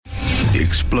The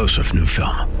explosive new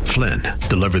film, Flynn,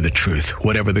 deliver the truth,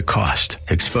 whatever the cost,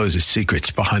 exposes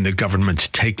secrets behind the government's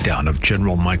takedown of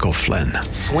General Michael Flynn.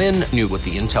 Flynn knew what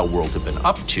the intel world had been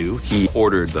up to. He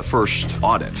ordered the first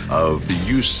audit of the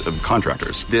use of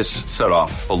contractors. This set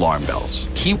off alarm bells.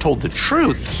 He told the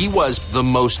truth. He was the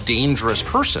most dangerous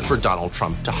person for Donald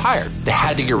Trump to hire. They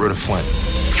had to get rid of Flynn.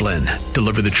 Flynn,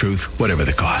 deliver the truth, whatever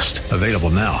the cost. Available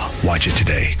now. Watch it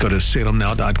today. Go to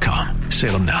salemnow.com.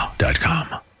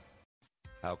 salemnow.com.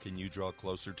 How can you draw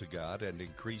closer to God and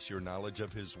increase your knowledge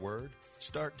of His Word?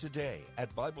 Start today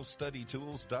at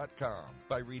BibleStudyTools.com.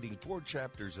 By reading 4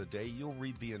 chapters a day, you'll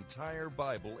read the entire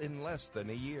Bible in less than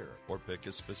a year. Or pick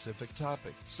a specific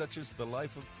topic, such as the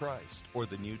life of Christ or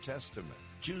the New Testament.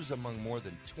 Choose among more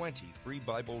than 20 free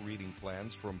Bible reading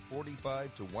plans from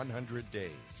 45 to 100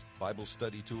 days.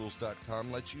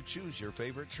 BibleStudyTools.com lets you choose your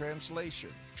favorite translation.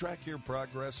 Track your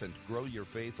progress and grow your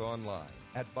faith online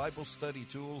at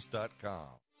BibleStudyTools.com.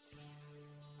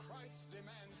 Christ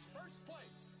demands first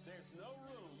place. There's no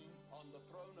room on the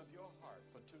throne of your heart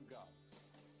for two gods.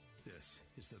 This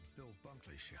is the Bill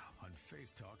Bunkley Show on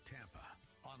Faith Talk Tampa.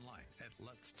 Online at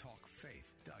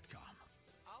letstalkfaith.com.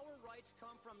 Our rights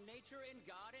come from nature and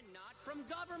God and not from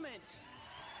government.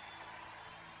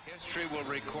 History will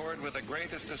record with the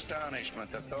greatest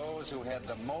astonishment that those who had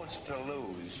the most to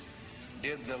lose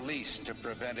did the least to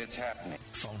prevent its happening.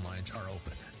 Phone lines are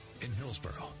open. In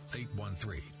Hillsborough,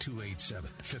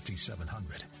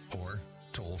 813-287-5700 or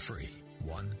toll free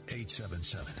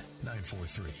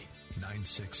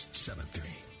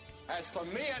 1-877-943-9673. As for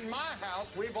me and my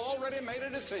house, we've already made a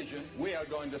decision. We are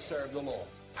going to serve the Lord.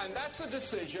 And that's a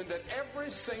decision that every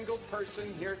single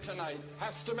person here tonight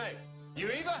has to make.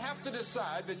 You either have to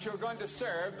decide that you're going to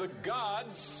serve the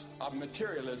gods of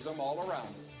materialism all around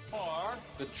you, or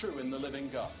the true and the living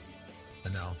God.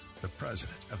 And now, the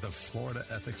president of the Florida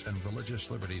Ethics and Religious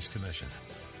Liberties Commission.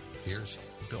 Here's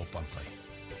Bill Bunkley.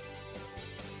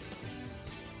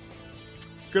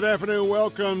 Good afternoon.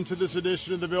 Welcome to this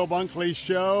edition of the Bill Bunkley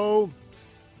Show.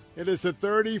 It is the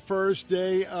 31st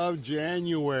day of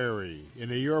January in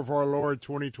the year of our Lord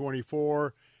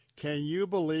 2024. Can you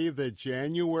believe that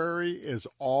January is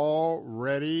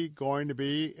already going to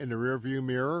be in the rearview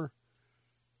mirror?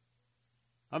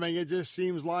 I mean, it just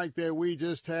seems like that we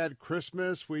just had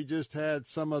Christmas. We just had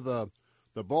some of the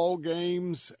bowl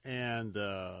games and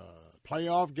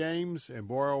playoff games. And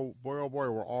boy, oh boy,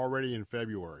 we're already in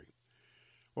February.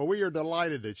 Well, we are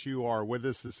delighted that you are with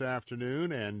us this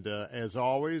afternoon. And as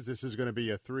always, this is going to be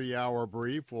a 3-hour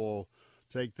brief. We'll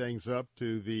take things up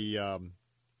to the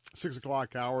 6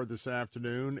 o'clock hour this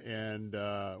afternoon. And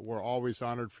we're always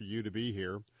honored for you to be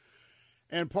here.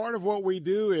 And part of what we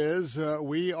do is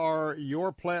we are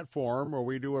your platform where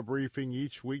we do a briefing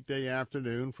each weekday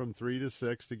afternoon from 3 to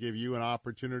 6 to give you an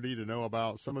opportunity to know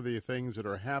about some of the things that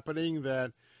are happening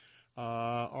that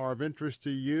are of interest to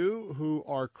you who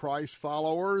are Christ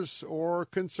followers or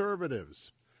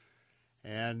conservatives.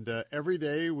 And every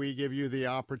day we give you the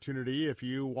opportunity, if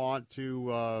you want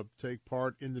to take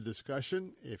part in the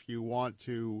discussion, if you want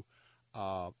to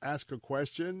ask a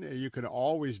question, you can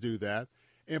always do that.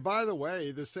 And by the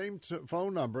way, the same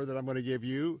phone number that I'm going to give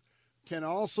you can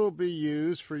also be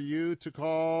used for you to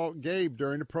call Gabe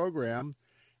during the program.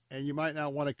 And you might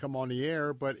not want to come on the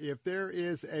air, but if there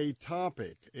is a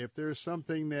topic, if there's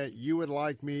something that you would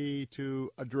like me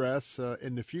to address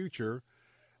in the future,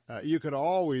 you could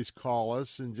always call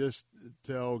us and just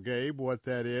tell Gabe what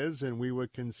that is, and we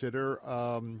would consider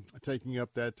taking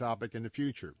up that topic in the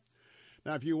future.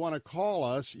 Now, if you want to call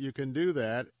us, you can do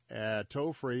that at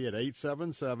toll-free at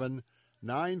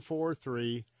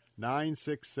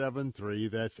 877-943-9673.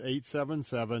 That's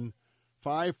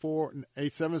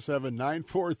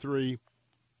 877-943.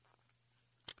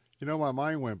 You know, my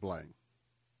mind went blank.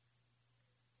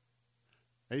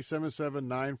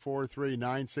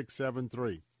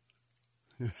 877-943-9673.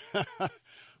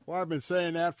 Well, I've been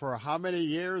saying that for how many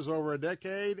years? Over a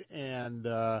decade. And,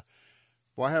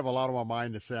 well, I have a lot on my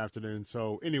mind this afternoon.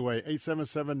 So anyway,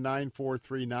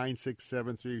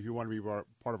 877-943-9673 if you want to be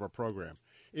part of our program.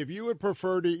 If you would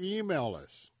prefer to email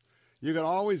us, you can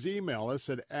always email us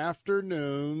at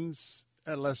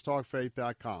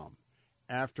afternoons@letstalkfaith.com.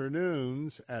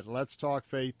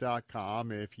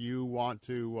 Afternoons@letstalkfaith.com. If you want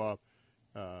to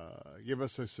give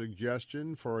us a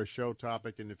suggestion for a show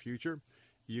topic in the future,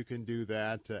 you can do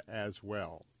that as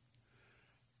well.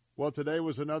 Well, today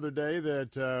was another day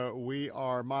that we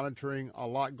are monitoring a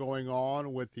lot going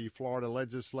on with the Florida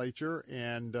legislature,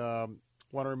 and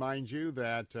want to remind you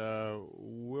that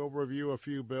we'll review a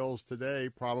few bills today,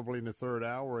 probably in the third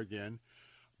hour again.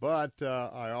 But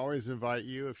I always invite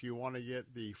you, if you want to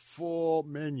get the full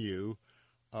menu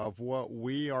of what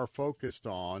we are focused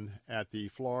on at the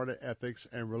Florida Ethics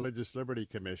and Religious Liberty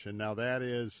Commission. Now, that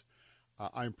is,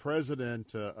 I'm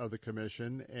president of the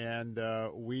commission, and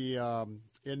we,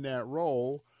 in that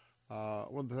role,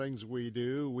 one of the things we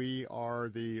do, we are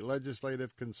the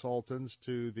legislative consultants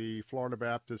to the Florida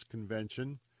Baptist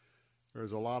Convention.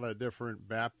 There's a lot of different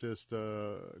Baptist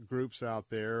groups out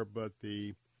there, but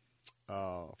the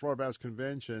Florida Baptist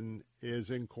Convention is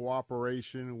in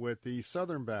cooperation with the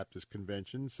Southern Baptist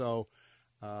Convention. So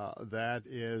that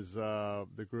is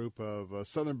the group of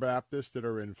Southern Baptists that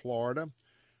are in Florida.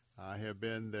 I have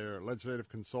been their legislative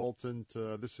consultant.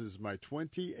 This is my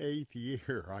 28th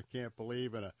year. I can't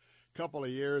believe in a couple of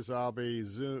years I'll be,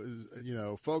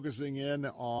 focusing in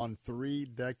on 3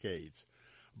 decades.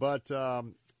 But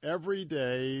every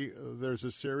day there's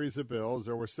a series of bills.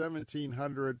 There were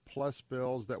 1,700 plus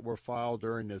bills that were filed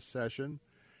during this session,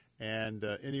 and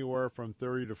anywhere from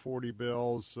 30 to 40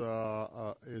 bills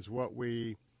is what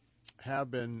we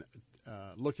have been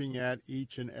looking at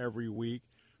each and every week.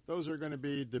 Those are going to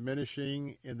be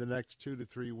diminishing in the next 2 to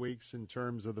 3 weeks in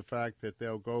terms of the fact that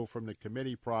they'll go from the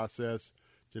committee process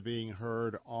to being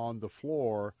heard on the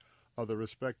floor of the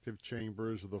respective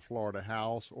chambers of the Florida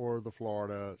House or the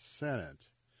Florida Senate.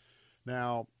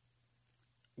 Now,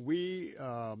 we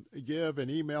give an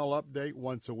email update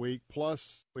once a week,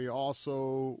 plus we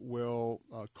also will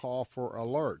call for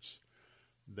alerts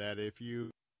that if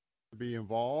you be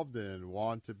involved and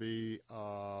want to be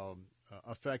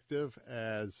effective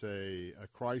as a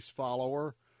Christ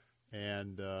follower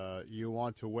and you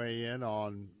want to weigh in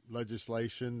on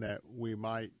legislation that we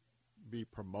might be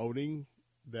promoting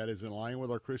that is in line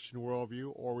with our Christian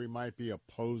worldview, or we might be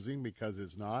opposing because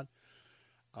it's not,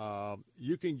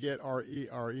 you can get our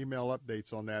email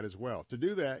updates on that as well. To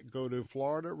do that, go to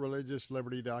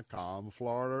FloridaReligiousLiberty.com,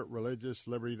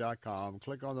 FloridaReligiousLiberty.com.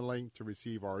 Click on the link to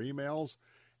receive our emails,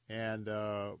 and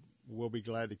we'll be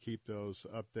glad to get those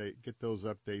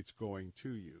updates going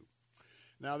to you.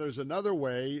 Now, there's another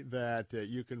way that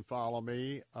you can follow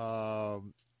me.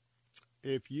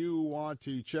 If you want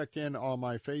to check in on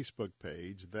my Facebook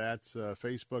page, that's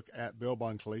Facebook at Bill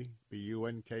Bunkley,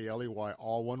 Bunkley,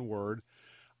 all one word.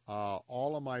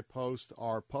 All of my posts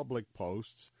are public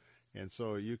posts, and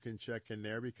so you can check in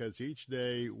there because each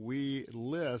day we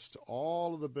list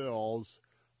all of the bills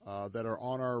that are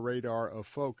on our radar of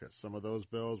focus. Some of those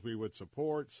bills we would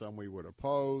support, some we would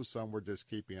oppose, some we're just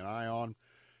keeping an eye on.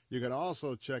 You can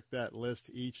also check that list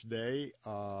each day.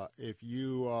 If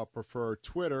you prefer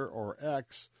Twitter or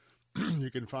X, you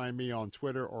can find me on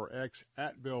Twitter or X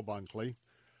at Bill Bunkley.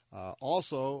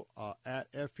 Also,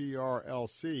 at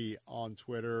FERLC on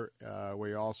Twitter,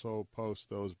 we also post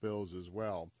those bills as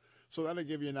well. So that'll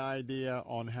give you an idea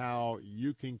on how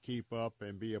you can keep up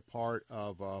and be a part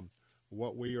of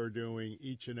what we are doing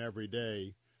each and every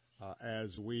day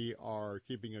as we are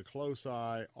keeping a close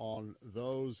eye on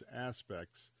those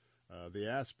aspects, the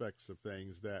aspects of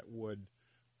things that would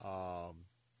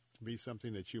be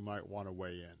something that you might want to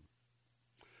weigh in.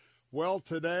 Well,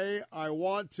 today I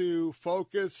want to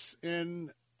focus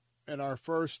in our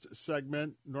first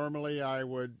segment. Normally I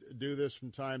would do this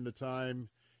from time to time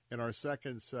in our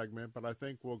second segment, but I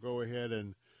think we'll go ahead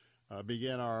and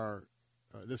begin our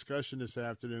discussion this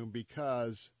afternoon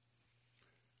because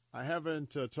I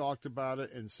haven't talked about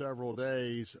it in several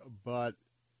days, but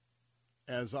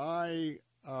as I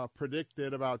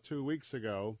predicted about 2 weeks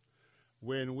ago,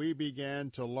 when we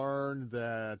began to learn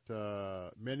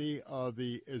that many of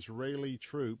the Israeli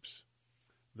troops,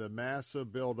 the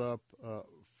massive buildup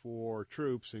for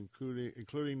troops,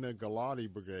 including the Galati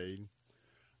Brigade,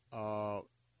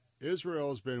 Israel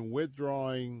has been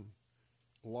withdrawing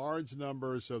large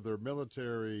numbers of their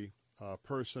military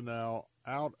personnel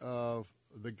out of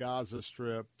the Gaza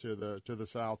Strip to the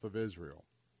south of Israel.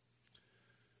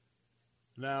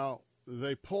 Now,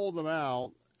 they pulled them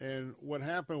out, and what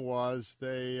happened was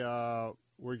they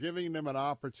were giving them an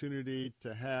opportunity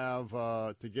to have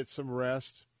to get some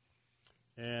rest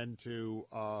and to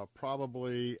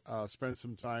probably spend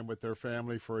some time with their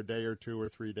family for a day or 2 or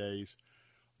 3 days.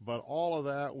 But all of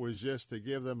that was just to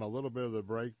give them a little bit of the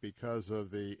break because of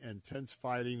the intense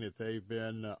fighting that they've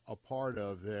been a part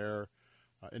of there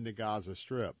in the Gaza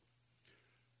Strip.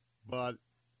 But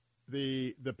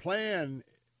the plan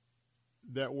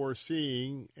that we're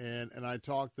seeing, and I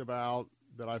talked about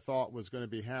that I thought was going to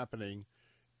be happening,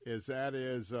 is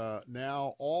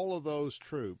now all of those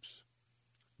troops,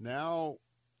 now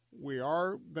we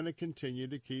are going to continue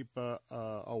to keep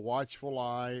a watchful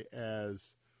eye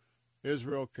as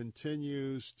Israel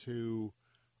continues to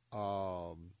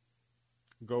go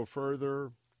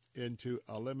further into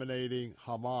eliminating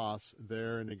Hamas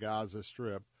there in the Gaza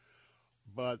Strip.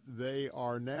 but they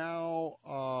are now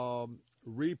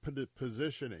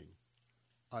repositioning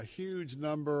a huge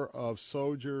number of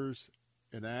soldiers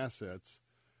and assets.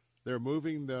 They're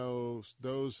moving those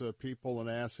people and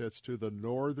assets to the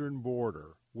northern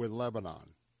border with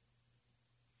Lebanon.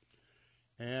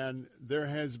 And there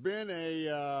has been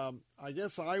I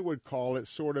guess I would call it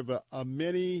sort of a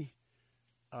mini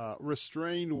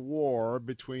restrained war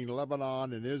between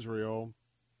Lebanon and Israel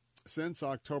since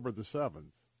October the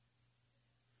 7th.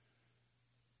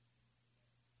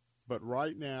 But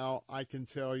right now, I can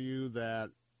tell you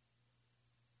that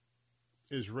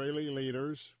Israeli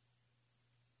leaders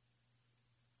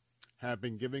have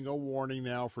been giving a warning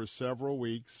now for several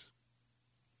weeks.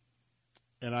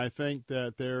 And I think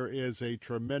that there is a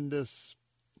tremendous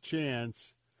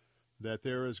chance that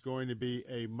there is going to be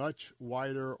a much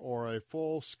wider or a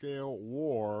full-scale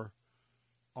war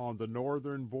on the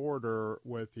northern border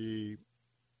with the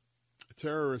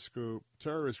terrorist group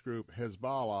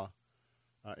Hezbollah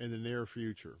in the near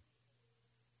future.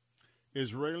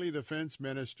 Israeli Defense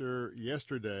Minister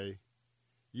yesterday,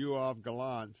 Yoav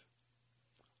Gallant,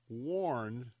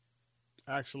 warned,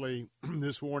 actually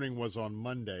this warning was on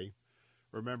Monday.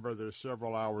 Remember, there's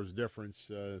several hours difference.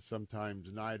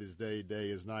 Sometimes night is day, day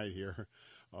is night here.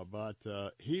 But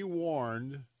he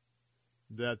warned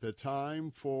that the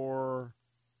time for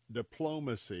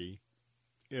diplomacy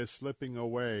is slipping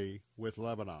away with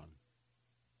Lebanon.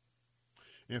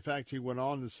 In fact, he went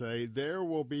on to say, there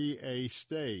will be a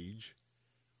stage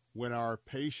when our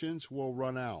patience will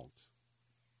run out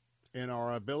and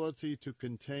our ability to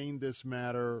contain this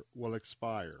matter will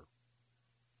expire.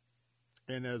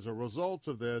 And as a result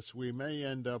of this, we may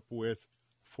end up with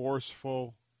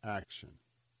forceful action.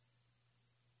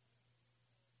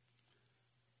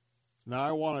 Now,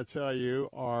 I want to tell you,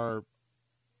 our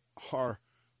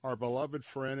beloved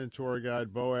friend and tour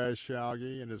guide Boaz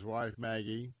Shalgi and his wife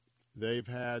Maggie, they've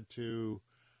had to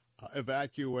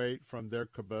evacuate from their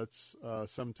kibbutz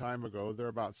some time ago. They're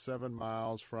about 7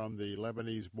 miles from the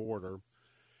Lebanese border.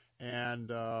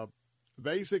 And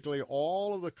basically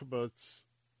all of the kibbutz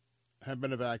have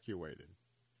been evacuated.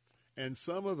 And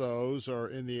some of those are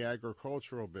in the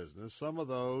agricultural business. Some of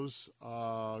those,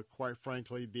 quite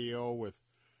frankly, deal with,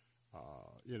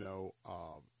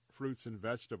 fruits and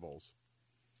vegetables.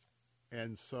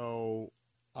 And so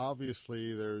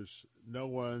obviously there's no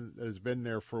one that has been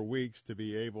there for weeks to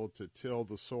be able to till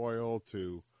the soil,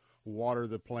 to water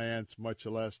the plants, much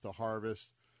less to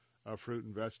harvest fruit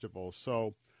and vegetables.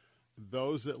 So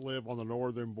those that live on the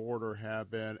northern border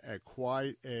have been at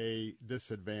quite a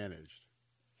disadvantage.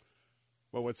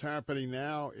 But what's happening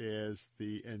now is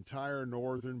the entire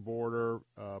northern border,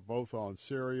 both on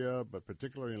Syria, but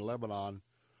particularly in Lebanon,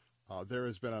 there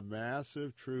has been a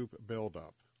massive troop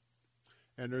buildup.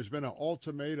 And there's been an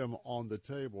ultimatum on the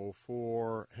table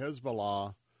for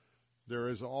Hezbollah. There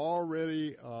is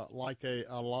already like a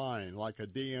line, like a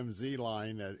DMZ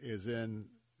line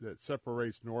that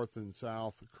separates North and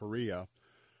South Korea.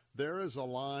 There is a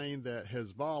line that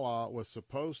Hezbollah was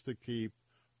supposed to keep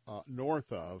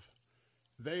north of.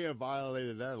 They have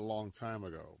violated that a long time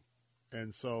ago.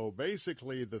 And so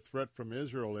basically the threat from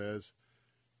Israel is,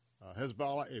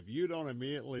 Hezbollah, if you don't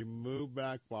immediately move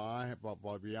back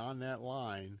beyond that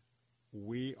line,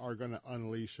 we are going to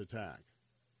unleash attack.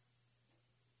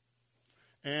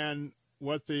 And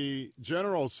what the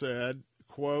general said,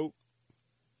 quote,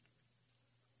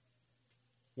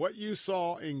 what you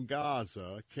saw in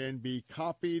Gaza can be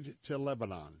copied to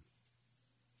Lebanon.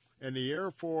 And the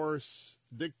Air Force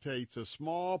dictates a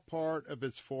small part of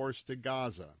its force to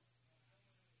Gaza,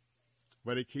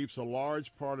 but it keeps a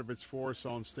large part of its force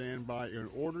on standby in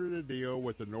order to deal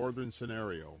with the northern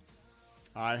scenario.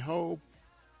 I hope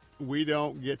we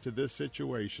don't get to this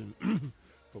situation,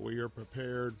 but we are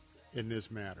prepared in this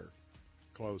matter.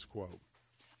 Close quote.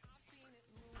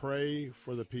 Pray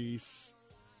for the peace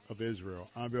of Israel.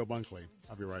 I'm Bill Bunkley.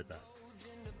 I'll be right back.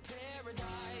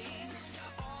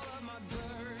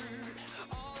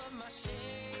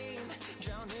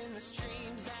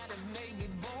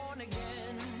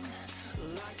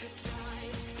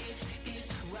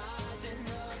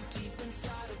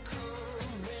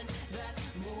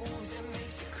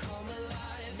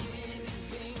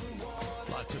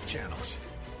 Lots of channels,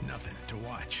 nothing to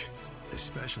watch,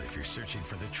 especially if you're searching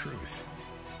for the truth.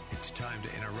 It's time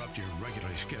to interrupt your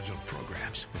regularly scheduled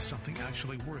programs with something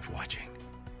actually worth watching.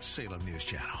 Salem News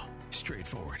Channel.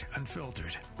 Straightforward,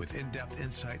 unfiltered, with in-depth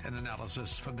insight and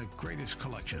analysis from the greatest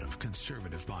collection of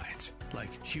conservative minds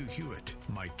like Hugh Hewitt,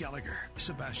 Mike Gallagher,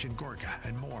 Sebastian Gorka,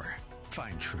 and more.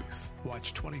 Find truth.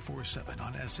 Watch 24/7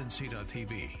 on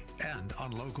SNC.TV and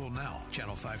on Local Now,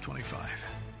 Channel 525.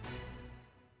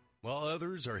 While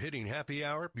others are hitting happy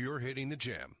hour, you're hitting the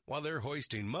gym. While they're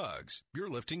hoisting mugs, you're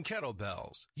lifting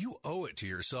kettlebells. You owe it to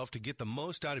yourself to get the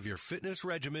most out of your fitness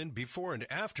regimen before and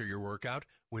after your workout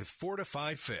with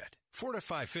Fortify Fit.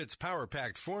 Fortify Fit's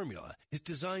power-packed formula is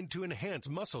designed to enhance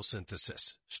muscle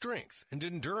synthesis, strength, and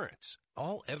endurance.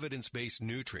 All evidence-based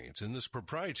nutrients in this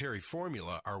proprietary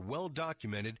formula are well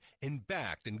documented and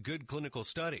backed in good clinical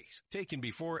studies. Taken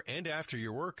before and after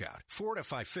your workout,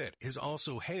 Fortify Fit is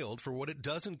also hailed for what it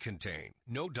doesn't contain.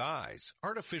 No dyes,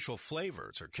 artificial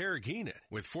flavors, or carrageenan.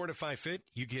 With Fortify Fit,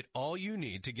 you get all you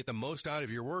need to get the most out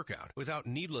of your workout without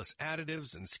needless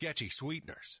additives and sketchy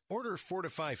sweeteners. Order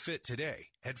Fortify Fit today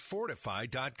at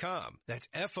Fortify.com. That's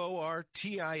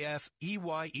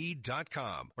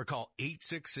FORTIFEYE.com or call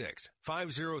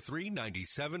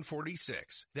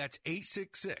 866-503-9746. That's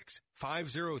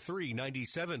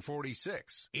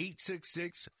 866-503-9746.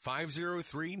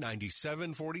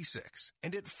 866-503-9746.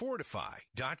 And at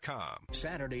Fortify.com.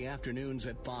 Saturday afternoons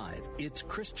at 5, it's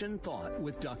Christian Thought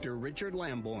with Dr. Richard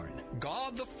Lamborn.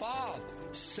 God the Father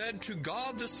said to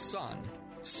God the Son,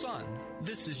 Son,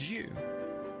 this is you.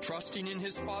 Trusting in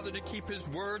his Father to keep his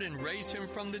word and raise him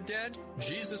from the dead,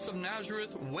 Jesus of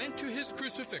Nazareth went to his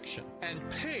crucifixion and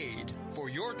paid for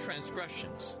your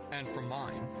transgressions and for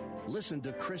mine. Listen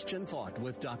to Christian Thought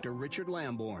with Dr. Richard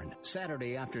Lamborn,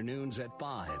 Saturday afternoons at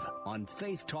 5 on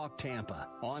Faith Talk Tampa,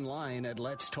 online at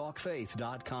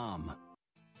letstalkfaith.com.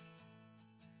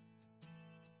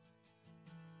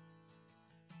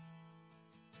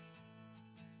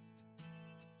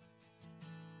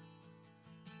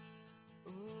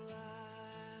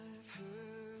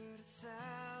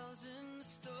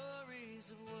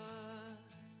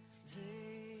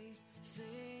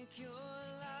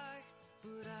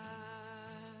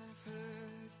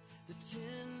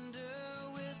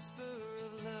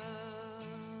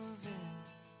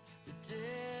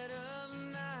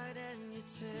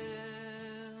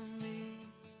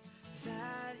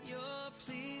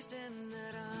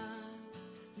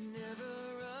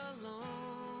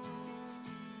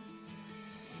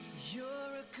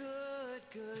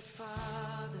 Good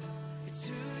Father, it's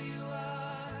who you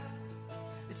are,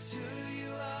 it's who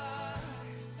you are,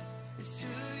 it's who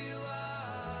you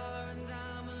are, and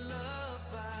I'm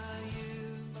loved by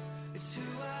you. It's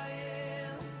who I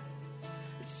am,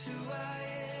 it's who I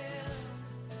am,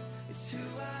 it's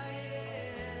who I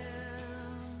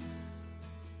am.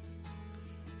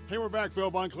 Hey, we're back.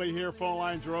 Bill Bunkley here. Phone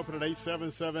lines are open at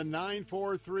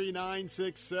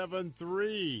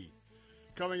 877-943-9673.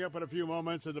 Coming up in a few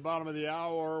moments at the bottom of the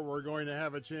hour, we're going to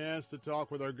have a chance to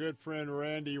talk with our good friend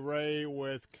Randy Ray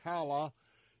with CALA.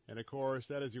 And, of course,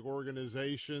 that is the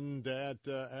organization that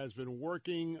has been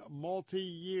working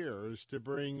multi-years to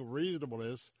bring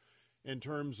reasonableness in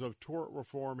terms of tort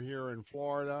reform here in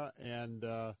Florida. And,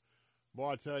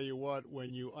 boy, I tell you what,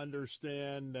 when you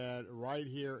understand that right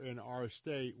here in our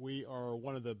state, we are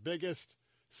one of the biggest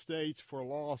states for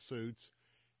lawsuits.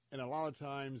 And a lot of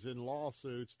times in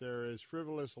lawsuits, there is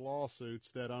frivolous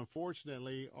lawsuits that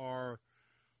unfortunately are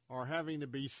having to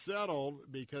be settled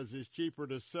because it's cheaper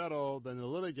to settle than to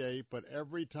litigate. But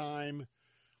every time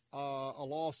a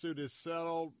lawsuit is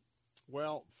settled,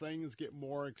 well, things get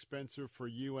more expensive for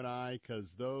you and I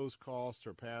because those costs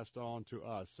are passed on to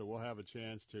us. So we'll have a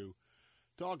chance to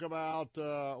talk about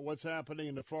what's happening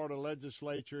in the Florida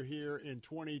legislature here in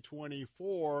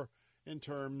 2024 in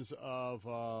terms of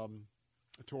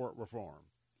tort reform.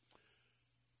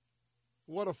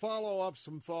 Want to follow up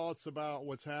some thoughts about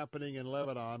what's happening in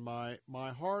Lebanon. My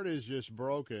heart is just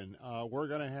broken. We're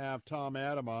going to have Tom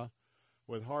Adama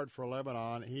with Heart for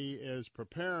Lebanon. He is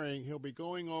preparing. He'll be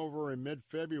going over in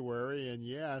mid-February, and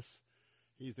yes,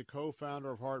 he's the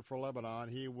co-founder of Heart for Lebanon.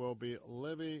 He will be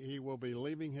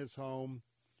leaving his home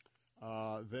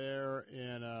there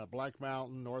in Black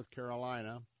Mountain, North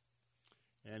Carolina,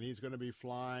 and he's going to be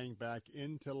flying back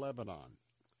into Lebanon.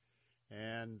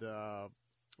 And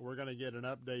we're going to get an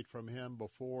update from him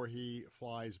before he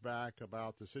flies back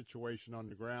about the situation on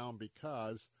the ground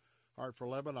because Heart for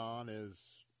Lebanon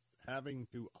is having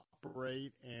to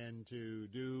operate and to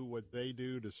do what they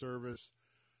do to service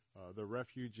the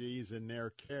refugees in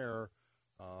their care.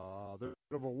 They're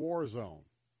of a war zone.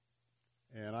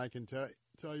 And I can tell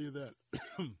you that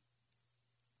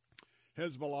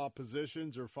Hezbollah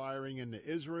positions are firing into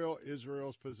Israel.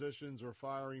 Israel's positions are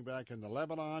firing back into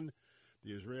Lebanon.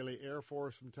 The Israeli Air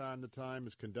Force from time to time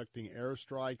is conducting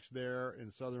airstrikes there in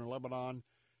southern Lebanon.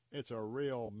 It's a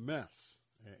real mess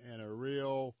and a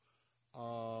real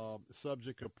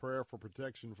subject of prayer for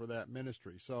protection for that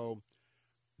ministry. So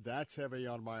that's heavy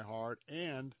on my heart.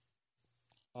 And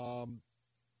some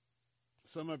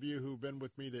of you who've been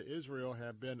with me to Israel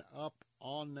have been up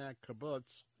on that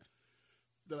kibbutz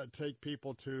that take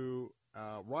people to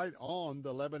right on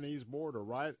the Lebanese border,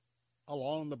 right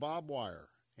along the barbed wire.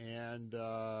 And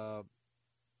that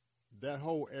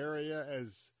whole area,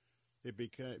 as it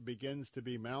begins to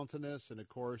be mountainous, and, of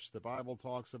course, the Bible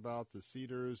talks about the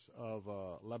cedars of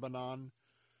Lebanon.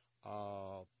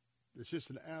 It's just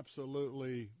an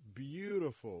absolutely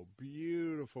beautiful,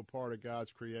 beautiful part of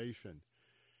God's creation.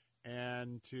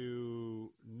 And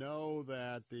to know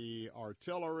that the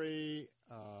artillery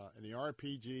and the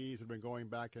RPGs have been going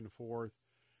back and forth,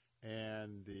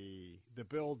 and the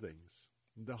buildings,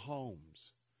 the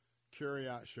homes,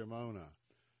 Kiryat Shimona,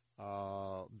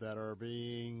 that are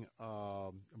being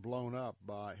blown up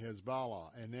by Hezbollah,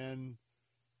 and then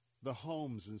the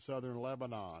homes in southern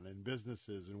Lebanon and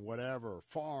businesses and whatever,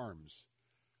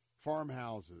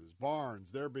 farmhouses, barns,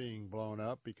 they're being blown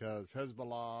up because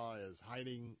Hezbollah is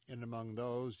hiding in among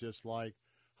those, just like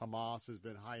Hamas has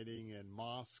been hiding in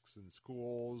mosques and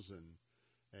schools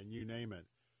and you name it.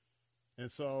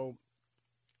 And so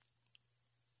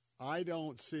I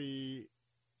don't see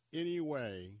any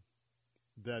way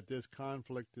that this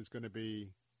conflict is going to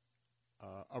be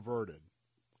averted.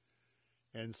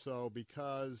 And so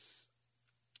because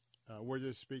we're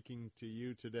just speaking to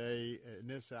you today in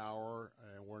this hour,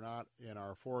 and we're not in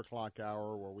our 4 o'clock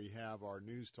hour where we have our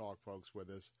news talk folks with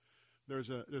us,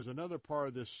 there's another part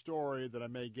of this story that I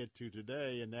may get to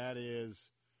today, and that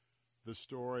is the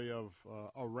story of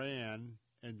Iran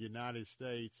and the United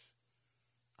States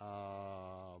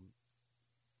on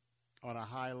a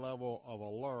high level of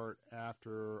alert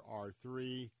after our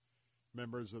 3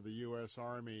 members of the U.S.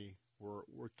 Army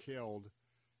were killed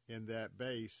in that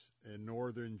base in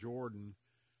northern Jordan.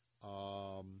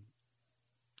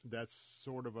 That's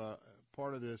sort of a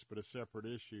part of this, but a separate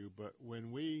issue. But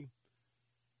when we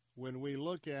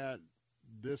look at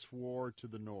this war to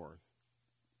the north,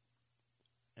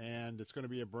 and it's going to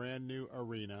be a brand new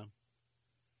arena,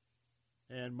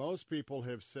 and most people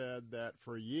have said that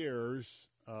for years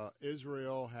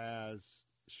Israel has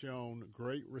shown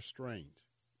great restraint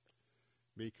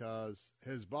because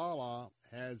Hezbollah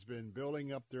has been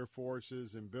building up their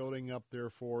forces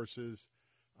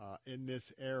in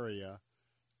this area,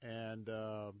 and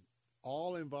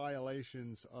all in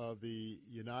violations of the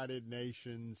United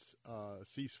Nations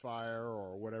ceasefire,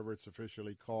 or whatever it's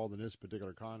officially called in this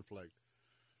particular conflict.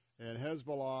 And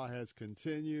Hezbollah has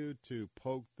continued to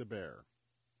poke the bear.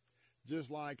 Just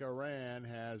like Iran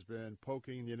has been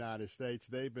poking the United States,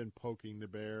 they've been poking the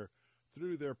bear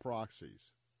through their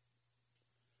proxies.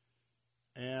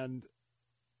 And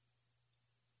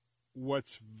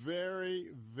what's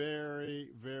very, very,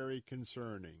 very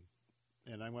concerning,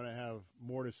 and I'm going to have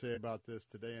more to say about this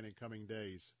today and in coming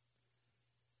days,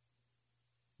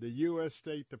 the U.S.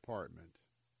 State Department,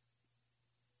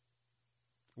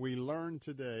 we learned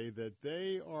today that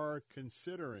they are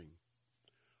considering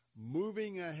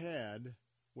moving ahead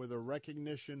with a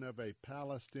recognition of a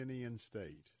Palestinian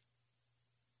state.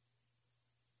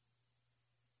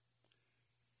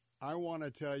 I want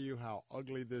to tell you how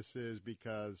ugly this is,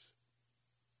 because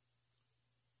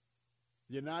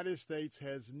the United States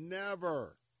has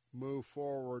never moved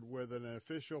forward with an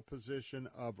official position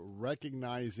of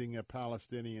recognizing a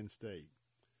Palestinian state.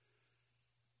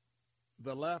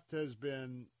 The left has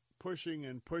been pushing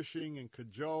and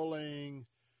cajoling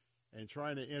and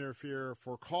trying to interfere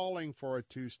for calling for a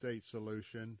two-state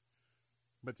solution,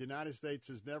 but the United States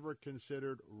has never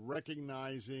considered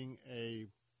recognizing a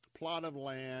plot of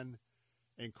land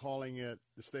and calling it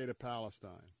the state of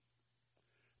Palestine.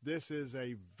 This is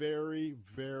a very,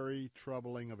 very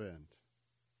troubling event.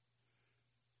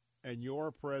 And your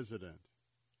president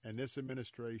and this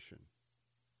administration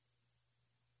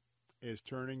is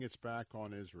turning its back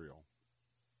on Israel.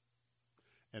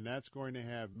 And that's going to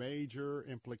have major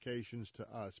implications to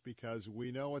us, because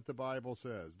we know what the Bible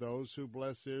says. Those who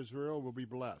bless Israel will be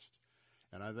blessed.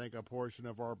 And I think a portion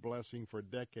of our blessing for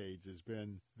decades has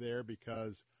been there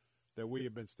because that we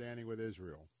have been standing with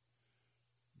Israel.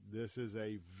 This is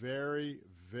a very,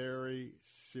 very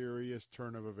serious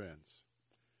turn of events.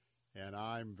 And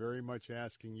I'm very much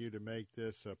asking you to make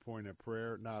this a point of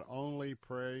prayer. Not only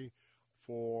pray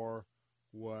for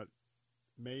what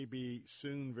may be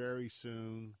soon, very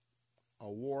soon, a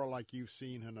war like you've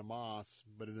seen in Hamas,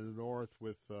 but in the north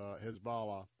with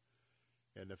Hezbollah,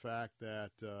 and the fact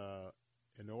that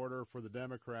in order for the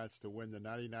Democrats to win the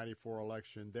 1994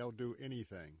 election, they'll do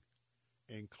anything,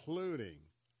 including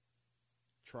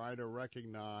try to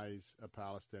recognize a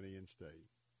Palestinian state.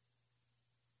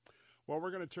 Well,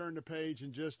 we're going to turn the page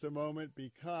in just a moment,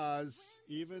 because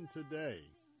even today,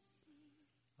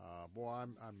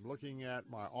 I'm looking at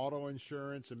my auto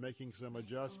insurance and making some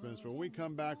adjustments. When we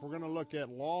come back, we're going to look at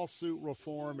lawsuit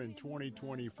reform in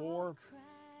 2024.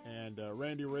 And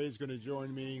Randy Ray is going to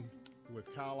join me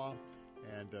with Kala,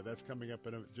 and that's coming up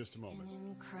in just a moment.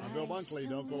 I'm Bill Bunkley.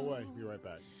 Don't go away. Be right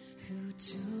back. Who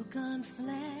took on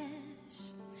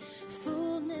flesh,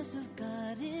 fullness of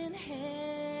God in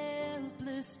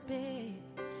helpless babe,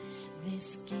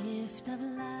 this gift of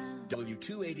love.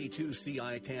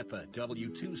 W282CI Tampa,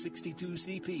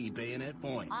 W262CP Bayonet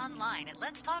Point. Online at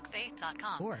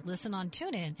letstalkfaith.com or listen on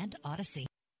TuneIn and Odyssey.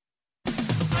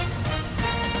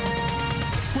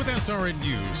 With SRN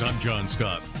News, I'm John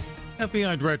Scott.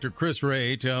 FBI Director Chris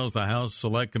Wray tells the House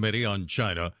Select Committee on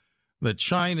China that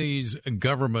Chinese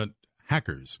government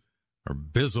hackers are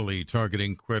busily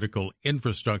targeting critical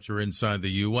infrastructure inside the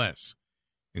U.S.,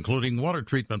 including water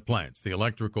treatment plants, the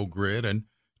electrical grid, and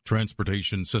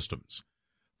transportation systems.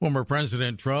 Former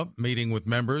President Trump meeting with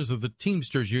members of the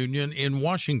Teamsters Union in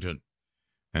Washington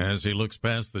as he looks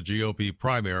past the GOP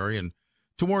primary and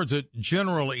towards a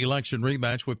general election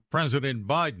rematch with President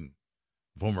Biden.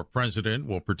 The former president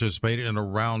will participate in a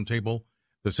roundtable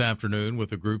this afternoon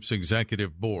with the group's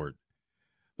executive board.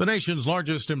 The nation's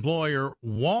largest employer,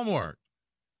 Walmart,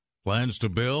 plans to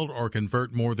build or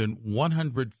convert more than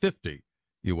 150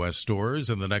 U.S. stores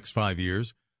in the next 5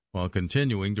 years while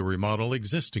continuing to remodel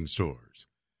existing stores.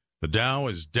 The Dow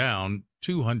is down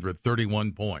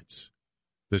 231 points.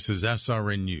 This is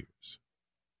SRN News.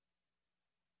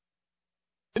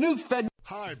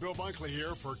 Hi, Bill Bunkley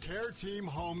here for Care Team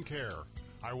Home Care.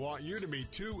 I want you to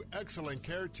meet two excellent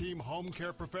Care Team Home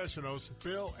Care professionals,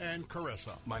 Bill and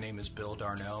Carissa. My name is Bill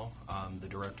Darnell. I'm the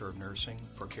Director of Nursing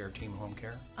for Care Team Home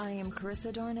Care. I am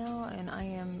Carissa Darnell, and I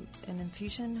am an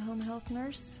infusion home health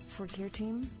nurse for Care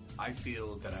Team. I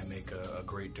feel that I make a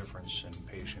great difference in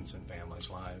patients' and families'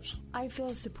 lives. I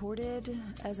feel supported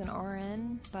as an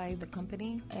RN by the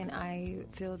company, and I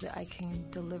feel that I can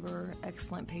deliver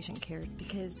excellent patient care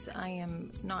because I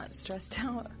am not stressed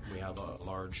out. We have a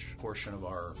large portion of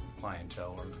our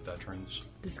clientele are veterans.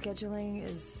 The scheduling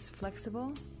is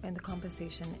flexible, and the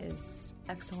compensation is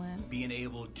excellent. Being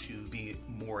able to be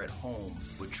more at home,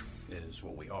 which is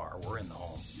what we are, we're in the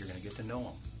home, you're going to get to know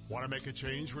them. Want to make a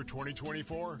change for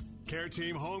 2024? Care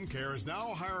Team Home Care is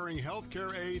now hiring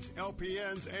healthcare aides,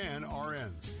 LPNs, and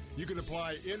RNs. You can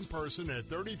apply in person at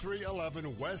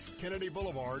 3311 West Kennedy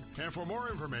Boulevard. And for more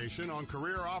information on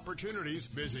career opportunities,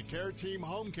 visit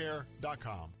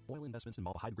CareTeamHomeCare.com. Oil investments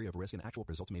involve a high degree of risk and actual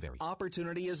results may vary.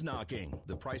 Opportunity is knocking.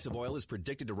 The price of oil is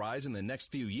predicted to rise in the next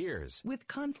few years. With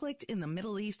conflict in the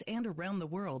Middle East and around the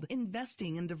world,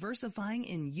 investing and diversifying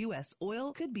in U.S.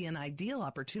 oil could be an ideal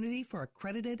opportunity for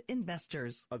accredited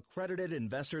investors. Accredited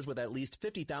investors with at least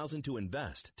 $50,000 to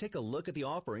invest. Take a look at the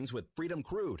offerings with Freedom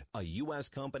Crude, a U.S.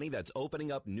 company that's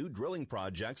opening up new drilling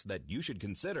projects that you should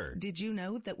consider. Did you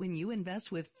know that when you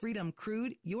invest with Freedom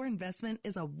Crude, your investment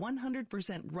is a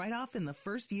 100% write-off in the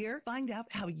first year? Find out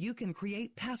how you can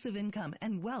create passive income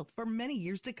and wealth for many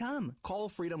years to come. Call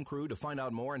Freedom Crude to find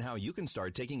out more on how you can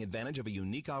start taking advantage of a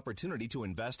unique opportunity to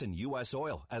invest in U.S.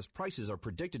 oil as prices are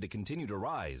predicted to continue to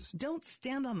rise. Don't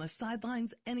stand on the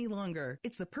sidelines any longer.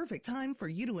 It's the perfect time for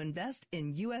you to invest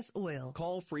in U.S. oil.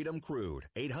 Call Freedom Crude,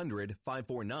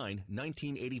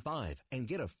 800-549-1985, and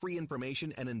get a free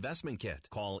information and investment kit.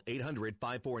 Call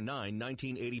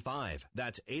 800-549-1985.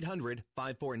 That's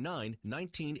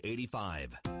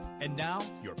 800-549-1985. And now,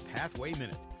 your Pathway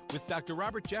Minute with Dr.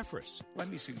 Robert Jeffress. Let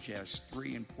me suggest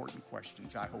 3 important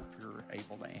questions I hope you're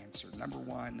able to answer. Number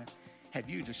 1, have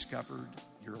you discovered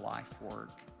your life work?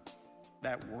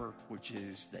 That work which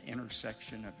is the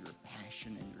intersection of your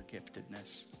passion and your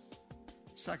giftedness.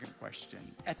 Second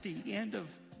question, at the end of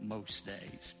most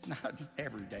days, not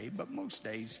every day, but most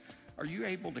days, are you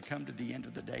able to come to the end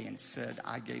of the day and said,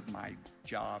 I gave my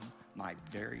job my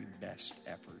very best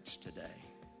efforts today?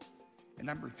 And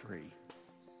number 3,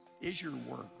 is your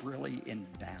work really in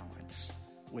balance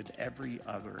with every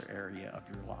other area of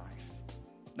your life?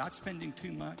 Not spending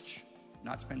too much,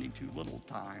 not spending too little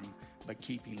time, but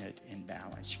keeping it in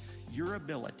balance. Your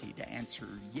ability to answer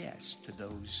yes to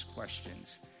those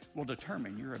questions will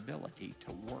determine your ability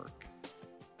to work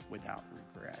without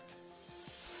regret.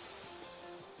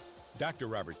 Dr.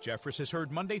 Robert Jeffress is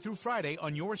heard Monday through Friday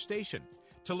on your station.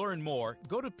 To learn more,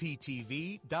 go to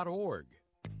ptv.org.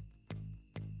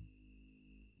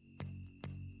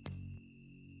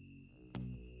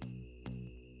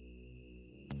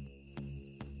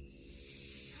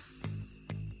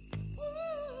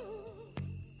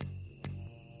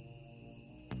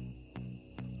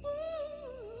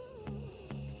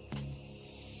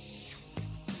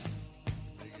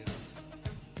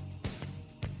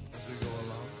 As we go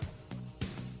along.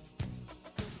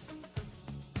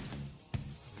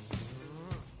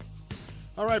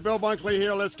 All right, Bill Bunkley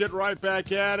here. Let's get right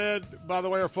back at it. By the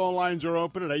way, our phone lines are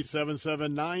open at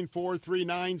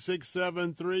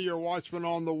 877-943-9673. Your Watchman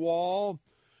on the Wall.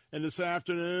 And this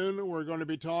afternoon, we're going to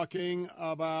be talking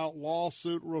about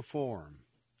lawsuit reform.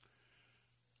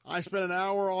 I spent an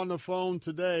hour on the phone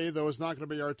today, though it's not going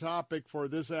to be our topic for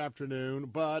this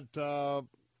afternoon, but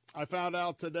I found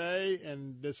out today,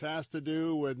 and this has to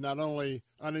do with not only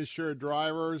uninsured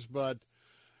drivers, but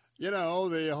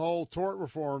the whole tort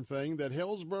reform thing, that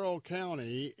Hillsborough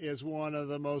County is one of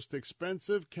the most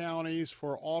expensive counties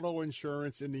for auto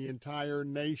insurance in the entire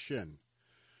nation.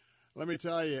 Let me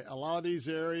tell you, a lot of these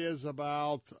areas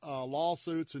about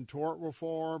lawsuits and tort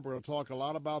reform, we're going to talk a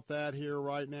lot about that here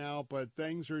right now, but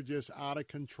things are just out of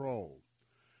control.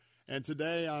 And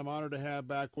today I'm honored to have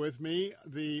back with me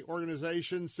the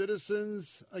organization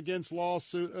Citizens Against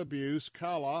Lawsuit Abuse,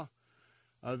 CALA.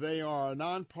 They are a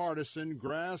nonpartisan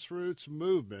grassroots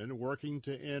movement working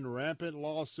to end rampant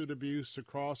lawsuit abuse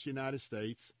across the United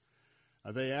States.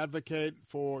 They advocate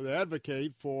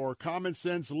for common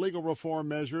sense legal reform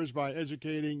measures by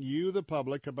educating you, the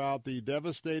public, about the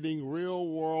devastating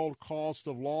real-world cost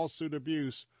of lawsuit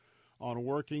abuse on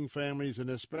working families,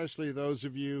 and especially those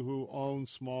of you who own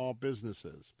small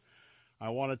businesses. I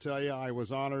want to tell you, I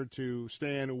was honored to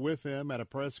stand with them at a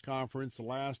press conference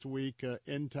last week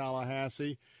in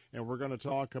Tallahassee, and we're going to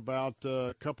talk about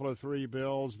a couple of three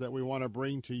bills that we want to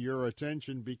bring to your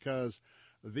attention, because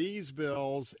these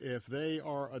bills, if they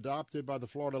are adopted by the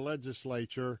Florida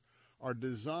legislature, are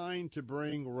designed to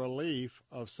bring relief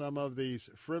of some of these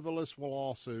frivolous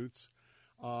lawsuits,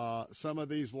 some of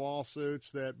these lawsuits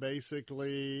that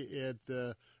basically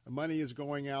money is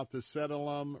going out to settle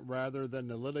them rather than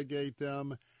to litigate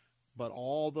them. But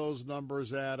all those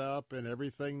numbers add up, and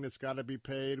everything that's got to be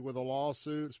paid with a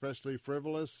lawsuit, especially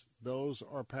frivolous, those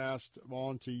are passed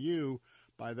on to you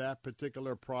by that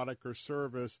particular product or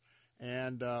service.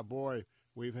 And, boy,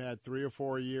 we've had 3 or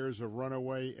 4 years of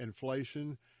runaway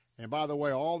inflation. And, by the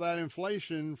way, all that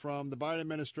inflation from the Biden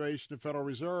administration, the Federal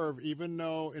Reserve, even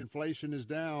though inflation is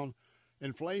down,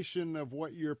 inflation of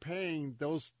what you're paying,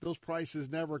 those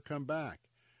prices never come back.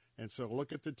 And so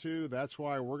look at the two. That's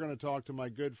why we're going to talk to my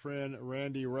good friend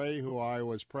Randy Ray, who I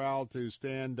was proud to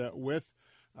stand with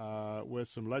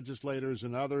some legislators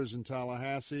and others in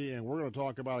Tallahassee. And we're going to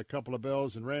talk about a couple of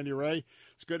bills. And Randy Ray,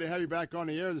 it's good to have you back on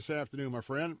the air this afternoon, my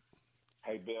friend.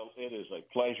 Hey, Bill, it is a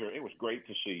pleasure. It was great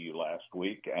to see you last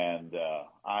week, and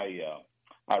I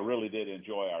really did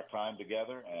enjoy our time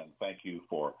together, and thank you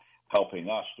for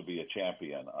helping us to be a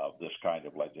champion of this kind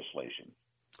of legislation.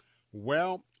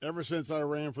 Well, ever since I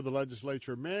ran for the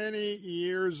legislature many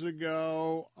years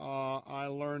ago, I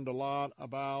learned a lot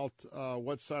about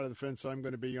what side of the fence I'm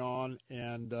going to be on,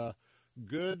 and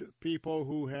good people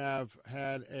who have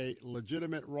had a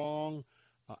legitimate wrong,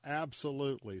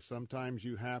 absolutely. Sometimes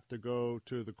you have to go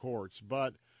to the courts,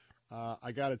 but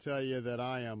I got to tell you that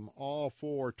I am all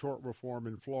for tort reform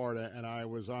in Florida, and I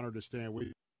was honored to stand with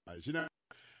you guys.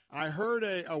 I heard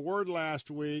a word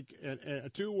last week, and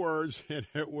 2 words, and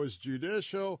it was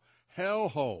judicial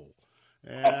hellhole.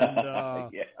 And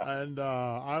yeah.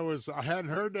 I hadn't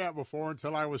heard that before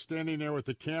until I was standing there with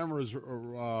the cameras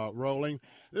rolling.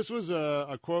 This was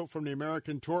a quote from the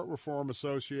American Tort Reform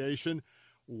Association.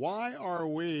 Why are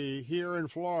we here in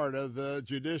Florida the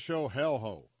judicial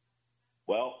hellhole?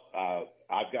 Well,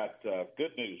 I've got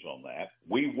good news on that.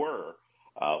 We were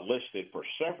listed for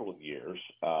several years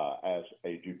as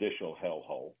a judicial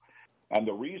hellhole. And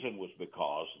the reason was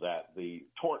because that the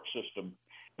tort system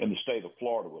in the state of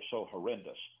Florida was so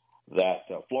horrendous that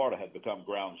Florida had become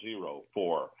ground zero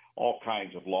for all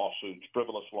kinds of lawsuits,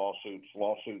 frivolous lawsuits,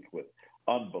 lawsuits with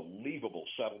unbelievable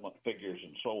settlement figures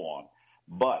and so on.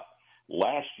 But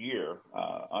last year,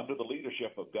 under the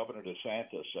leadership of Governor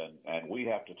DeSantis, and we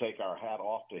have to take our hat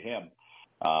off to him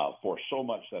for so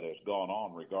much that has gone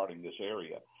on regarding this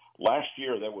area. Last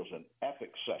year, there was an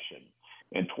epic session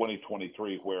in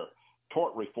 2023 where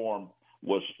tort reform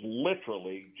was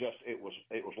literally just, it was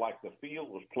like the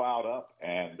field was plowed up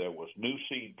and there was new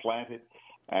seed planted.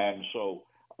 And so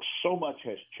much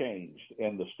has changed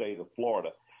in the state of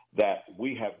Florida that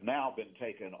we have now been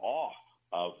taken off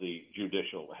of the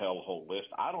judicial hellhole list.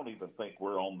 I don't even think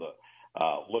we're on the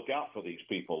lookout for these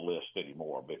people list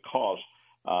anymore because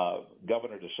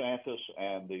Governor DeSantis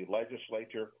and the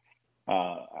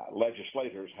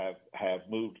legislators have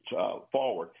moved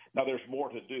forward. Now, there's more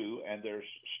to do, and there's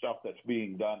stuff that's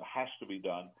being done, has to be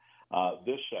done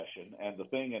this session. And the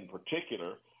thing in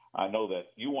particular I know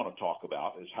that you want to talk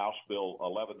about is House Bill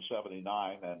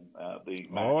 1179 and the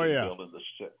matching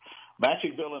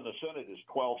bill in the Senate is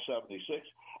 1276.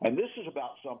 And this is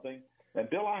about something And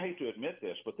Bill, I hate to admit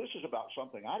this, but this is about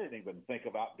something I didn't even think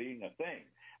about being a thing,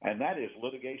 and that is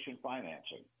litigation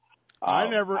financing. I've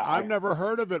never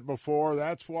heard of it before.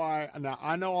 That's why now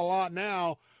I know a lot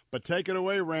now. But take it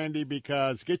away, Randy,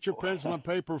 because get your pencil and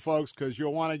paper, folks, because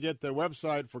you'll want to get the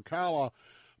website for CALA.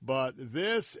 But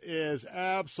this is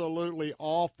absolutely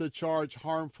off the charts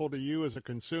harmful to you as a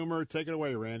consumer. Take it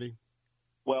away, Randy.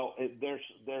 Well, there's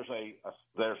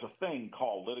a thing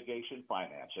called litigation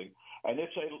financing, and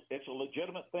it's a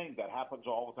legitimate thing that happens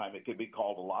all the time. It can be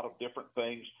called a lot of different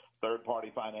things,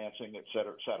 third-party financing, et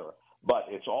cetera, et cetera. But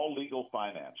it's all legal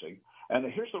financing. And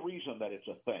here's the reason that it's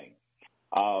a thing.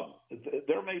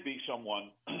 There may be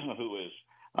someone who is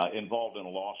involved in a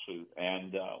lawsuit,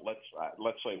 and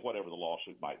let's say whatever the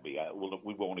lawsuit might be.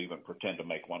 We won't even pretend to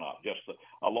make one up. Just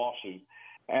a lawsuit,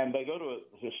 and they go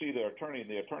to see their attorney, and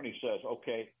the attorney says,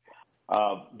 "Okay,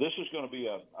 this is going to be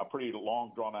a pretty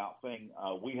long, drawn-out thing.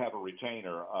 We have a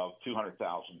retainer of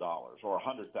 $200,000 or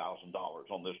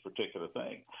 $100,000 on this particular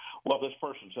thing." Well, this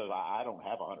person says, "I don't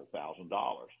have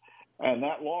 $100,000." And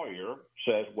that lawyer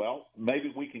says, well,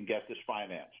 maybe we can get this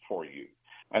financed for you.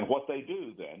 And what they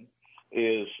do then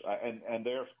is, and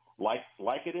there's like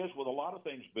it is with a lot of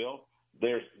things, Bill,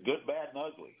 there's good, bad, and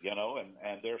ugly,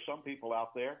 and there's some people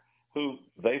out there who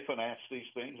they finance these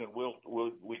things, and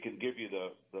we can give you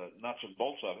the nuts and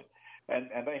bolts of it,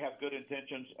 and they have good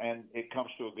intentions, and it comes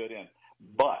to a good end.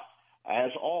 But as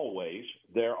always,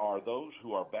 there are those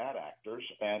who are bad actors,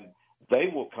 and they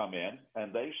will come in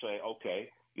and they say, okay,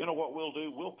 you know what we'll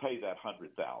do? We'll pay that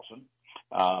 $100,000,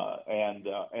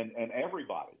 and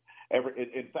everybody.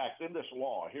 In fact, in this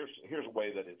law, here's a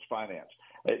way that it's financed.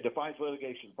 It defines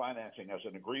litigation financing as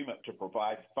an agreement to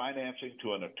provide financing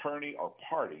to an attorney or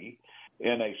party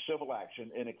in a civil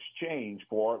action in exchange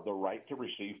for the right to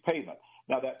receive payment.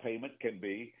 Now, that payment can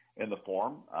be in the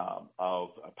form of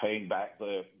paying back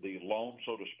the loan,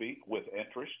 so to speak, with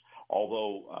interest,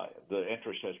 although the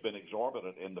interest has been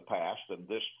exorbitant in the past, and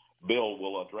this bill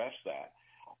will address that.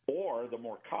 Or the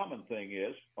more common thing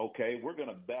is, okay, we're going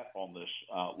to bet on this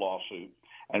lawsuit,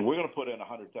 and we're going to put in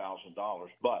 $100,000.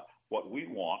 But what we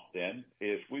want then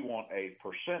is we want a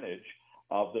percentage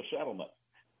of the settlement.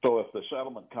 So if the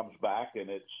settlement comes back and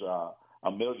it's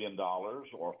 $1 million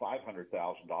or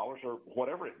 $500,000 or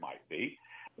whatever it might be,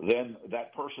 then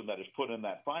that person that has put in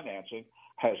that financing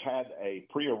has had a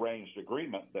prearranged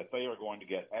agreement that they are going to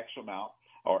get X amount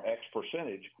or X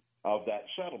percentage of that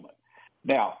settlement.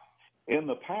 Now, in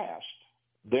the past,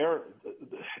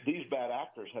 these bad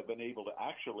actors have been able to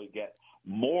actually get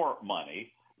more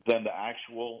money than the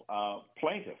actual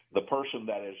plaintiff, the person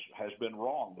that has been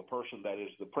wronged, the person that is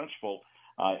the principal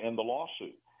in the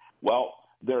lawsuit. Well,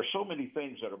 there are so many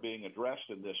things that are being addressed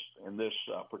in this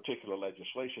particular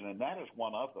legislation, and that is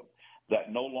one of them.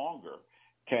 That no longer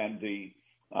can the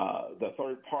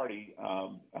third-party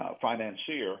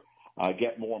financier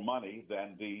get more money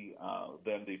than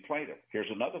the plaintiff. Here's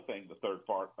another thing the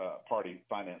third-party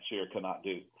financier cannot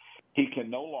do. He can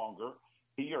no longer,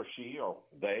 he or she or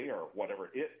they or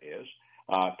whatever it is,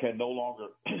 can no longer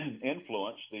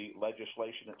influence the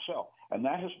legislation itself. And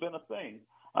that has been a thing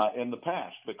in the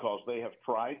past because they have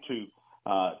tried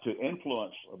to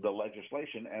influence the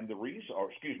legislation and the reason,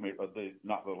 or excuse me,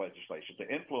 not the legislation,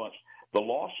 to influence the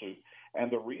lawsuit.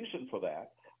 And the reason for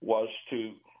that was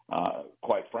to,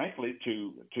 quite frankly,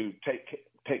 to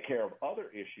take care of other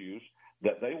issues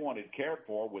that they wanted cared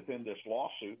for within this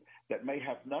lawsuit that may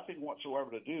have nothing whatsoever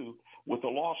to do with the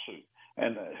lawsuit.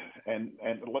 And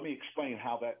let me explain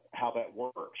how that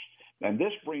works. And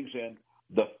this brings in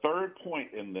the third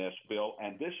point in this, Bill,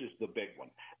 and this is the big one.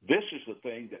 This is the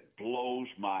thing that blows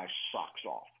my socks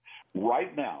off.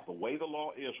 Right now, the way the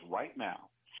law is right now,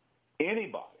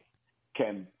 anybody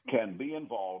can be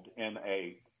involved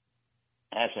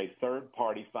as a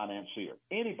third-party financier.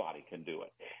 Anybody can do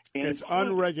it. It's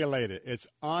unregulated. It's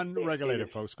unregulated,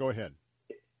 folks. Go ahead.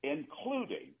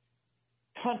 Including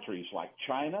countries like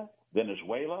China,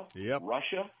 Venezuela,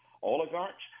 Russia,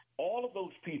 oligarchs, all of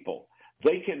those people.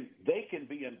 They can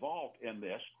be involved in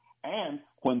this, and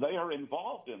when they are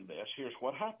involved in this, here's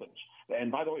what happens.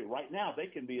 And by the way, right now they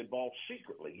can be involved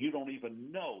secretly. You don't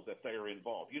even know that they are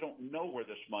involved. You don't know where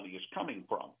this money is coming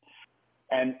from.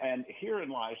 And herein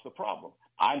lies the problem.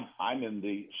 I'm in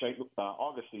the St.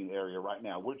 Augustine area right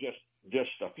now. We're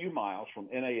just a few miles from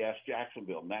NAS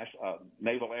Jacksonville,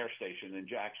 Naval Air Station in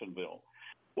Jacksonville.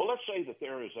 Well, let's say that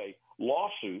there is a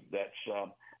lawsuit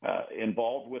that's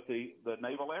involved with the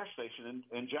Naval Air Station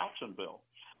in Jacksonville.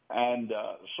 And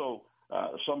so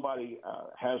somebody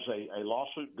has a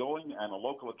lawsuit going and a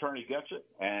local attorney gets it,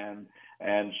 and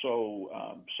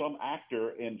so some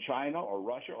actor in China or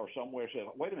Russia or somewhere says,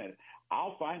 wait a minute,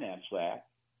 I'll finance that,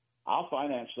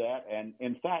 and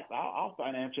in fact, I'll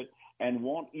finance it and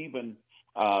won't even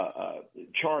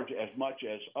charge as much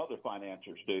as other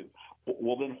financiers do.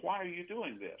 Well, then why are you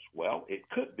doing this? Well, it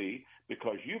could be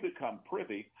because you become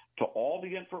privy to all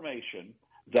the information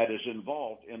that is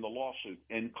involved in the lawsuit,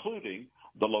 including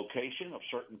the location of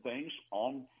certain things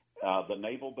on the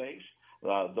naval base,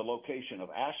 the location of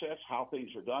assets, how things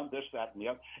are done, this, that, and the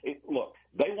other. Look,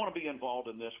 they want to be involved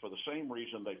in this for the same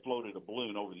reason they floated a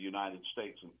balloon over the United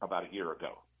States about a year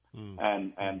ago.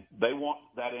 And they want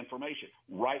that information.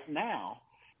 Right now,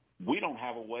 we don't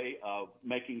have a way of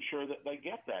making sure that they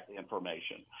get that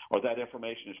information or that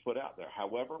information is put out there.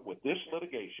 However, with this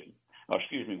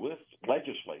with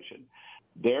legislation,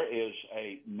 there is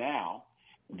now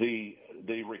the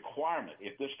requirement,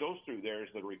 if this goes through, there is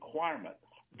the requirement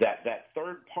that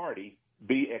third party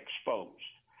be exposed.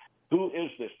 Who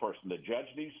is this person? The judge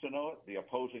needs to know it. The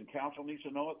opposing counsel needs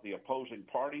to know it. The opposing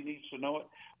party needs to know it.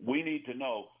 We need to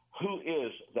know who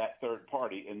is that third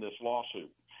party in this lawsuit.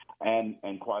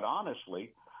 And quite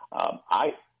honestly,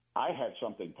 I had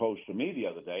something posed to me the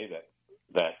other day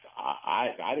that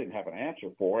I didn't have an answer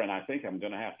for, and I think I'm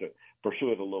going to have to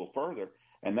pursue it a little further.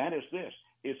 And that is this: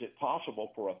 is it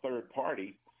possible for a third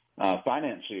party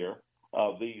financier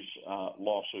of these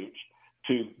lawsuits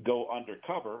to go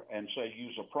undercover and say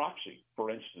use a proxy? For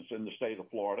instance, in the state of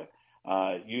Florida,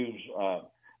 use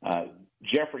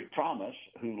Jeffrey Thomas,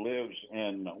 who lives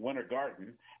in Winter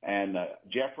Garden, and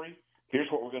Jeffrey, here's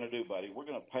what we're going to do, buddy. We're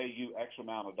going to pay you X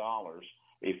amount of dollars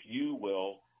if you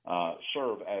will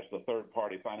serve as the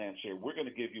third-party financier. We're going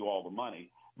to give you all the money,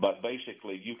 but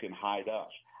basically you can hide us.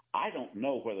 I don't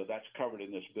know whether that's covered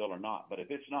in this bill or not, but if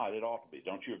it's not, it ought to be.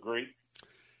 Don't you agree?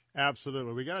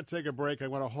 Absolutely. We got to take a break. I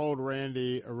want to hold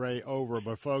Randy Ray over,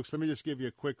 but folks, let me just give you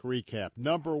a quick recap.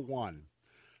 Number one,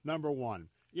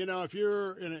 you know, if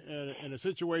you're in a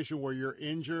situation where you're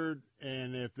injured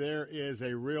and if there is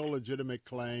a real legitimate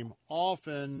claim,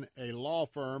 often a law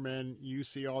firm, and you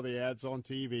see all the ads on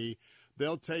TV,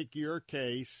 they'll take your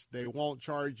case. They won't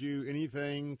charge you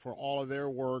anything for all of their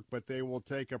work, but they will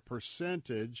take a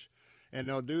percentage, and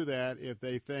they'll do that if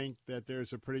they think that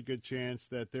there's a pretty good chance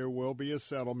that there will be a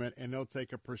settlement, and they'll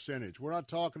take a percentage. We're not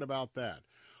talking about that.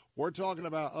 We're talking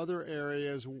about other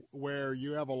areas where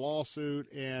you have a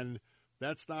lawsuit and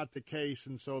that's not the case,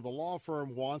 and so the law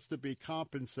firm wants to be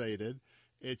compensated.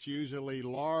 It's usually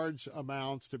large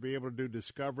amounts to be able to do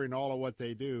discovery and all of what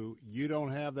they do. You don't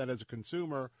have that as a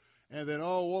consumer, and then,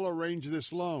 we'll arrange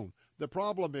this loan. The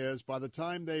problem is by the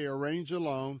time they arrange a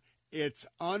loan, it's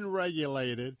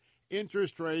unregulated.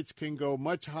 Interest rates can go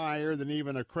much higher than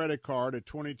even a credit card at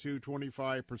 22,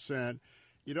 25%.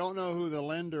 You don't know who the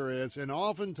lender is, and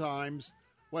oftentimes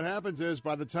what happens is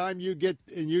by the time you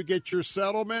get your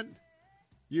settlement,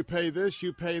 you pay this,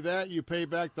 you pay that, you pay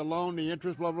back the loan, the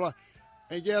interest, blah, blah, blah.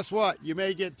 And guess what? You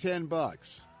may get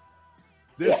 $10.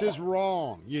 This is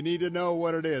wrong. You need to know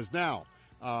what it is. Now,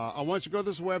 I want you to go to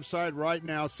this website right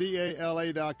now,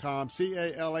 CALA.com,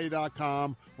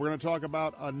 CALA.com. We're going to talk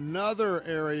about another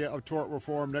area of tort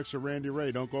reform next to Randy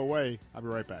Ray. Don't go away. I'll be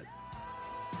right back.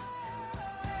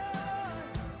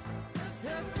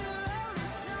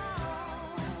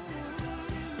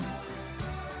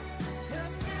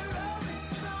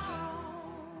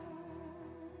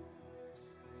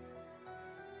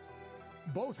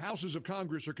 Both houses of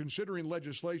Congress are considering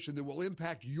legislation that will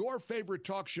impact your favorite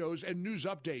talk shows and news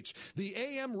updates. The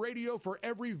AM Radio for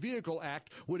Every Vehicle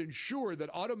Act would ensure that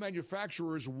auto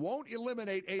manufacturers won't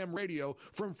eliminate AM radio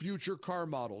from future car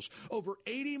models. Over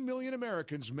 80 million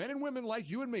Americans, men and women like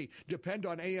you and me, depend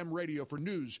on AM radio for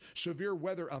news, severe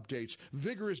weather updates,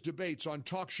 vigorous debates on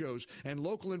talk shows, and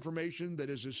local information that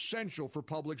is essential for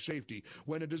public safety.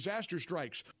 When a disaster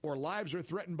strikes or lives are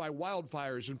threatened by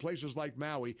wildfires in places like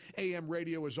Maui, AM radio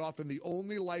is often the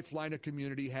only lifeline a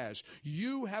community has.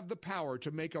 You have the power to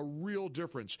make a real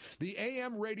difference. The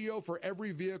AM Radio for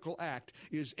Every Vehicle Act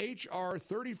is H.R.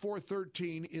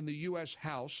 3413 in the U.S.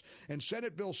 House and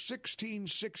Senate Bill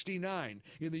 1669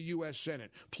 in the U.S.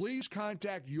 Senate. Please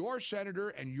contact your senator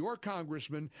and your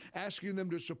congressman asking them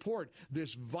to support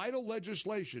this vital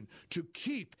legislation to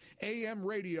keep AM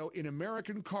radio in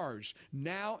American cars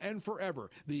now and forever.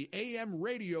 The AM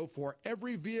Radio for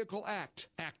Every Vehicle Act.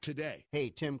 Act today. Hey,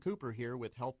 Tim Cooper here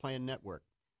with Health Plan Network.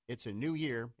 It's a new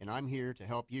year, and I'm here to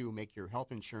help you make your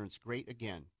health insurance great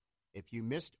again. If you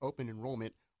missed open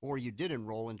enrollment or you did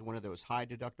enroll into one of those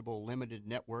high-deductible limited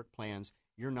network plans,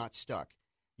 you're not stuck.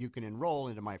 You can enroll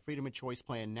into my Freedom of Choice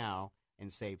plan now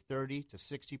and save 30 to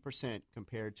 60%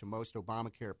 compared to most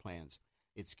Obamacare plans.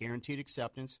 It's guaranteed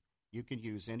acceptance. You can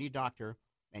use any doctor,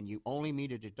 and you only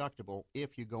meet a deductible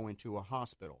if you go into a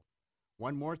hospital.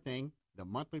 One more thing, the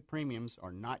monthly premiums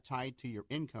are not tied to your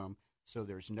income, so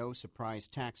there's no surprise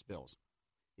tax bills.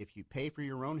 If you pay for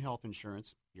your own health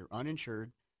insurance, you're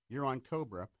uninsured, you're on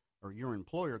COBRA, or your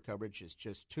employer coverage is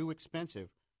just too expensive,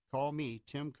 call me,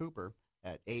 Tim Cooper,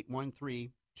 at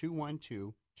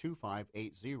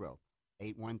 813-212-2580,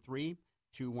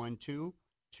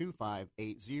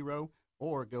 813-212-2580,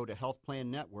 or go to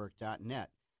healthplannetwork.net.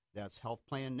 That's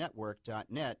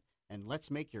healthplannetwork.net, and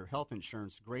let's make your health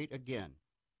insurance great again.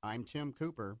 I'm Tim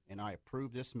Cooper, and I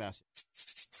approve this message.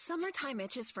 Summertime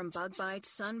itches from bug bites,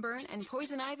 sunburn, and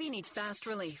poison ivy need fast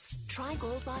relief. Try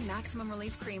Gold Bond Maximum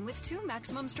Relief Cream with 2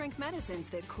 maximum strength medicines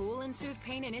that cool and soothe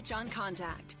pain and itch on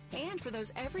contact. And for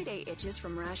those everyday itches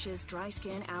from rashes, dry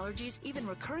skin, allergies, even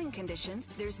recurring conditions,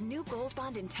 there's new Gold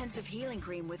Bond Intensive Healing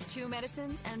Cream with 2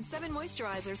 medicines and 7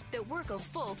 moisturizers that work a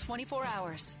full 24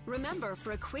 hours. Remember,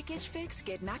 for a quick itch fix,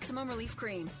 get Maximum Relief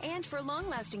Cream. And for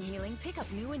long-lasting healing, pick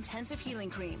up new Intensive Healing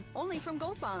Cream. Only from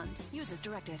Gold Bond. Use as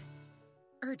directed.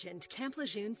 Urgent Camp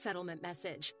Lejeune settlement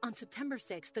message. On September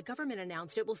 6th, the government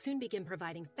announced it will soon begin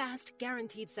providing fast,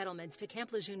 guaranteed settlements to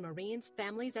Camp Lejeune Marines,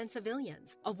 families, and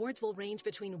civilians. Awards will range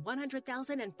between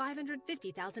 $100,000 and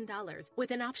 $550,000, with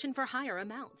an option for higher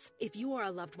amounts. If you or a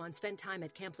loved one spent time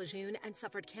at Camp Lejeune and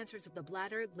suffered cancers of the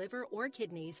bladder, liver, or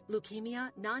kidneys,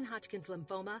 leukemia, non-Hodgkin's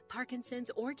lymphoma,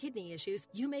 Parkinson's, or kidney issues,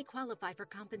 you may qualify for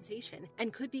compensation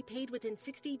and could be paid within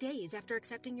 60 days after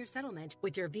accepting your settlement,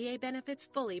 with your VA benefits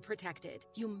fully protected.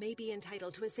 You may be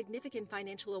entitled to a significant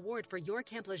financial award for your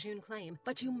Camp Lejeune claim,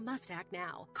 but you must act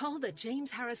now. Call the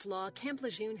James Harris Law Camp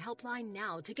Lejeune helpline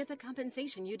now to get the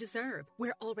compensation you deserve.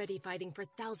 We're already fighting for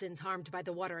thousands harmed by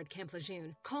the water at Camp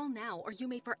Lejeune. Call now or you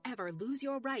may forever lose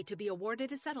your right to be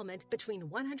awarded a settlement between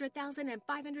 $100,000 and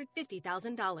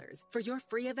 $550,000. For your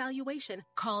free evaluation,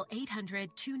 call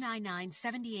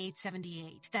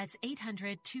 800-299-7878. That's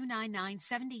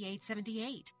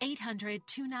 800-299-7878.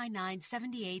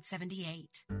 800-299-7878.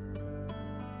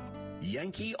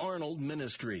 Yankee Arnold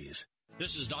Ministries.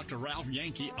 This is Dr. Ralph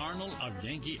Yankee Arnold of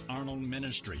Yankee Arnold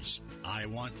Ministries. I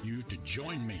want you to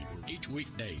join me for each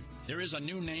weekday. There is a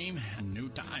new name and new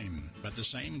time, but the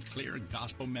same clear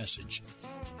gospel message.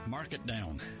 Mark it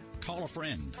down. Call a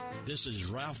friend. This is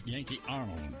Ralph Yankee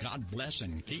Arnold. God bless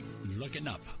and keep looking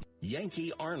up.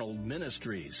 Yankee Arnold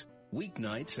Ministries.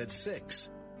 Weeknights at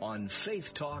 6 on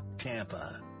Faith Talk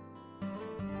Tampa.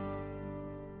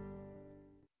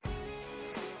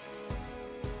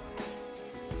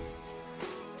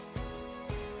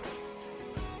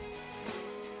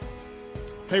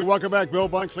 Hey, welcome back. Bill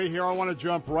Bunkley here. I want to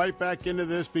jump right back into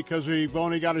this because we've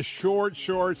only got a short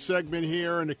segment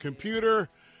here. And the computer,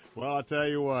 well, I'll tell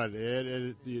you what,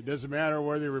 it doesn't matter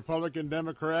whether you're Republican,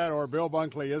 Democrat, or Bill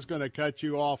Bunkley is going to cut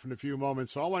you off in a few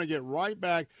moments. So I want to get right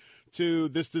back to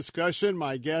this discussion.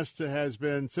 My guest has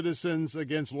been Citizens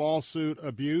Against Lawsuit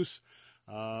Abuse,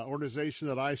 organization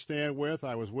that I stand with.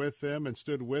 I was with them and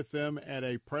stood with them at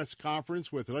a press conference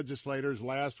with legislators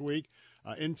last week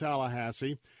in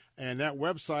Tallahassee. And that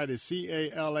website is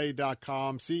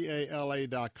CALA.com,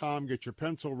 CALA.com. Get your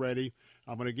pencil ready.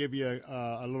 I'm going to give you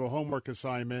a little homework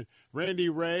assignment. Randy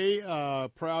Ray,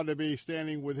 proud to be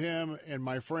standing with him and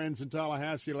my friends in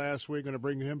Tallahassee last week. Going to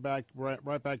bring him back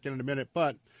right back in a minute.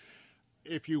 But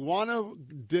if you want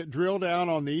to drill down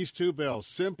on these two bills,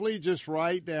 simply just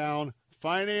write down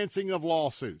financing of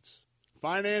lawsuits.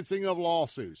 Financing of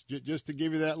lawsuits, just to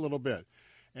give you that little bit.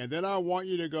 And then I want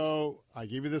you to go, I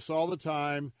give you this all the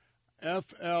time,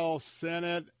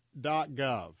 flsenate.gov,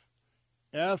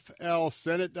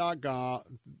 flsenate.gov,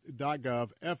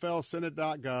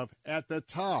 flsenate.gov. At the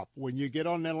top, when you get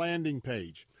on the landing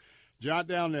page, jot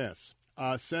down this,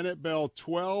 Senate Bill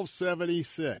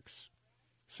 1276,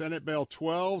 Senate Bill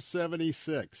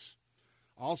 1276.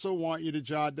 Also want you to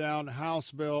jot down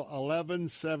House Bill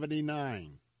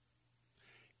 1179.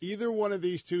 Either one of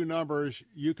these two numbers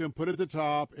you can put at the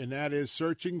top, and that is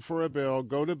searching for a bill.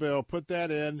 Go to bill, put that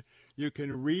in. You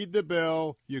can read the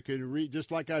bill. You can read,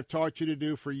 just like I've taught you to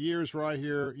do for years right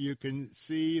here, you can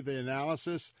see the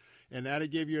analysis, and that'll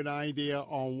give you an idea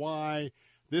on why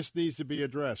this needs to be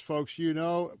addressed. Folks, you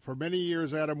know, for many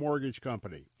years I had a mortgage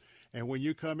company. And when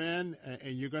you come in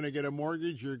and you're going to get a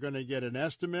mortgage, you're going to get an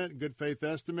estimate, good faith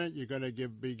estimate. You're going to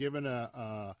be given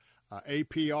a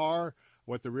APR,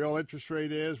 what the real interest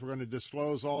rate is. We're going to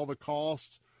disclose all the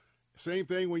costs. Same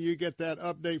thing when you get that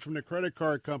update from the credit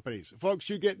card companies. Folks,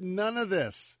 you get none of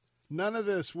this. None of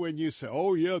this when you say,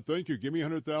 oh, yeah, thank you, give me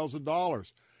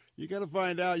 $100,000. You got to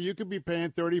find out you could be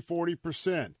paying 30,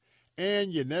 40%.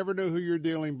 and you never know who you're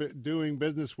doing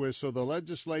business with. So the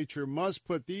legislature must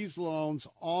put these loans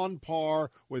on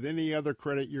par with any other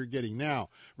credit you're getting. Now,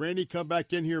 Randy, come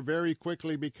back in here very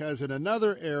quickly, because in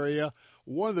another area,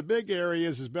 one of the big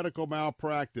areas is medical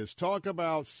malpractice. Talk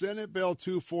about Senate Bill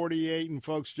 248, and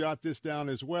folks, jot this down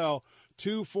as well.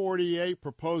 248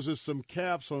 proposes some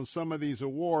caps on some of these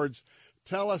awards.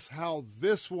 Tell us how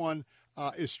this one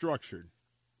is structured.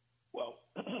 Well,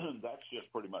 that's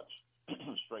just pretty much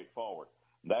straightforward.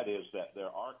 That is that there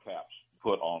are caps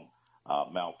put on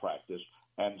malpractice,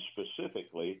 and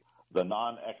specifically the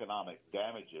non-economic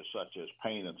damages such as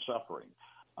pain and suffering.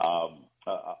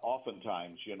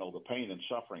 Oftentimes, the pain and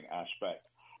suffering aspect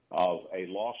of a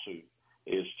lawsuit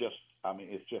is just,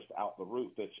 it's just out the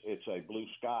roof. It's a blue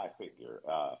sky figure.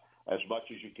 As much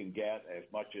as you can get, as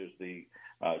much as the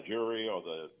jury or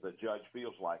the judge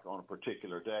feels like on a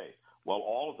particular day. Well,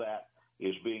 all of that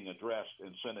is being addressed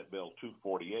in Senate Bill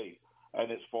 248,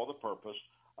 and it's for the purpose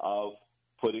of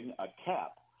putting a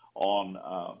cap on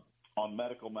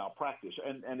medical malpractice.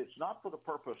 And it's not for the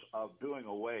purpose of doing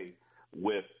away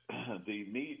with the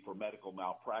need for medical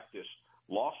malpractice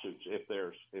lawsuits if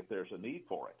there's a need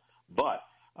for it. But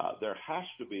there has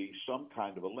to be some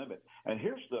kind of a limit. And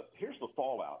here's the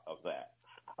fallout of that.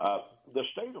 The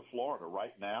state of Florida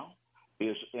right now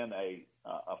is in a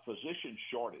physician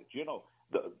shortage.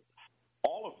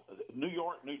 All of New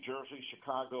York, New Jersey,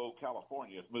 Chicago,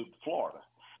 California have moved to Florida.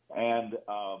 And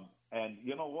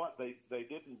you know what? They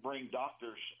didn't bring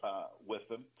doctors with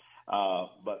them.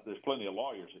 But there's plenty of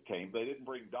lawyers that came. They didn't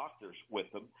bring doctors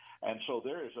with them. And so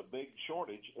there is a big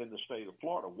shortage in the state of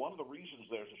Florida. One of the reasons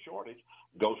there's a shortage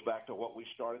goes back to what we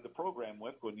started the program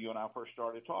with when you and I first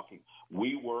started talking.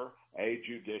 We were a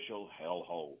judicial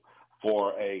hellhole.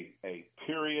 For a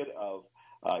period of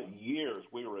years,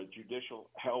 we were a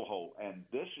judicial hellhole. And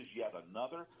this is yet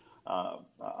another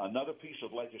piece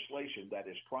of legislation that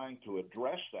is trying to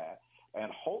address that,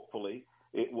 and hopefully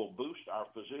it will boost our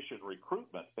physician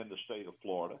recruitment in the state of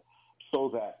Florida so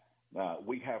that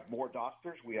we have more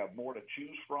doctors, we have more to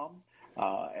choose from.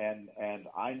 And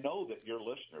I know that your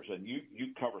listeners, and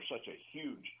you cover such a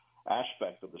huge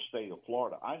aspect of the state of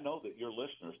Florida, I know that your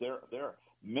listeners, there are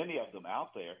many of them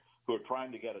out there who are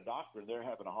trying to get a doctor, and they're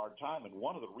having a hard time. And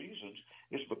one of the reasons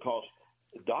is because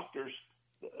doctors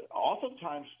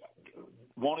oftentimes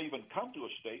won't even come to a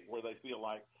state where they feel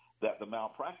like that the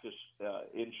malpractice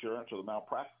insurance or the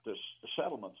malpractice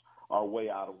settlements are way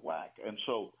out of whack. And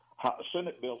so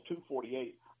Senate Bill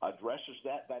 248 addresses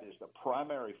that. That is the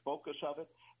primary focus of it.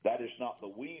 That is not the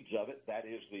weeds of it. That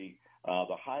is the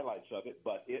highlights of it.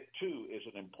 But it, too, is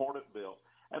an important bill.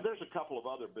 And there's a couple of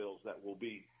other bills that will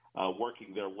be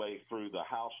working their way through the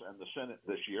House and the Senate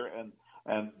this year.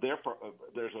 And therefore,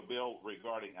 there's a bill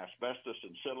regarding asbestos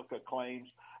and silica claims.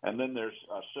 And then there's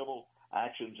civil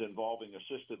actions involving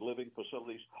assisted living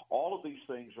facilities. All of these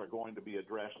things are going to be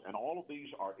addressed, and all of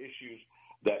these are issues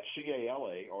that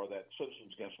CALA, or that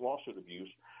Citizens Against Lawsuit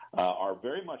Abuse, are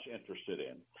very much interested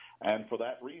in. And for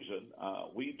that reason,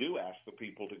 we do ask the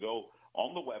people to go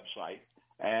on the website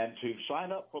and to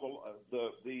sign up for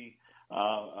the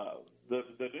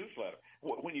newsletter.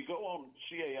 When you go on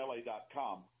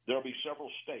CALA.com, there will be several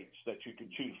states that you can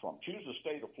choose from. Choose the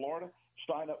state of Florida,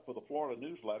 sign up for the Florida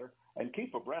newsletter, and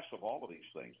keep abreast of all of these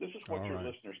things. This is what your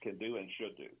listeners can do and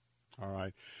should do. All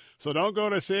right. So don't go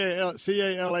to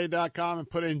CALA.com and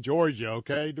put in Georgia,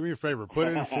 okay? Do me a favor. Put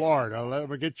in Florida. Let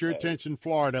me get your attention,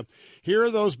 Florida. Here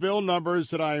are those bill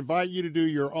numbers that I invite you to do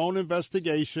your own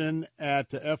investigation at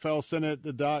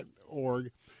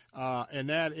flsenate.org. And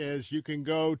that is, you can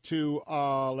go to,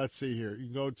 let's see here. You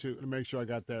can go to, to make sure I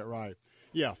got that right.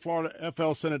 Yeah, Florida,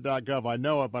 flsenate.gov. I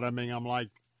know it, but I'm like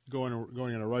going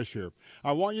in a rush here.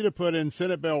 I want you to put in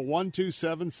Senate Bill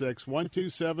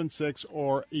 1276,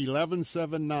 or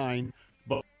 1179,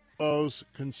 those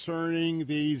concerning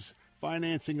these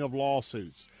financing of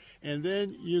lawsuits. And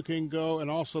then you can go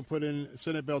and also put in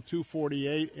Senate Bill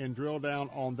 248 and drill down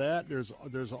on that.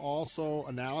 There's also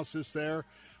analysis there.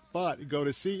 But go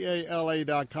to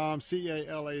CALA.com,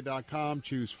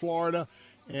 choose Florida,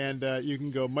 and you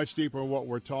can go much deeper on what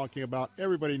we're talking about.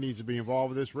 Everybody needs to be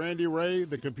involved with this. Randy Ray,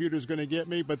 the computer's going to get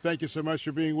me, but thank you so much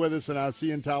for being with us, and I'll see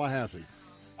you in Tallahassee.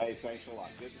 Hey, thanks a lot.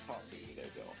 Good to talk to you today,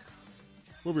 Bill.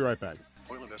 We'll be right back.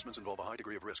 Oil investments involve a high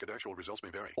degree of risk, and actual results may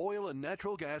vary. Oil and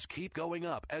natural gas keep going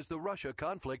up as the Russia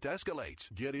conflict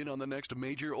escalates. Get in on the next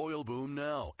major oil boom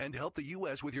now and help the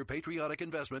U.S. with your patriotic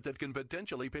investment that can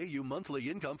potentially pay you monthly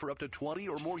income for up to 20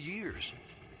 or more years.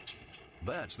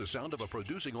 That's the sound of a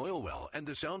producing oil well and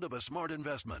the sound of a smart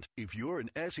investment. If you're an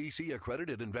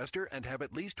SEC-accredited investor and have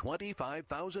at least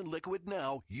 $25,000 liquid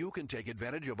now, you can take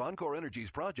advantage of Encore Energy's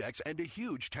projects and a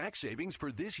huge tax savings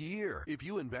for this year. If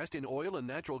you invest in oil and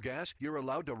natural gas, you're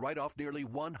allowed to write off nearly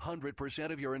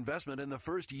 100% of your investment in the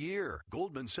first year.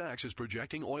 Goldman Sachs is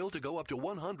projecting oil to go up to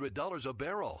 $100 a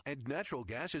barrel, and natural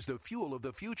gas is the fuel of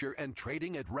the future and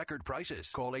trading at record prices.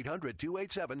 Call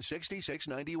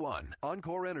 800-287-6691.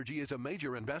 Encore Energy is a major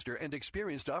investor and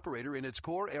experienced operator in its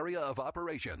core area of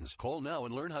operations. Call now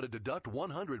and learn how to deduct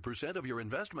 100% of your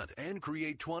investment and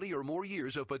create 20 or more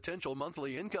years of potential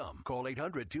monthly income. Call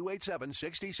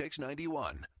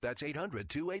 800-287-6691. That's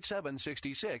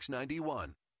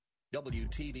 800-287-6691.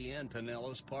 WTBN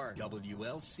Pinellas Park,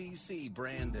 WLCC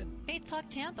Brandon. Faith Talk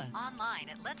Tampa. Online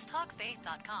at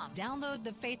letstalkfaith.com. Download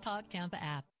the Faith Talk Tampa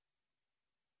app.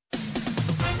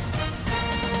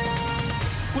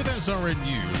 With SRN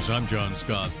News, I'm John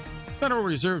Scott. Federal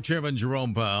Reserve Chairman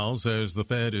Jerome Powell says the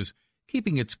Fed is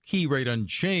keeping its key rate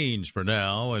unchanged for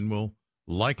now and will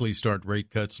likely start rate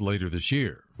cuts later this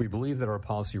year. We believe that our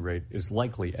policy rate is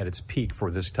likely at its peak for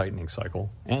this tightening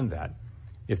cycle, and that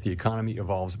if the economy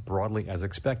evolves broadly as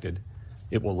expected,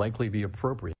 it will likely be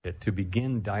appropriate to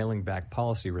begin dialing back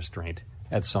policy restraint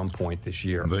at some point this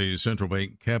year. The central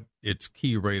bank kept its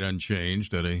key rate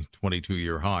unchanged at a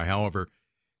 22-year high. However,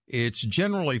 it's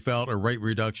generally felt a rate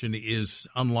reduction is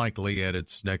unlikely at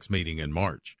its next meeting in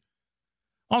March.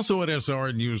 Also at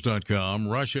SRNews.com,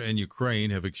 Russia and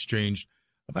Ukraine have exchanged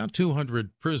about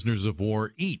 200 prisoners of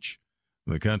war each.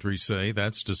 The countries say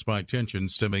that's despite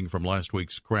tensions stemming from last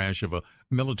week's crash of a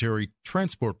military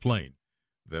transport plane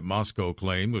that Moscow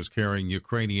claimed was carrying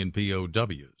Ukrainian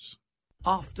POWs.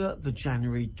 After the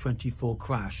January 24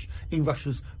 crash in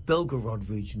Russia's Belgorod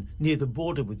region near the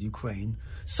border with Ukraine,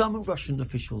 some Russian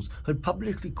officials had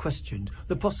publicly questioned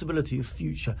the possibility of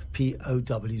future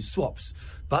POW swaps.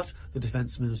 But the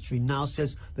Defense Ministry now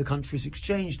says the countries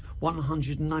exchanged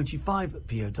 195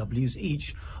 POWs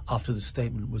each. After the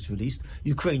statement was released,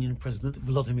 Ukrainian President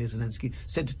Volodymyr Zelensky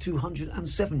said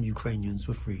 207 Ukrainians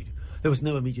were freed. There was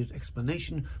no immediate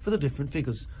explanation for the different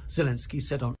figures. Zelensky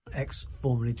said on X,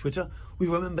 formerly Twitter, "We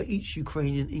remember each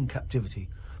Ukrainian in captivity,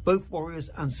 both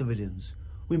warriors and civilians.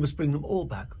 We must bring them all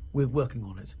back. We're working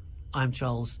on it." I'm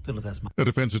Charles de Ledesma. The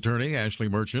defense attorney, Ashley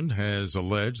Merchant, has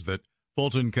alleged that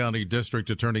Fulton County District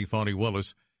Attorney Fonnie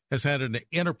Willis has had an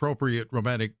inappropriate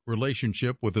romantic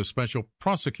relationship with a special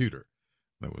prosecutor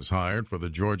that was hired for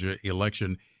the Georgia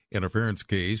election interference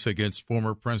case against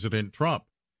former President Trump,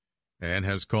 and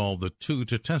has called the two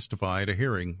to testify at a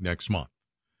hearing next month.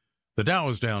 The Dow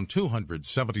is down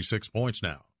 276 points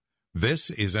now. This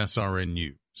is SRN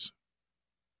News.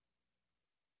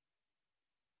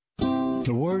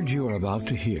 The words you are about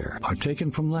to hear are taken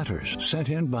from letters sent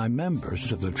in by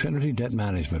members of the Trinity Debt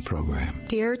Management Program.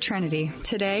 Dear Trinity,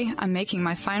 today I'm making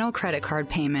my final credit card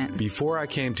payment. Before I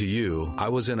came to you, I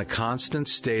was in a constant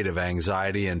state of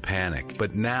anxiety and panic,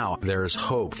 but now there is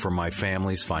hope for my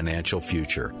family's financial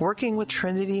future. Working with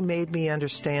Trinity made me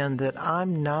understand that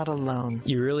I'm not alone.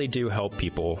 You really do help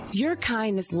people. Your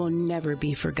kindness will never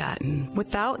be forgotten.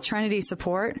 Without Trinity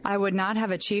support, I would not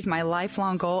have achieved my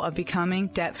lifelong goal of becoming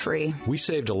debt-free. We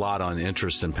saved a lot on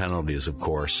interest and penalties, of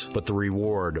course, but the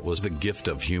reward was the gift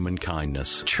of human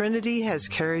kindness. Trinity has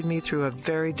carried me through a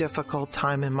very difficult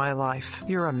time in my life.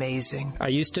 You're amazing. I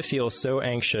used to feel so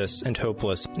anxious and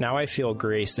hopeless. Now I feel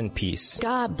grace and peace.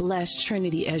 God bless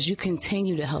Trinity as you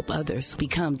continue to help others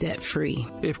become debt-free.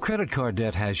 If credit card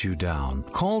debt has you down,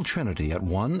 call Trinity at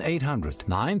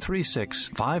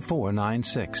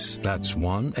 1-800-936-5496. That's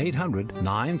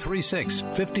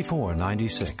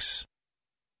 1-800-936-5496.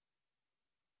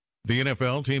 The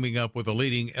NFL teaming up with a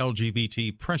leading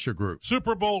LGBT pressure group.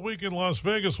 Super Bowl week in Las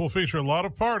Vegas will feature a lot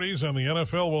of parties, and the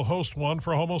NFL will host one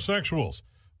for homosexuals.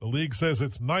 The league says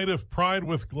its Night of Pride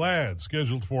with GLAAD,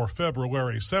 scheduled for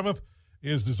February 7th,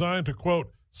 is designed to,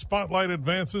 quote, spotlight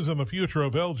advances in the future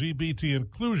of LGBT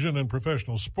inclusion in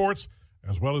professional sports,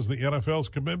 as well as the NFL's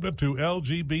commitment to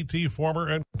LGBT former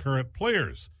and current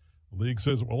players. The league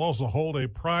says it will also hold a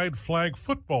Pride Flag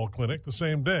football clinic the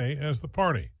same day as the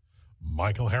party.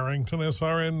 Michael Harrington,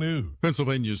 SRN News.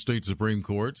 Pennsylvania State Supreme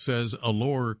Court says a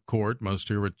lower court must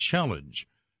hear a challenge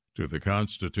to the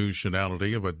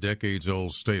constitutionality of a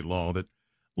decades-old state law that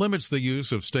limits the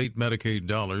use of state Medicaid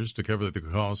dollars to cover the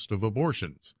cost of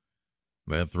abortions.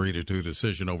 That 3-2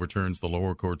 decision overturns the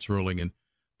lower court's ruling and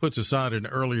puts aside an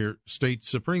earlier state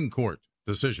Supreme Court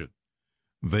decision.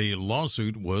 The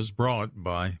lawsuit was brought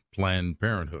by Planned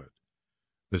Parenthood.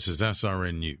 This is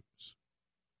SRN News.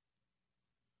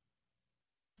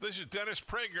 This is Dennis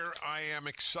Prager. I am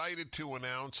excited to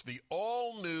announce the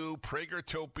all-new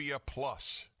Pragertopia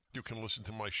Plus. You can listen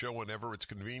to my show whenever it's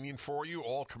convenient for you,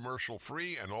 all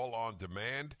commercial-free and all on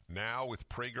demand. Now with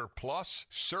Prager Plus,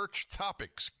 search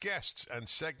topics, guests, and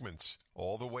segments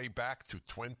all the way back to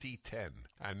 2010.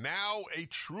 And now a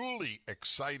truly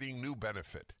exciting new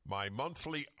benefit. My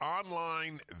monthly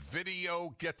online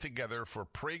video get-together for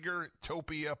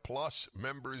Pragertopia Plus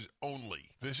members only.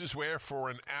 This is where for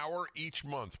an hour each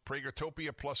month,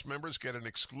 Pragertopia Plus members get an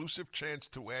exclusive chance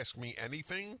to ask me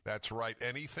anything. That's right,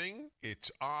 anything. It's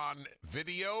on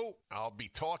video. I'll be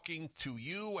talking to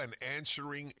you and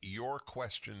answering your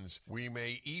questions. We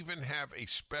may even have a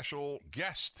special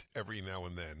guest every now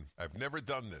and then. I've never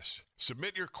done this.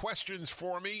 Submit your questions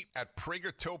for me at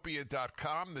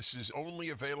Pragertopia.com. This is only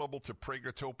available to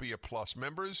Pragertopia Plus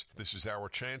members. This is our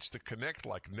chance to connect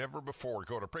like never before.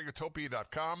 Go to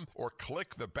Pragertopia.com or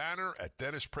click the banner at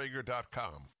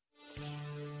DennisPrager.com.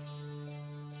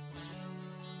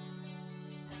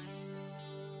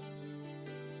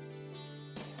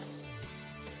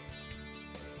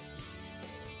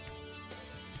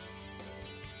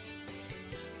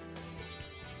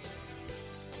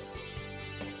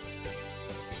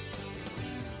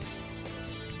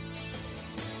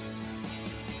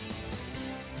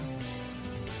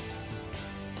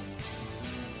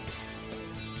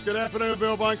 Good afternoon,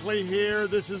 Bill Bunkley here.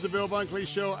 This is the Bill Bunkley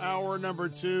Show, hour number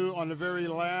 2 on the very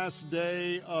last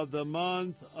day of the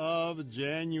month of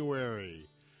January.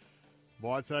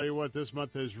 Well, I tell you what, this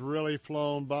month has really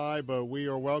flown by, but we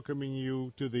are welcoming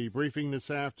you to the briefing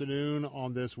this afternoon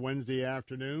on this Wednesday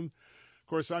afternoon. Of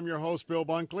course, I'm your host, Bill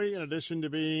Bunkley, in addition to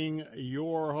being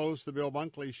your host, the Bill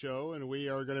Bunkley Show, and we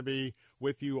are going to be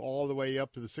with you all the way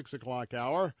up to the 6 o'clock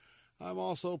hour. I'm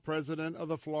also president of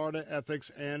the Florida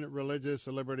Ethics and Religious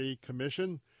Liberty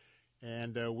Commission,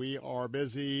 and we are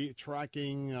busy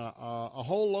tracking a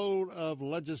whole load of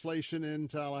legislation in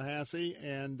Tallahassee,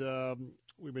 and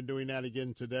we've been doing that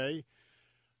again today.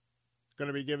 Going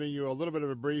to be giving you a little bit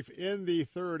of a brief in the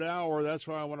third hour. That's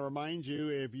why I want to remind you,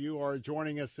 if you are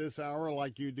joining us this hour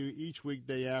like you do each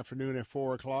weekday afternoon at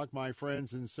 4 o'clock, my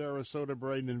friends in Sarasota,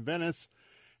 Braden, and Venice,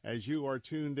 as you are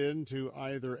tuned in to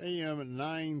either AM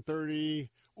 930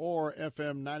 or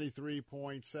FM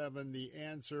 93.7, The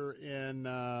Answer in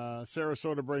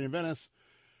Sarasota, Braden, Venice.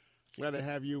 Glad to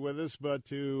have you with us, but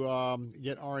to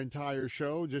get our entire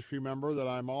show, just remember that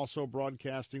I'm also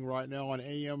broadcasting right now on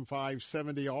AM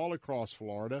 570 all across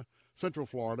Florida, Central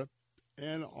Florida,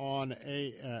 and on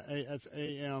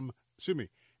AM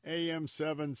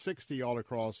 760 all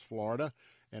across Florida,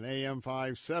 and AM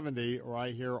 570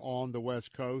 right here on the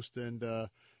West Coast. And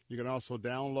you can also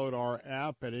download our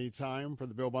app at any time for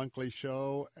the Bill Bunkley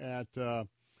Show at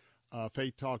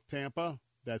Faith Talk Tampa.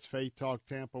 That's Faith Talk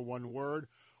Tampa, one word.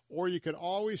 Or you can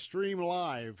always stream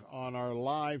live on our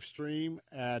live stream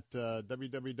at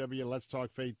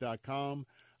www.letstalkfaith.com,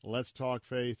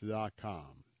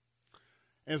 letstalkfaith.com.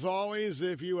 As always,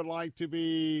 if you would like to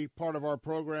be part of our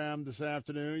program this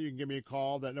afternoon, you can give me a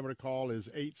call. That number to call is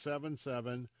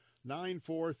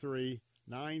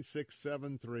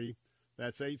 877-943-9673.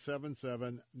 That's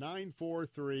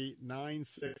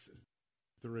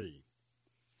 877-943-9673.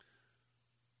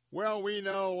 Well, we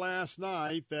know last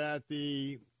night that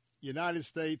the United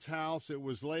States House, it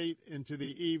was late into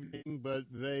the evening, but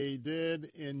they did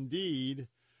indeed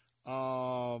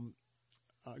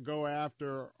go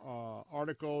after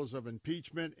articles of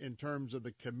impeachment in terms of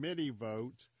the committee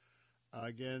vote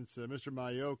against Mr.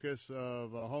 Mayorkas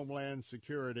of Homeland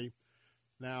Security.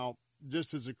 Now,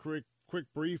 just as a quick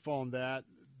brief on that's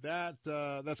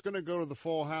going to go to the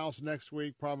full House next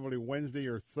week, probably Wednesday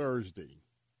or Thursday.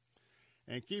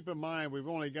 And keep in mind, we've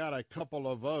only got a couple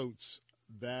of votes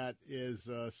that is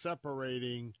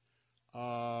separating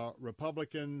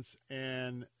Republicans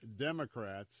and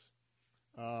Democrats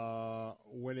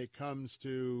when it comes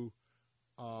to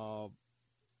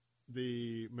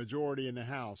the majority in the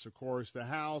House. Of course, the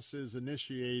House is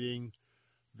initiating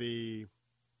the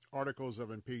articles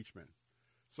of impeachment.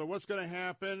 So what's going to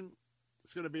happen?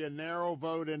 It's going to be a narrow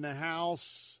vote in the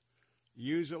House.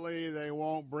 Usually they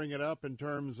won't bring it up in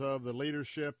terms of the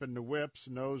leadership and the whips,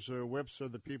 and those whips are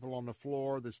the people on the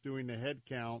floor that's doing the head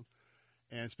count.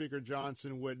 And Speaker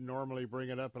Johnson wouldn't normally bring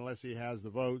it up unless he has the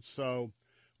votes. So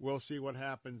we'll see what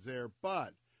happens there.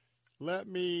 But let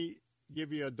me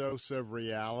give you a dose of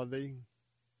reality.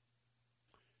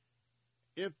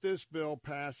 If this bill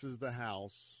passes the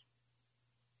House,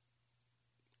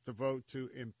 the vote to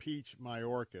impeach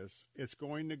Mayorkas, it's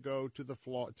going to go to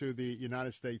the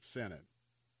United States Senate.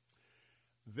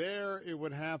 There, it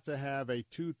would have to have a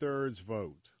 2/3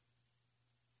 vote.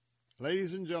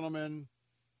 Ladies and gentlemen,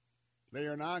 They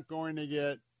are not going to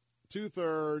get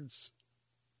 2/3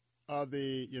 of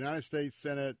the United States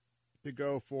Senate to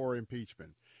go for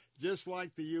impeachment. Just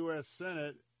like the U.S.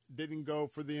 Senate didn't go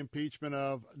for the impeachment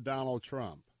of Donald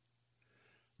Trump.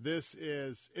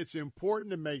 It's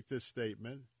important to make this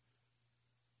statement.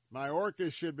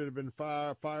 Mayorkas should have been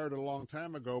fired a long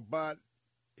time ago, but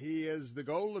he is the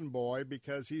golden boy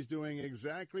because he's doing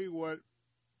exactly what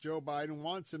Joe Biden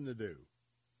wants him to do.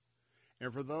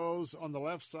 And for those on the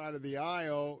left side of the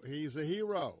aisle, he's a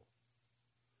hero.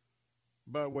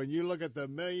 But when you look at the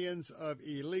millions of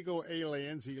illegal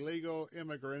aliens, illegal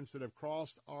immigrants that have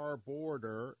crossed our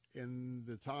border in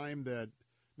the time that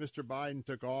Mr. Biden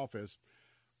took office,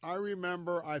 I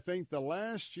remember, I think the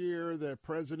last year that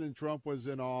President Trump was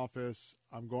in office,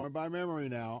 I'm going by memory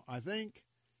now, I think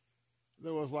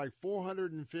there was like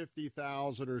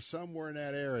 450,000 or somewhere in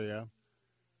that area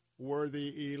were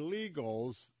the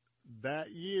illegals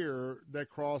that year that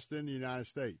crossed in the United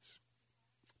States.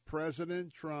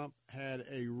 President Trump had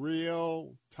a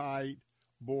real tight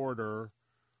border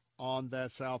on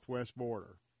that southwest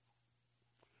border.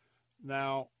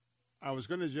 Now, I was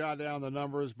going to jot down the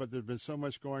numbers, but there's been so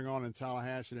much going on in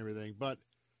Tallahassee and everything. But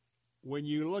when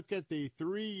you look at the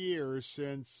 3 years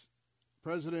since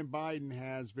President Biden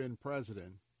has been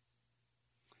president,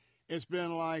 it's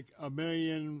been like a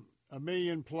million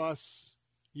plus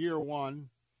year one,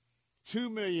 2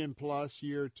 million plus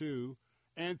year two,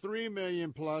 and 3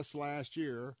 million plus last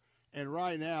year. And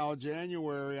right now,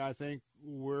 January, I think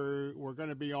we're going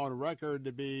to be on record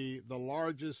to be the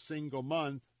largest single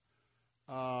month,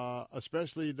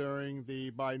 especially during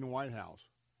the Biden White House.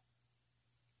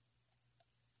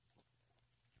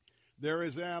 There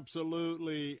is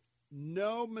absolutely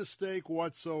no mistake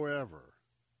whatsoever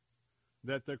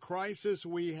that the crisis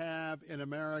we have in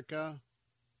America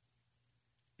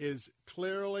is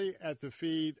clearly at the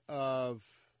feet of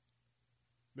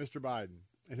Mr. Biden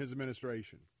and his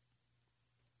administration.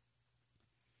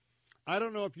 I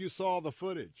don't know if you saw the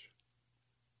footage,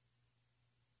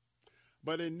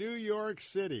 but in New York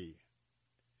City,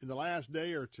 in the last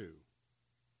day or two,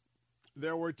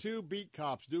 there were 2 beat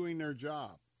cops doing their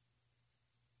job.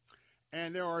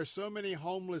 And there are so many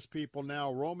homeless people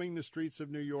now roaming the streets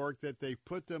of New York that they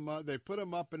put them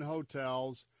up in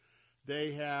hotels.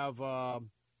 They have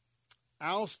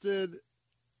ousted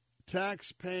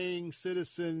tax-paying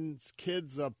citizens'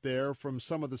 kids up there from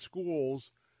some of the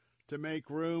schools to make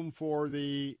room for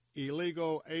the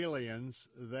illegal aliens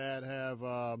that have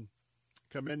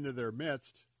come into their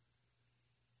midst.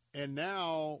 And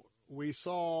now we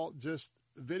saw just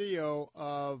video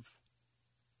of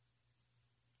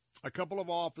a couple of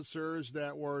officers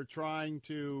that were trying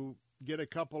to get a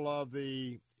couple of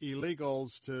the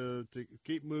illegals to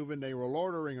keep moving. They were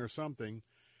loitering or something.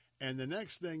 And the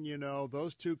next thing you know,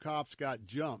 those 2 cops got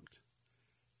jumped.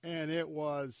 And it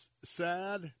was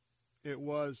sad. It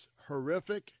was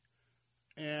horrific.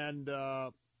 And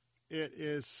it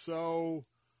is so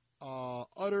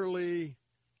utterly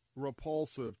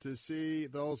repulsive to see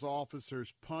those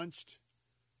officers punched.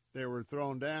 They were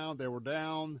thrown down. They were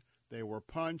down. They were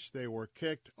punched. They were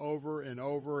kicked over and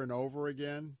over and over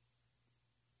again.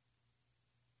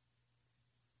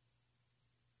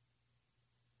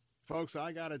 Folks,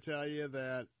 I got to tell you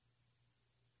that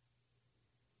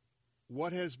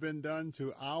what has been done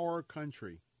to our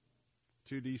country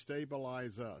to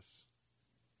destabilize us,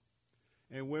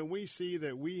 and when we see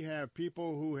that we have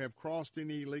people who have crossed in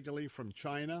illegally from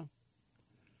China,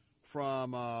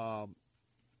 from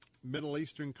Middle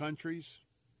Eastern countries,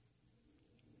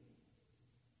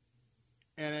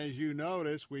 and as you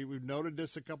notice, we've noted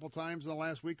this a couple times in the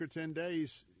last week or 10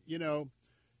 days, you know,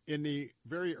 in the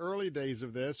very early days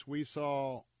of this, we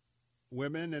saw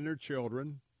women and their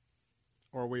children,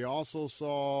 or we also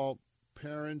saw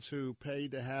parents who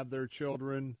paid to have their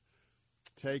children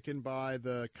taken by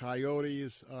the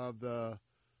coyotes of the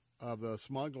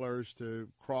smugglers to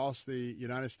cross the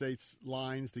United States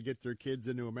lines to get their kids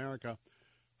into America.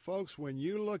 Folks, when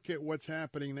you look at what's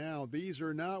happening now, these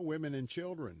are not women and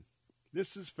children.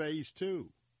 This is phase 2.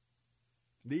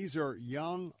 These are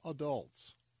young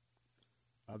adults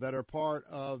that are part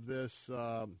of this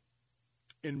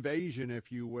invasion,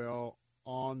 if you will,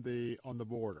 on the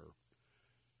border.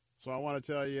 So I want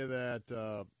to tell you that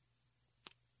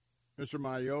Mr.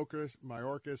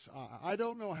 Mayorkas, I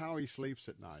don't know how he sleeps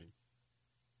at night.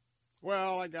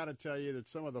 Well, I got to tell you that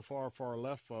some of the far, far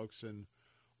left folks and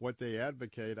what they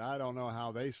advocate, I don't know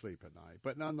how they sleep at night.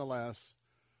 But nonetheless,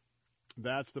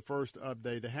 that's the first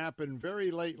update. It happened very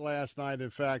late last night. In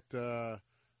fact,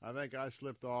 I think I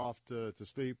slipped off to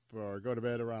sleep or go to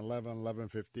bed around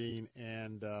 11:15,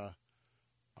 and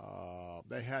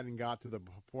they hadn't got to the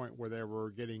point where they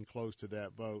were getting close to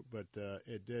that vote, but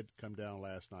it did come down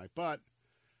last night. But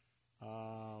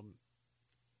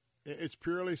it's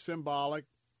purely symbolic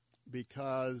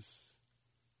because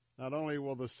not only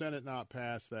will the Senate not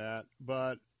pass that,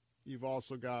 but you've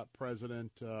also got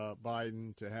President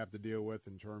Biden to have to deal with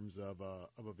in terms of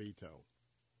a veto.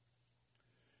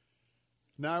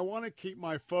 Now, I want to keep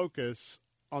my focus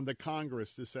on the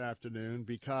Congress this afternoon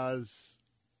because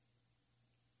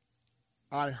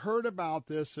I heard about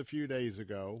this a few days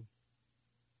ago.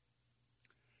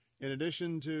 In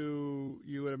addition to,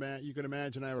 you can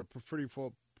imagine I have a pretty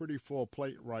full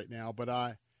plate right now, but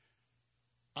I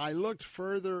looked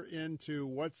further into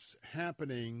what's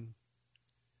happening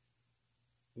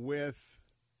with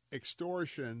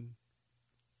extortion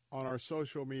on our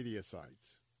social media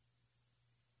sites.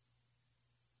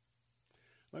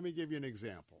 Let me give you an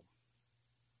example.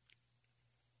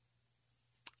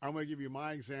 I'm going to give you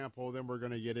my example, then we're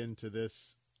going to get into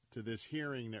this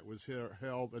hearing that was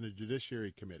held in the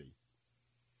Judiciary Committee.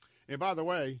 And by the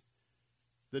way,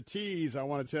 the tease I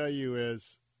want to tell you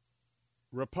is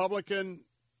Republican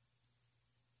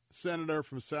Senator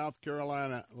from South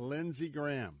Carolina, Lindsey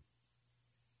Graham,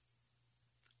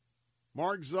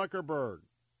 Mark Zuckerberg,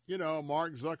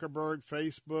 Mark Zuckerberg,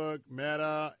 Facebook,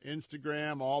 Meta,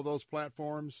 Instagram, all those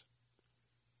platforms.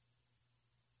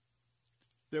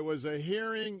 There was a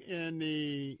hearing in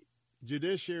the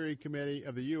Judiciary Committee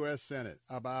of the U.S. Senate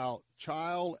about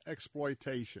child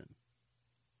exploitation.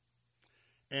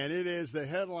 And it is the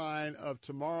headline of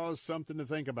tomorrow's Something to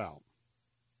Think About.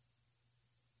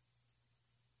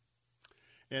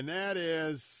 And that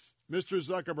is, Mr.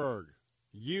 Zuckerberg,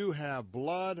 you have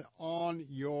blood on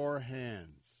your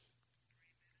hands,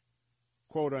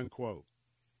 quote unquote.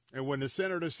 And when the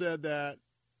senator said that,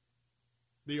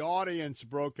 the audience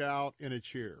broke out in a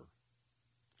cheer.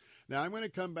 Now I'm going to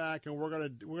come back and we're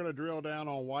going to drill down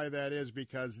on why that is,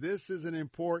 because this is an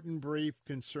important brief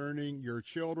concerning your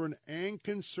children and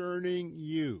concerning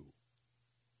you.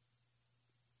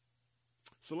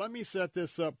 So let me set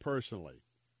this up personally.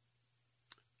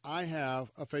 I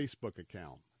have a Facebook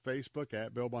account, Facebook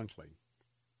at Bill Bunkley.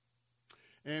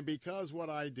 And because what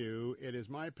I do, it is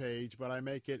my page, but I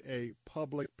make it a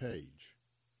public page.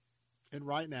 And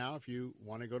right now, if you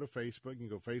want to go to Facebook, you can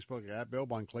go Facebook at Bill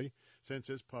Bunkley. Since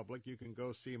it's public, you can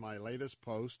go see my latest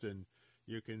post, and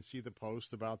you can see the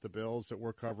post about the bills that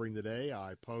we're covering today.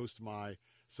 I post my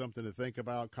Something to Think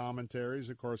About commentaries.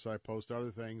 Of course, I post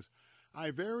other things.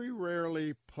 I very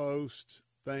rarely post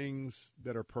things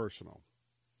that are personal.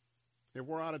 If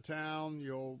we're out of town,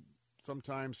 you'll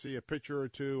sometimes see a picture or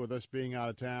two of us being out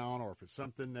of town, or if it's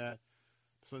something that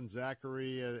son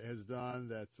Zachary has done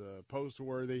that's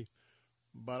post-worthy.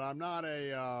 But I'm not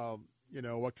a,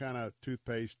 what kind of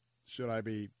toothpaste should I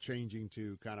be changing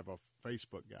to kind of a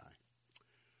Facebook guy.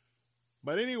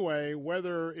 But anyway,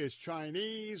 whether it's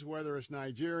Chinese, whether it's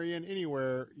Nigerian,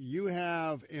 anywhere, you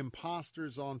have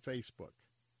imposters on Facebook.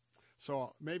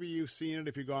 So maybe you've seen it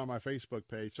if you go on my Facebook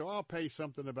page. So I'll pay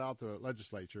something about the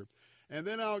legislature, and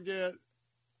then I'll get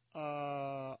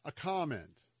a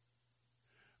comment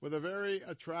with a very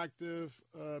attractive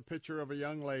picture of a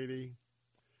young lady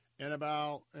and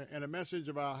a message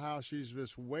about how she's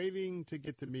just waiting to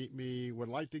get to meet me, would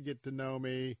like to get to know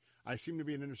me. I seem to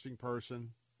be an interesting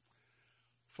person.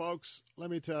 Folks,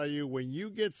 let me tell you, when you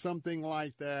get something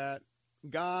like that,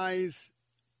 guys,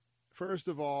 first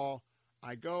of all,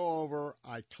 I go over,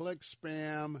 I click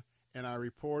spam, and I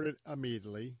report it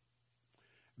immediately.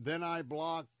 Then I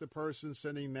block the person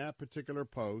sending that particular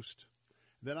post.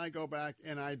 Then I go back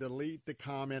and I delete the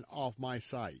comment off my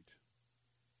site.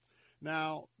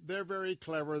 Now, they're very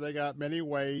clever. They got many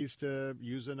ways to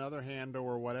use another handle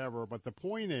or whatever. But the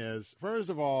point is, first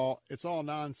of all, it's all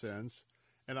nonsense.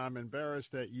 And I'm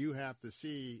embarrassed that you have to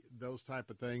see those type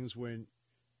of things when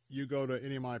you go to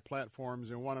any of my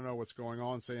platforms and want to know what's going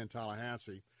on, say, in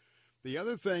Tallahassee. The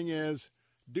other thing is,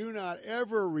 do not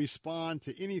ever respond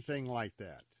to anything like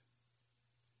that,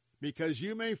 because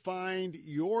you may find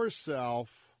yourself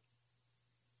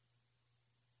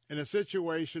in a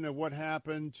situation of what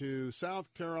happened to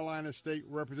South Carolina State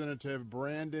Representative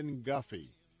Brandon Guffey.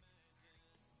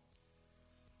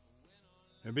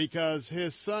 And because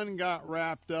his son got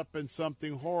wrapped up in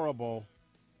something horrible,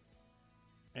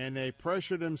 and they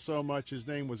pressured him so much, his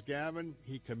name was Gavin,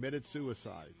 he committed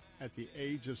suicide at the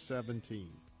age of 17.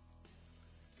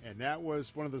 And that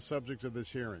was one of the subjects of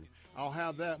this hearing. I'll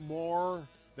have that and more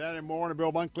on the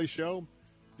Bill Bunkley Show.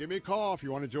 Give me a call if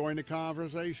you want to join the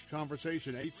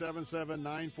conversation.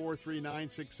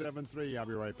 877-943-9673. I'll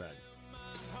be right back.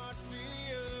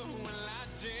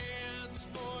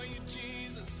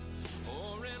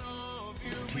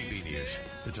 news.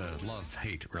 It's a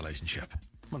love-hate relationship.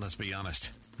 Well, let's be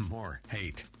honest, more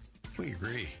hate. We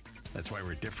agree. That's why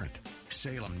we're different.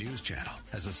 Salem News Channel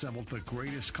has assembled the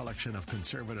greatest collection of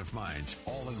conservative minds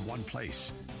all in one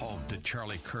place. Home to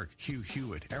Charlie Kirk, Hugh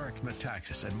Hewitt, Eric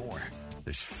Metaxas, and more.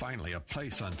 There's finally a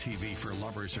place on TV for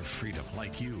lovers of freedom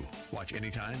like you. Watch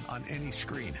anytime, on any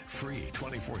screen, free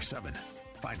 24/7.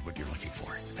 Find what you're looking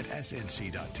for at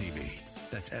snc.tv.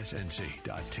 That's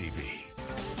snc.tv.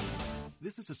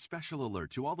 This is a special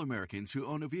alert to all Americans who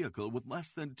own a vehicle with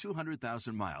less than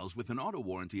 200,000 miles with an auto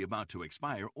warranty about to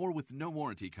expire or with no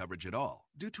warranty coverage at all.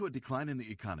 Due to a decline in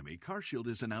the economy, CarShield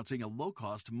is announcing a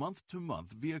low-cost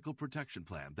month-to-month vehicle protection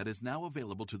plan that is now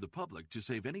available to the public to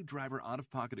save any driver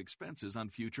out-of-pocket expenses on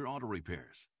future auto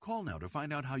repairs. Call now to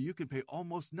find out how you can pay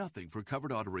almost nothing for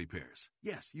covered auto repairs.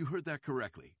 Yes, you heard that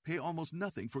correctly. Pay almost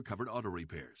nothing for covered auto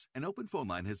repairs. An open phone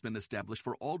line has been established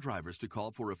for all drivers to call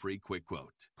for a free quick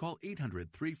quote. Call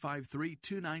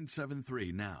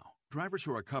 800-353-2973 now. Drivers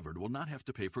who are covered will not have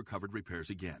to pay for covered repairs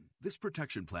again. This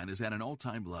protection plan is at an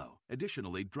all-time low.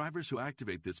 Additionally, drivers who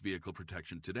activate this vehicle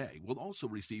protection today will also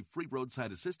receive free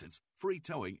roadside assistance, free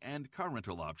towing, and car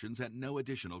rental options at no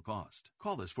additional cost.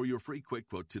 Call us for your free quick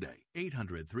quote today.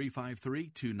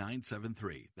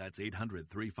 800-353-2973. That's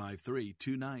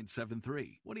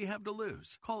 800-353-2973. What do you have to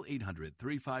lose? Call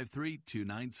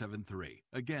 800-353-2973.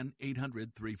 Again,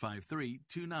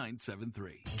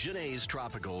 800-353-2973. Janae's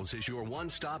Tropicals is your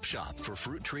one-stop shop for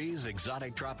fruit trees,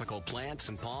 exotic tropical plants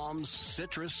and palms,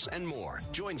 citrus, and more.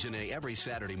 Join Janae every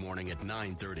Saturday morning at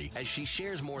 9:30 as she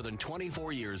shares more than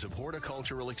 24 years of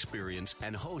horticultural experience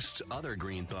and hosts other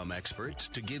Green Thumb experts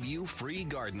to give you free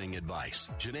gardening advice.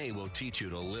 Janae will teach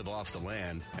you to live off the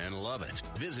land and love it.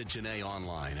 Visit Janae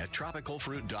online at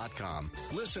tropicalfruit.com.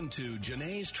 Listen to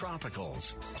Janae's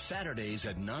Tropicals, Saturdays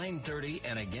at 9:30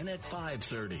 and again at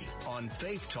 5:30 on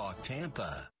Faith Talk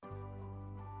Tampa.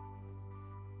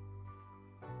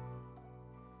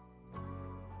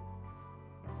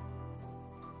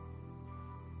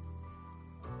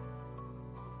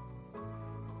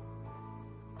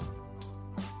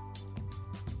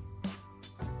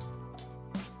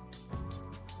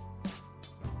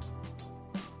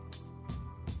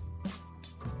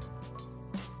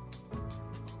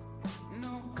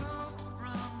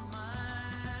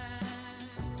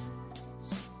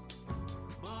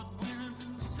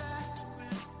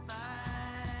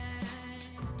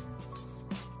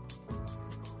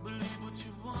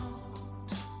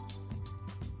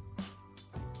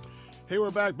 Hey, we're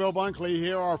back. Bill Bunkley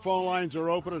here. Our phone lines are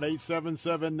open at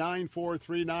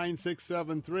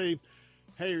 877-943-9673.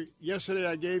 Hey, yesterday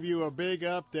I gave you a big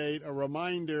update, a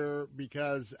reminder,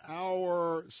 because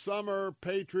our summer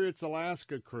Patriots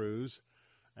Alaska cruise,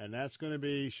 and that's going to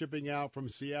be shipping out from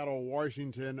Seattle,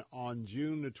 Washington on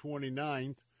June the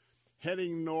 29th,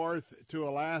 heading north to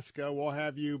Alaska. We'll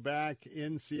have you back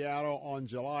in Seattle on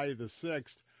July the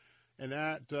 6th. And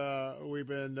that we've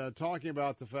been talking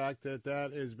about the fact that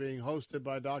that is being hosted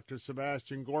by Dr.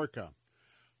 Sebastian Gorka.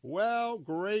 Well,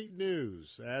 great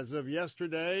news. As of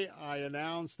yesterday, I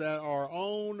announced that our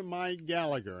own Mike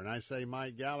Gallagher, and I say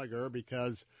Mike Gallagher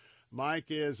because Mike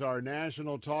is our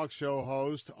national talk show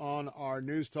host on our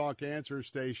News Talk Answer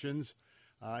stations.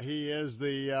 He is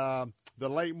the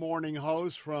late morning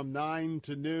host from 9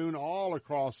 to noon all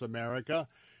across America,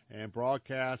 and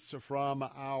broadcasts from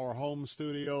our home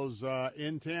studios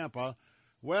in Tampa.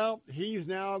 Well, he's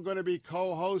now going to be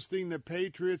co-hosting the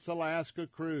Patriots Alaska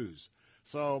cruise.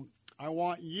 So I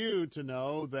want you to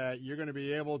know that you're going to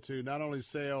be able to not only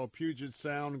sail Puget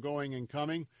Sound going and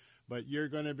coming, but you're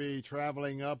going to be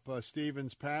traveling up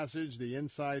Stevens Passage, the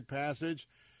Inside Passage.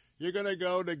 You're going to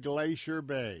go to Glacier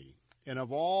Bay. And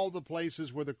of all the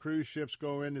places where the cruise ships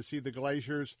go in to see the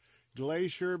glaciers,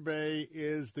 Glacier Bay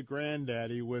is the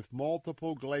granddaddy with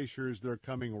multiple glaciers that are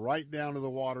coming right down to the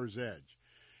water's edge.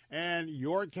 And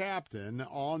your captain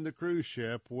on the cruise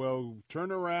ship will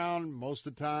turn around. Most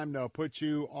of the time, they'll put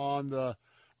you on the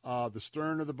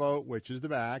stern of the boat, which is the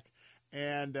back,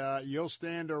 and you'll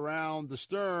stand around the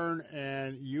stern,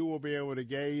 and you will be able to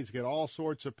gaze, get all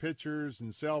sorts of pictures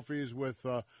and selfies with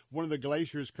one of the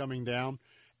glaciers coming down.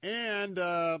 And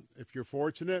if you're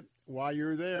fortunate, while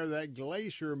you're there, that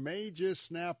glacier may just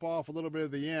snap off a little bit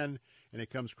of the end, and it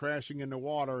comes crashing in the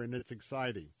water, and it's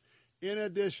exciting. In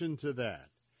addition to that,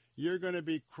 you're going to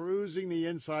be cruising the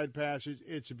Inside Passage.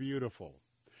 It's beautiful.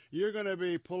 You're going to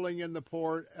be pulling in the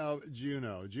port of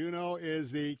Juneau. Juneau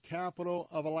is the capital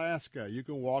of Alaska. You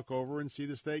can walk over and see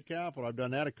the state capitol. I've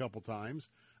done that a couple times.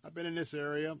 I've been in this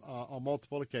area on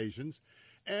multiple occasions.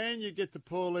 And you get to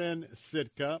pull in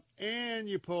Sitka, and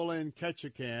you pull in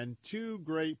Ketchikan, two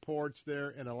great ports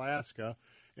there in Alaska.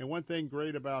 And one thing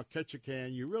great about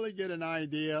Ketchikan, you really get an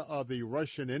idea of the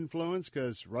Russian influence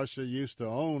because Russia used to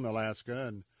own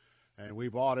Alaska, and we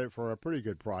bought it for a pretty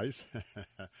good price.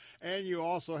 And you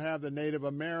also have the Native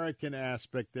American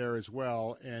aspect there as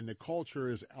well, and the culture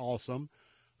is awesome.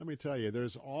 Let me tell you,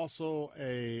 there's also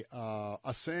a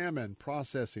salmon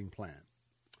processing plant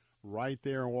right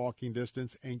there in walking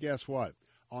distance. And guess what?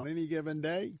 On any given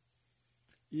day,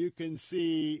 you can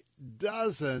see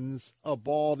dozens of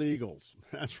bald eagles.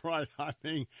 That's right. I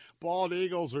mean, bald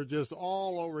eagles are just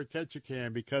all over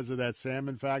Ketchikan because of that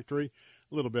salmon factory.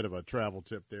 A little bit of a travel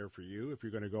tip there for you if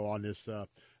you're going to go on this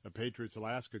Patriots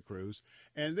Alaska cruise.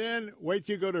 And then wait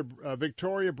till you go to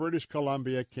Victoria, British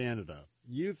Columbia, Canada.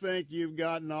 You think you've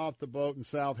gotten off the boat in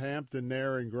Southampton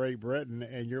there in Great Britain,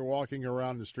 and you're walking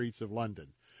around the streets of London.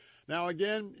 Now,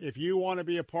 again, if you want to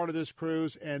be a part of this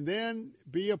cruise and then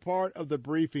be a part of the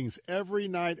briefings every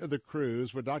night of the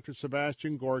cruise with Dr.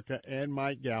 Sebastian Gorka and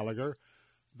Mike Gallagher,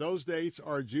 those dates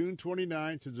are June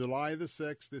 29th to July the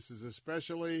 6th. This is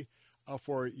especially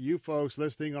for you folks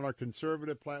listening on our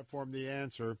conservative platform, The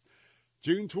Answer.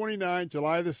 June 29th,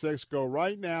 July the 6th, go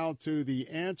right now to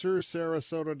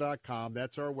theanswersarasota.com.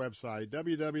 That's our website,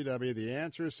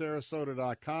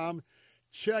 www.theanswersarasota.com.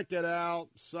 Check it out.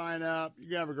 Sign up.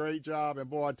 You have a great job. And,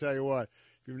 boy, I tell you what,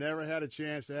 if you've never had a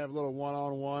chance to have a little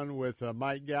one-on-one with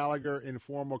Mike Gallagher,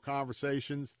 informal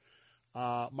conversations,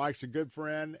 Mike's a good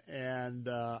friend. And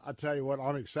I tell you what,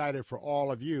 I'm excited for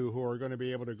all of you who are going to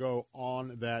be able to go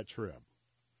on that trip.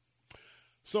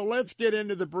 So let's get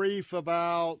into the brief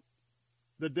about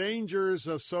the dangers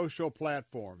of social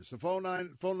platforms. The phone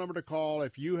number to call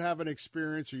if you have an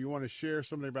experience or you want to share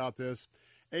something about this,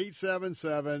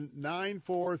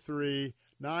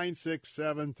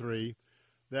 877-943-9673.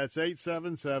 That's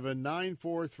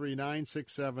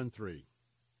 877-943-9673.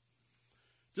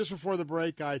 Just before the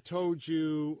break, I told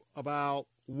you about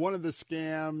one of the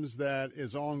scams that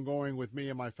is ongoing with me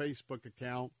and my Facebook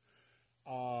account.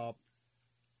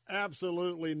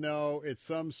 Absolutely no, it's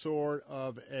some sort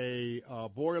of a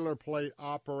boilerplate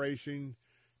operation.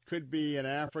 Could be in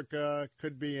Africa,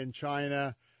 could be in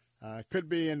China, could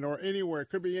be in or anywhere,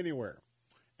 could be anywhere.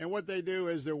 And what they do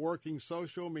is they're working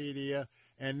social media,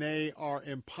 and they are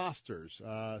imposters.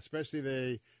 Especially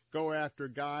they go after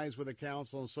guys with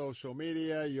accounts on social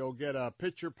media. You'll get a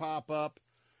picture pop up,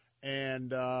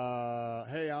 and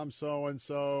hey, I'm so and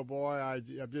so. Boy, I'm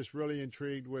just really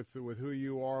intrigued with who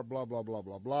you are. Blah blah blah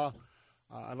blah blah.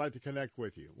 I'd like to connect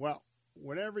with you. Well,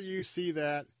 whenever you see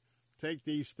that, take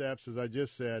these steps as I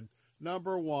just said.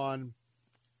 Number one,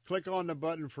 click on the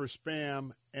button for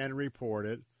spam and report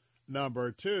it.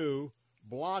 Number two,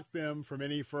 block them from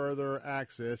any further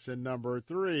access. And number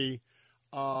three,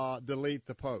 delete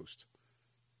the post.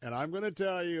 And I'm going to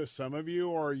tell you, if some of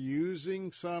you are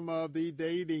using some of the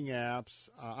dating apps,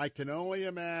 I can only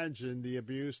imagine the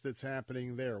abuse that's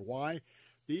happening there. Why?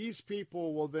 These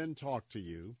people will then talk to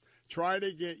you, try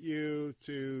to get you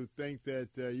to think that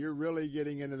you're really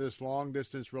getting into this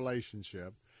long-distance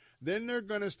relationship. Then they're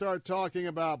going to start talking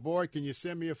about, boy, can you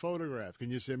send me a photograph?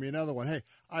 Can you send me another one? Hey,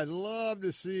 I'd love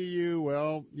to see you,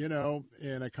 well,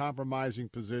 in a compromising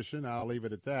position. I'll leave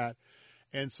it at that.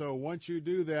 And so once you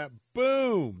do that,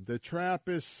 boom, the trap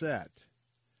is set.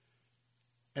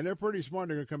 And they're pretty smart.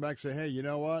 They're going to come back and say, hey, you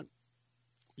know what?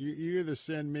 You either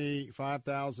send me $5,000,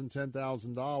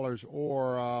 $10,000,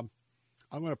 or I'm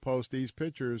going to post these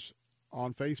pictures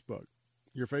on Facebook,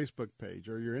 your Facebook page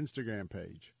or your Instagram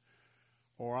page.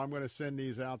 Or I'm going to send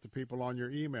these out to people on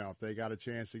your email if they got a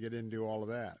chance to get into all of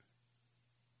that.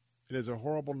 It is a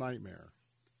horrible nightmare.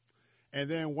 And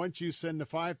then once you send the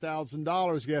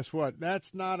 $5,000, guess what?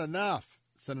 That's not enough.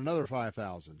 Send another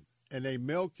 $5,000. And they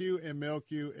milk you and milk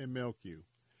you and milk you.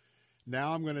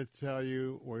 Now I'm going to tell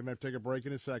you, we're going to have to take a break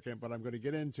in a second, but I'm going to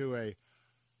get into a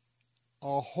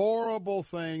horrible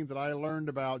thing that I learned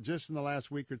about just in the last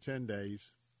week or 10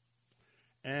 days.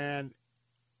 And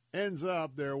ends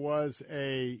up there was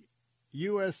a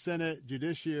U.S. Senate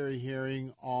Judiciary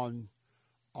hearing on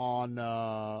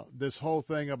this whole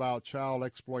thing about child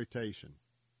exploitation.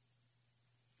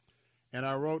 And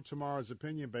I wrote tomorrow's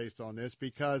opinion based on this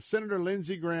because Senator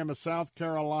Lindsey Graham of South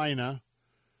Carolina,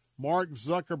 Mark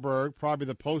Zuckerberg, probably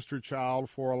the poster child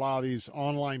for a lot of these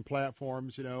online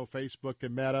platforms, Facebook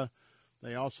and Meta.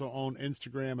 They also own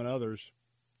Instagram and others.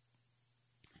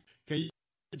 Can you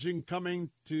imagine coming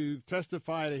to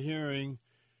testify at a hearing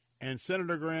and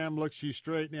Senator Graham looks you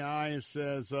straight in the eye and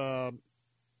says,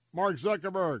 Mark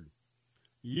Zuckerberg,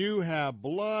 you have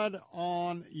blood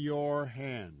on your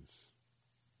hands.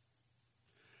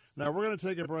 Now, we're going to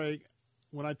take a break.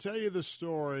 When I tell you the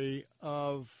story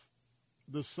of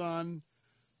the son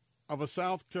of a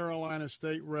South Carolina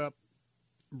state rep,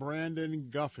 Brandon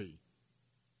Guffey.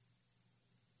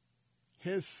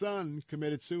 His son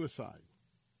committed suicide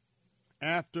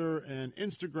after an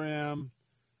Instagram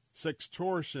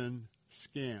sextortion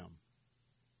scam.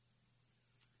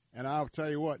 And I'll tell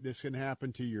you what, this can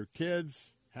happen to your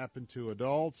kids, happen to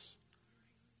adults.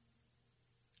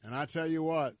 And I tell you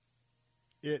what,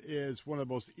 it is one of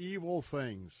the most evil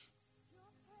things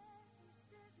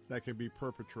that can be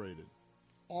perpetrated.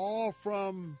 All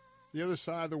from the other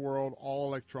side of the world, all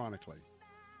electronically.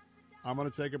 I'm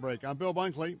going to take a break. I'm Bill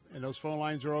Bunkley, and those phone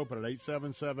lines are open at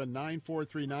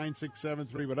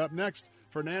 877-943-9673. But up next,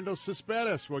 Fernando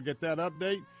Cespedes. We'll get that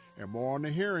update and more on the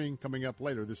hearing coming up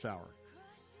later this hour.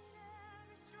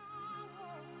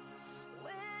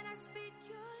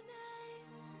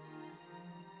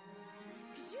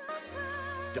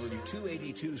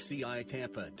 W282CI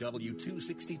Tampa,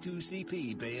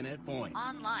 W262CP Bayonet Point.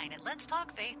 Online at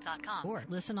letstalkfaith.com or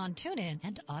listen on TuneIn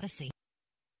and Odyssey.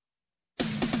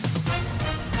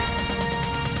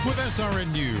 With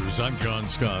SRN News, I'm John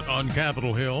Scott. On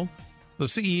Capitol Hill, the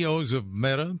CEOs of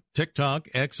Meta, TikTok,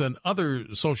 X, and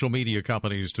other social media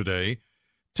companies today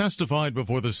testified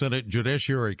before the Senate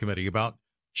Judiciary Committee about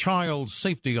child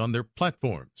safety on their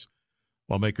platforms.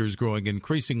 Lawmakers growing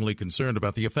increasingly concerned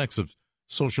about the effects of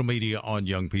social media on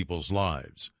young people's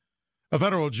lives. A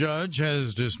federal judge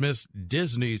has dismissed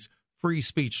Disney's free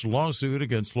speech lawsuit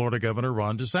against Florida Governor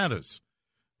Ron DeSantis.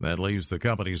 That leaves the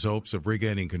company's hopes of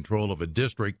regaining control of a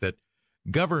district that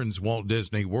governs Walt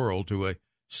Disney World to a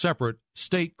separate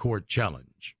state court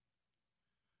challenge.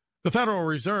 The Federal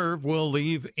Reserve will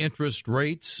leave interest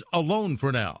rates alone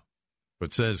for now,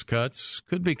 but says cuts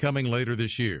could be coming later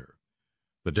this year.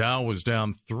 The Dow was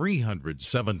down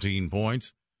 317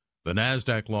 points. The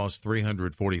Nasdaq lost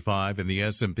 345, and the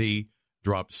S&P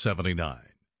dropped 79.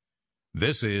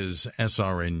 This is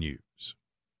SRN News.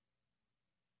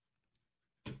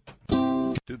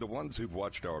 To the ones who've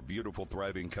watched our beautiful,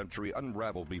 thriving country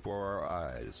unravel before our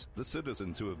eyes, the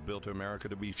citizens who have built America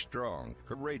to be strong,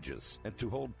 courageous, and to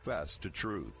hold fast to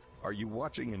truth. Are you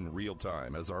watching in real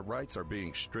time as our rights are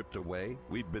being stripped away?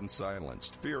 We've been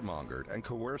silenced, fear-mongered, and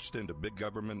coerced into big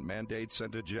government mandates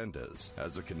and agendas.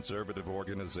 As a conservative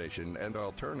organization and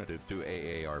alternative to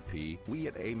AARP, we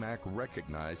at AMAC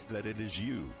recognize that it is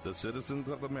you, the citizens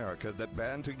of America, that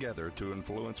band together to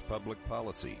influence public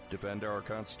policy, defend our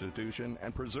Constitution,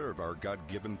 and preserve our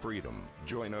God-given freedom.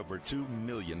 Join over 2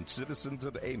 million citizens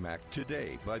of AMAC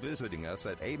today by visiting us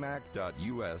at amac.us/fight.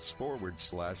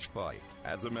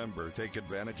 As a member, take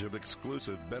advantage of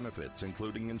exclusive benefits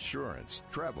including insurance,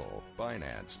 travel,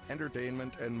 finance,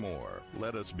 entertainment, and more.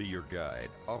 Let us be your guide,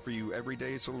 offer you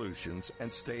everyday solutions,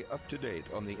 and stay up to date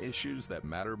on the issues that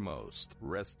matter most.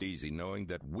 Rest easy knowing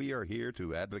that we are here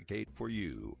to advocate for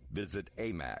you. Visit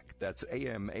AMAC, that's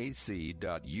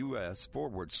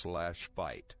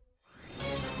amac.us/fight.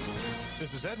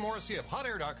 This is Ed Morrissey of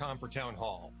HotAir.com for Town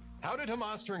Hall. How did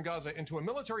Hamas turn Gaza into a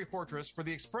military fortress for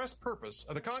the express purpose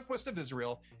of the conquest of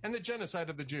Israel and the genocide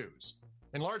of the Jews?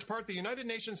 In large part, the United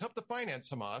Nations helped to finance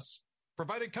Hamas,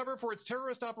 provided cover for its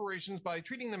terrorist operations by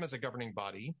treating them as a governing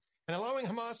body, and allowing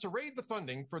Hamas to raid the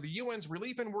funding for the UN's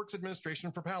Relief and Works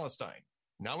Administration for Palestine.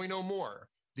 Now we know more.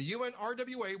 The UN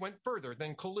RWA went further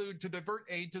than collude to divert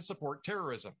aid to support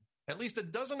terrorism. At least a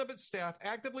dozen of its staff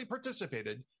actively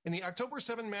participated in the October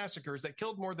 7 massacres that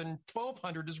killed more than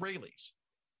 1,200 Israelis.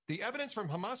 The evidence from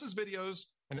Hamas's videos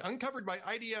and uncovered by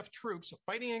IDF troops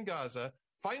fighting in Gaza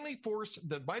finally forced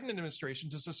the Biden administration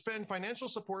to suspend financial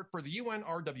support for the UN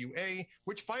RWA,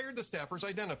 which fired the staffers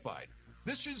identified.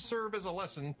 This should serve as a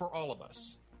lesson for all of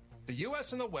us. The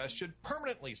U.S. and the West should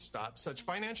permanently stop such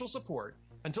financial support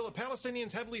until the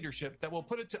Palestinians have leadership that will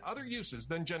put it to other uses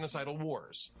than genocidal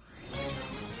wars.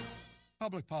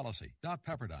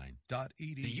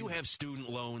 Publicpolicy.pepperdine.edu. Do you have student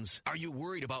loans? Are you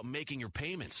worried about making your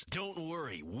payments? Don't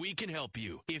worry, we can help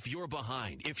you. If you're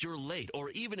behind, if you're late,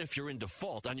 or even if you're in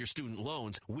default on your student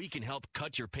loans, we can help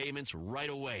cut your payments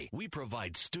right away. We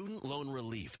provide student loan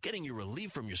relief, getting you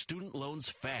relief from your student loans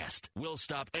fast. We'll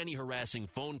stop any harassing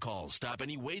phone calls, stop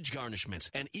any wage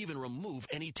garnishments, and even remove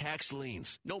any tax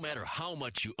liens. No matter how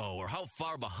much you owe or how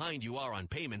far behind you are on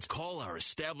payments, call our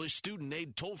established student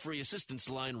aid toll-free assistance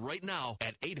line right now now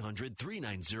at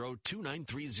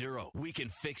 800-390-2930. We can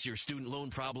fix your student loan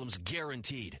problems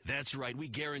guaranteed. That's right, we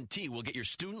guarantee we'll get your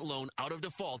student loan out of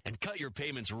default and cut your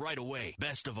payments right away.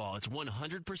 Best of all, it's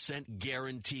 100%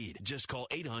 guaranteed. Just call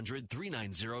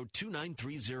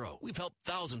 800-390-2930. We've helped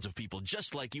thousands of people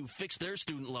just like you fix their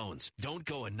student loans. Don't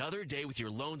go another day with your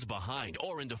loans behind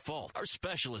or in default. Our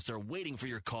specialists are waiting for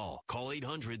your call. Call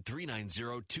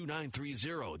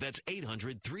 800-390-2930. That's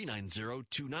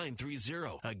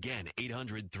 800-390-2930. Again,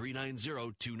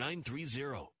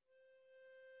 800-390-2930.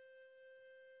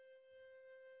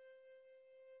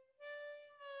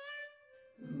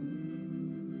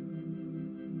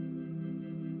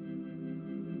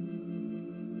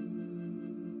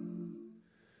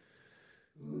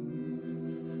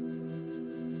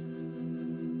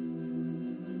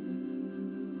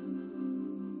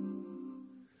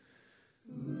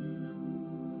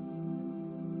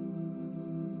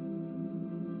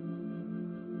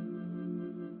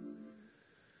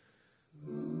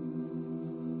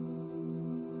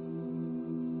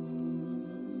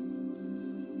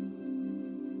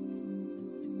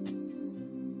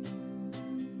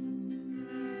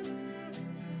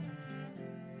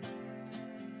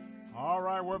 All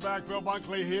right, we're back. Bill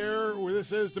Bunkley here.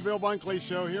 This is the Bill Bunkley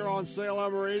Show here on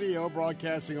Salem Radio,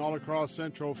 broadcasting all across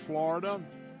Central Florida.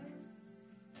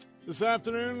 This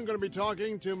afternoon, I'm going to be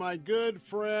talking to my good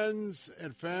friends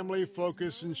at Family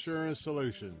Focus Insurance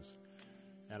Solutions.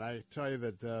 And I tell you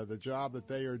that the job that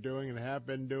they are doing and have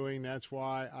been doing, that's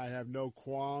why I have no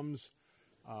qualms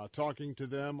talking to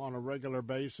them on a regular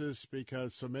basis,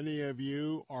 because so many of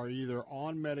you are either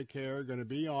on Medicare, going to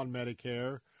be on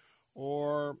Medicare,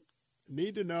 or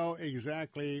need to know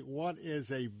exactly what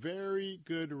is a very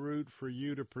good route for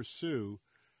you to pursue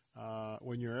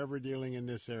when you're ever dealing in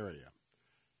this area.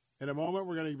 In a moment,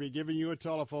 we're going to be giving you a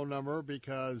telephone number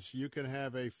because you can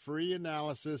have a free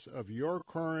analysis of your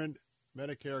current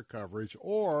Medicare coverage,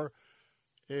 or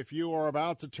if you are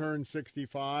about to turn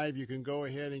 65, you can go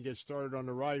ahead and get started on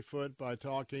the right foot by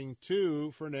talking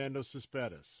to Fernando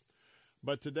Cespedes.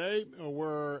 But today,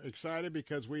 we're excited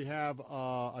because we have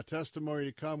a testimony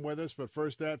to come with us. But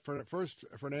first,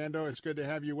 Fernando, it's good to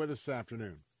have you with us this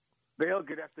afternoon. Bill,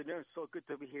 good afternoon. So good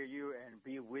to be here and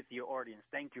be with your audience.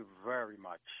 Thank you very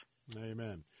much.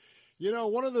 Amen. You know,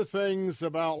 one of the things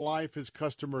about life is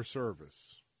customer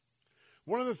service.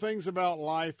 One of the things about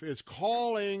life is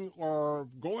calling or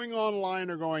going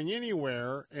online or going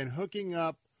anywhere and hooking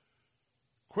up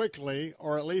quickly,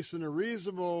 or at least in a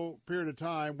reasonable period of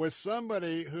time, with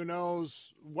somebody who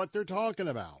knows what they're talking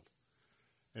about.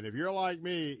 And if you're like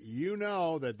me, you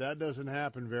know that doesn't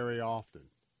happen very often.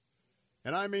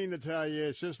 And I mean to tell you,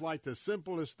 it's just like the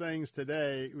simplest things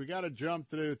today. We got to jump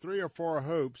through 3 or 4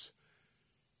 hoops.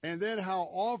 And then how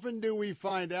often do we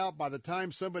find out by the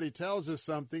time somebody tells us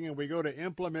something and we go to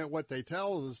implement what they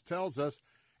tells us,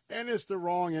 and it's the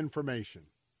wrong information?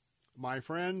 My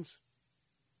friends,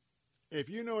 if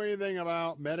you know anything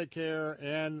about Medicare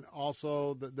and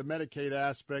also the Medicaid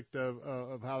aspect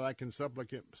of how that can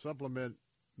supplement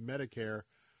Medicare,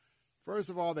 first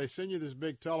of all, they send you this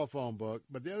big telephone book.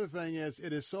 But the other thing is,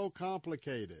 it is so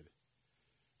complicated.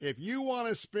 If you want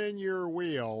to spin your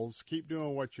wheels, keep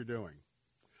doing what you're doing.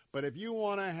 But if you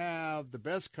want to have the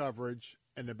best coverage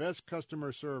and the best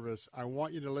customer service, I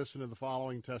want you to listen to the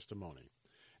following testimony.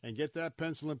 And get that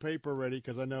pencil and paper ready,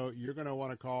 because I know you're going to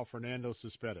want to call Fernando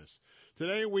Cespedes.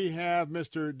 Today we have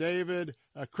Mr. David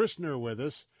Christner with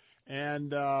us,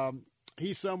 and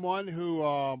he's someone who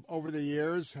over the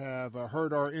years have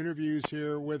heard our interviews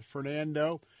here with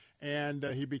Fernando, and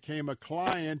he became a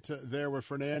client there with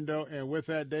Fernando. And with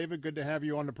that, David, good to have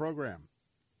you on the program.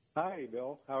 Hi,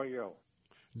 Bill. How are you?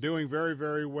 Doing very,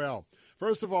 very well.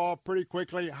 First of all, pretty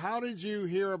quickly, how did you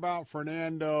hear about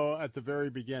Fernando at the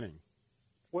very beginning?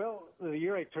 Well, the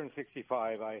year I turned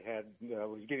 65, I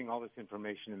was getting all this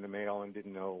information in the mail and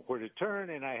didn't know where to turn,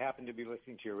 and I happened to be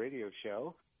listening to your radio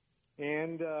show,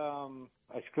 and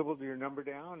I scribbled your number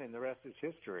down, and the rest is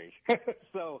history.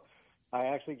 So I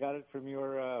actually got it from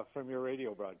your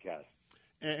radio broadcast.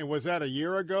 And was that a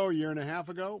year ago, a year and a half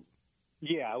ago?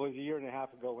 Yeah, it was a year and a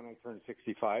half ago when I turned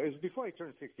 65. It was before I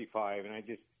turned 65, and I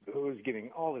was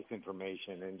getting all this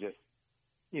information and just,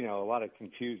 a lot of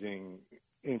confusing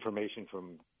information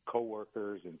from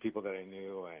coworkers and people that I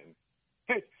knew,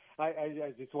 and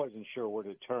I just wasn't sure where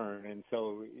to turn. And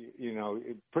so,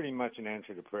 pretty much an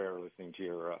answer to prayer listening to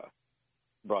your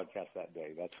broadcast that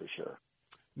day, that's for sure.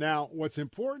 Now, what's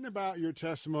important about your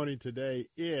testimony today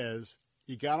is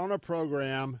you got on a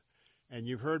program, and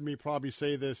you've heard me probably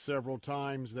say this several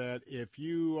times, that if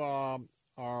you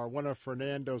are one of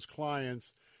Fernando's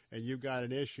clients and you've got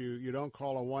an issue, you don't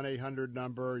call a 1-800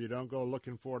 number. You don't go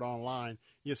looking for it online.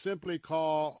 You simply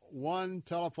call one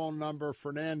telephone number,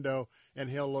 Fernando, and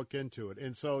he'll look into it.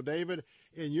 And so, David,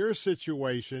 in your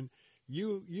situation,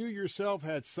 you yourself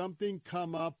had something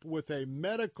come up with a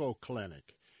medical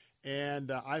clinic.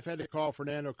 And I've had to call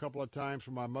Fernando a couple of times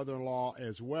for my mother-in-law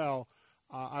as well.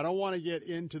 I don't want to get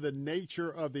into the nature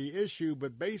of the issue,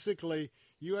 but basically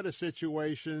you had a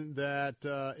situation that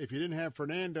if you didn't have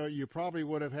Fernando, you probably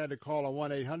would have had to call a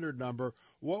 1-800 number.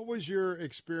 What was your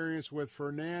experience with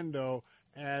Fernando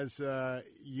as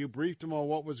you briefed him on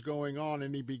what was going on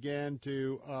and he began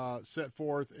to set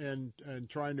forth and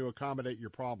trying to accommodate your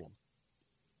problem?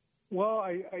 Well,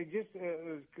 I just it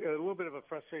was a little bit of a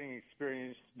frustrating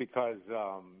experience because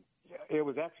it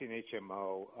was actually an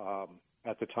HMO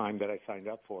at the time that I signed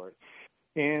up for it,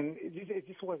 and it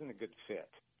just wasn't a good fit.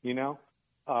 You know,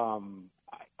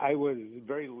 I was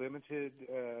very limited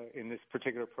in this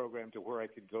particular program to where I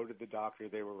could go to the doctor.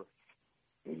 They were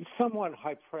somewhat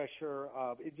high pressure.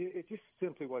 It just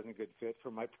simply wasn't a good fit for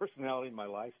my personality and my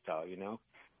lifestyle. You know.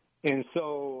 And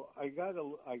so I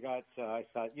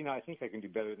thought, you know, I think I can do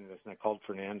better than this. And I called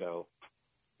Fernando,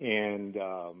 and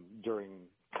during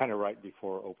kind of right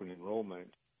before open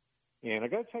enrollment. And I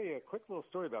got to tell you a quick little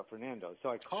story about Fernando. So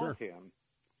I called him.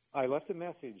 I left a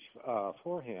message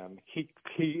for him.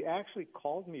 He actually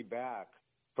called me back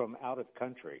from out of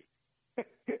country.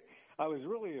 I was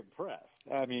really impressed.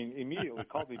 I mean, immediately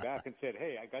called me back and said,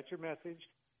 "Hey, I got your message.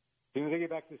 As soon as I get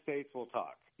back to the States, we'll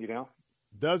talk." You know.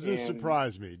 Doesn't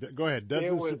surprise me. Go ahead.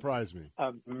 Doesn't surprise me.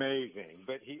 Amazing.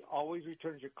 But he always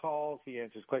returns your calls. He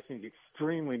answers questions. He's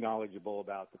extremely knowledgeable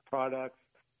about the products,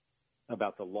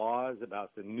 about the laws,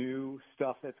 about the new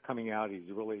stuff that's coming out. He's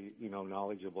really, you know,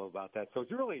 knowledgeable about that. So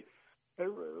it's really a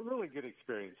really good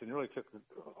experience and really took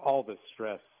all the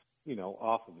stress, you know,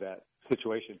 off of that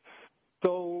situation.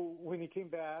 So when he came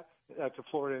back to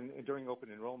Florida and during open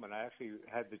enrollment, I actually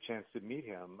had the chance to meet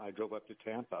him. I drove up to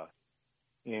Tampa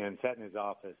and sat in his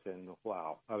office, and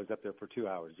wow, I was up there for 2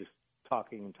 hours just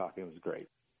talking and talking. It was great.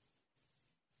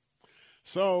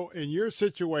 So in your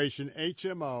situation,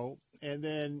 HMO, and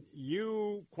then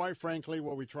you, quite frankly,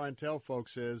 what we try and tell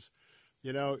folks is,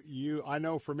 you know, I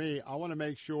know for me, I want to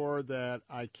make sure that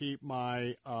I keep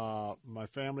my my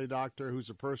family doctor,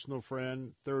 who's a personal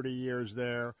friend, 30 years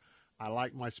there. I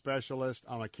like my specialist.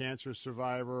 I'm a cancer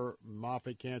survivor,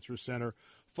 Moffitt Cancer Center.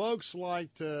 Folks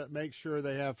like to make sure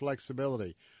they have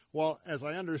flexibility. Well, as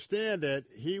I understand it,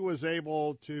 he was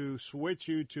able to switch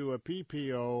you to a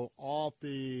PPO off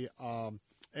the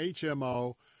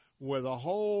HMO with a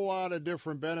whole lot of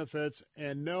different benefits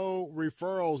and no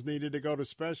referrals needed to go to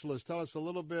specialists. Tell us a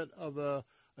little bit of the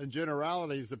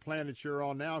generalities, the plan that you're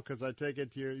on now, because I take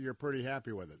it you're pretty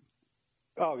happy with it.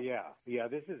 Oh, yeah. Yeah,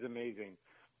 this is amazing.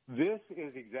 This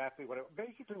is exactly what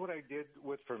I did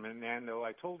with Fernando.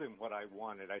 I told him what I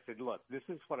wanted. I said, look, this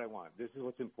is what I want. This is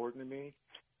what's important to me.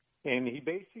 And he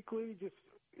basically just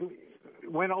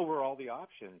went over all the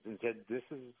options and said, this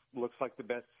looks like the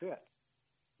best fit.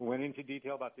 Went into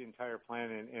detail about the entire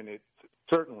plan, and it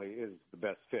certainly is the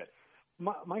best fit.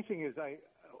 My thing is,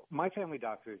 my family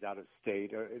doctor is out of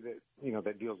state,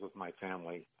 that deals with my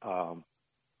family.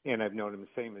 And I've known him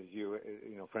the same as you,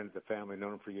 friend of the family,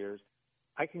 known him for years.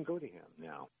 I can go to him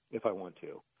now if I want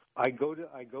to. I go to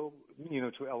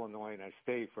Illinois and I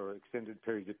stay for extended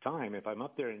periods of time. If I'm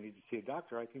up there and need to see a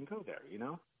doctor, I can go there,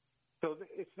 So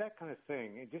it's that kind of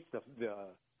thing. It just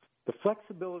the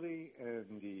flexibility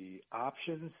and the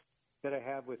options that I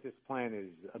have with this plan is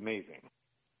amazing.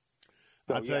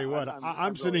 So, I'll tell you what,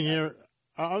 I'm sitting here.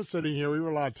 I'm sitting here. We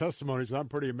were a lot of testimonies. I'm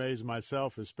pretty amazed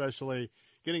myself, especially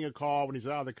getting a call when he's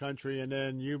out of the country, and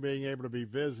then you being able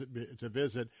to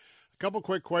visit. A couple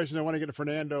quick questions. I want to get to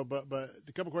Fernando, but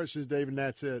a couple questions, David, and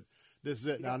that's it. This is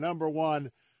it. Now, number one,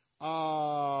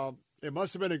 it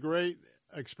must have been a great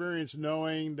experience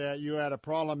knowing that you had a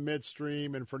problem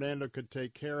midstream and Fernando could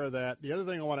take care of that. The other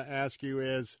thing I want to ask you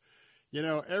is,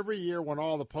 every year when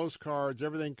all the postcards,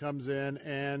 everything comes in,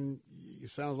 and it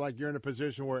sounds like you're in a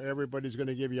position where everybody's going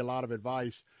to give you a lot of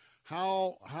advice.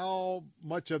 How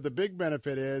much of the big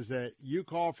benefit is that you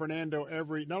call Fernando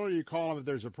not only do you call him if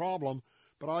there's a problem,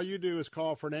 but all you do is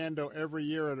call Fernando every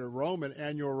year at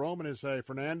annual enrollment, and say,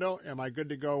 Fernando, am I good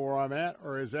to go where I'm at,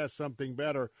 or is that something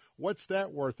better? What's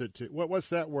that worth it to? What's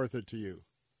that worth it to you?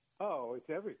 Oh, it's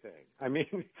everything. I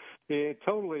mean, it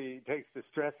totally takes the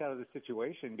stress out of the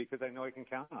situation because I know I can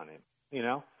count on him.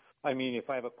 I mean, if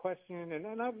I have a question, and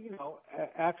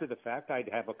after the fact, I'd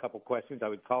have a couple questions. I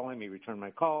would call him. He returned my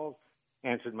calls,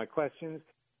 answered my questions.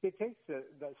 It takes the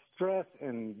stress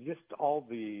and just all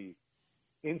the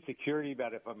insecurity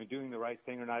about if I'm doing the right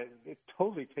thing or not, it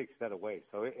totally takes that away.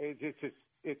 So it's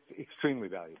extremely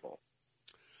valuable.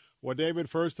 Well, David,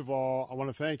 first of all, I want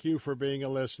to thank you for being a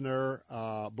listener.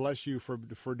 Bless you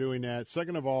for doing that.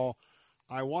 Second of all,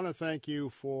 I want to thank you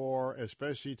for,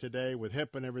 especially today with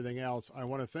HIP and everything else, I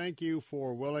want to thank you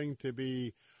for willing to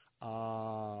be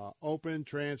open,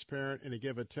 transparent, and to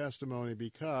give a testimony,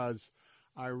 because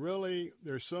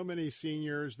there's so many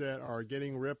seniors that are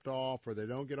getting ripped off or they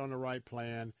don't get on the right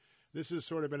plan. This has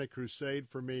sort of been a crusade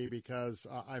for me, because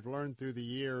I've learned through the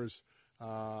years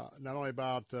not only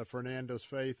about Fernando's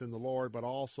faith in the Lord, but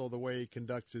also the way he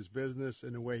conducts his business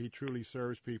and the way he truly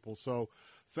serves people. So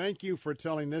thank you for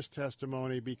telling this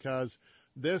testimony, because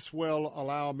this will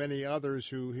allow many others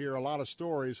who hear a lot of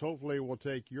stories, hopefully will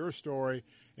take your story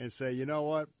and say, you know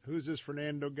what, who's this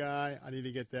Fernando guy? I need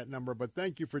to get that number. But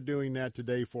thank you for doing that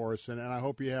today for us, and I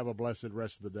hope you have a blessed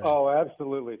rest of the day. Oh,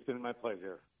 absolutely. It's been my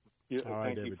pleasure.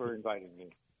 Thank you for inviting me.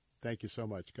 Thank you so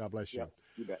much. God bless you. Yeah,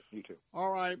 you bet. You too.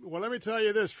 All right. Well, let me tell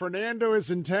you this. Fernando is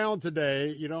in town today.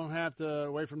 You don't have to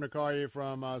wait for him to call you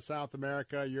from South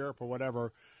America, Europe, or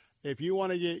whatever. If you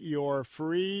want to get your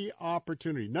free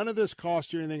opportunity, none of this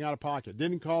cost you anything out of pocket.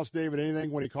 Didn't cost David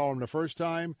anything when he called him the first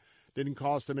time. Didn't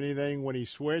cost him anything when he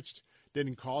switched.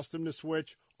 Didn't cost him to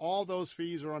switch. All those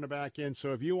fees are on the back end.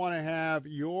 So if you want to have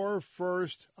your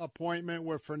first appointment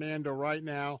with Fernando right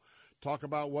now, talk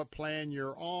about what plan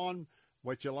you're on,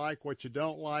 what you like, what you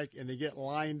don't like, and to get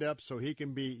lined up so he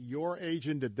can be your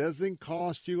agent. It doesn't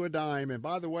cost you a dime. And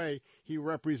by the way, he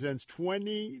represents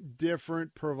 20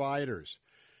 different providers.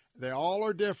 They all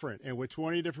are different. And with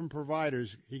 20 different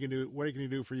providers, what can he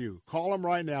do for you? Call him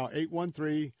right now,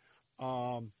 813.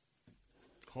 Hold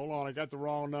on, I got the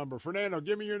wrong number. Fernando,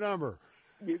 give me your number.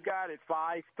 You got it,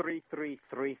 533-3000.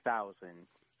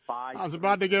 I was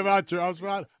about to give out your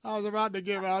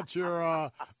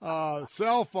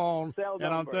cell phone,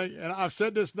 and I've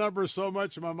said this number so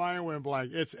much my mind went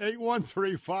blank. It's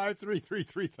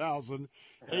 813-533-3000.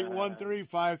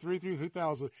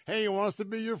 813-533-3000. Hey, he wants to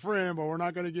be your friend, but we're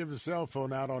not going to give his cell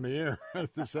phone out on the air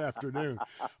this afternoon.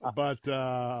 But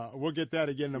we'll get that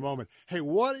again in a moment. Hey,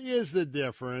 what is the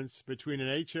difference between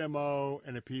an HMO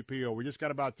and a PPO? We just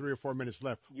got about 3 or 4 minutes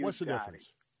left. What's the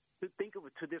difference? Think of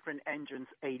it, two different engines.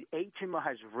 A HMO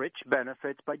has rich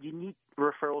benefits, but you need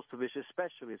referrals to visit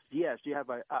specialists. Yes, you have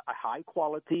a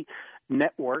high-quality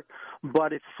network,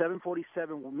 but it's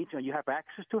 747 means you have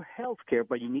access to health care,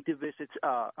 but you need to visit,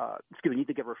 you need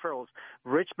to get referrals,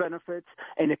 rich benefits.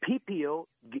 And a PPO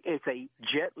is a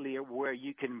jet layer where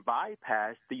you can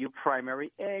bypass your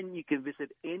primary and you can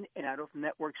visit in and out of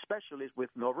network specialists with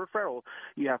no referral.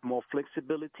 You have more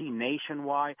flexibility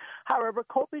nationwide. However,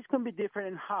 copays can be different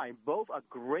and high. Both are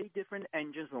great different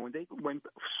engines. When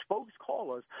folks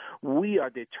call us, we are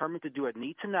determined to do a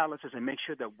needs analysis and make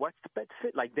sure that what's the best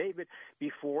fit. Like David,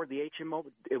 before the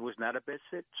HMO, it was not a best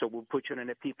fit, so we'll put you in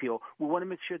a PPO. We want to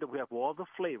make sure that we have all the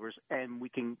flavors and we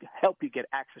can help you get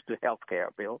access to health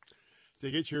care, Bill.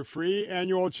 To get your free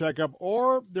annual checkup,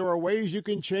 or there are ways you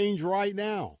can change right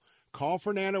now. Call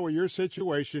Fernando with your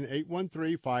situation,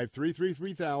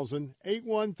 813-533-3000,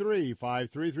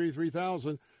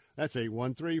 813-533-3000. That's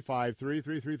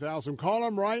 813-533-3000. Call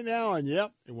them right now, and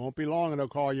yep, it won't be long, and they'll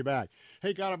call you back.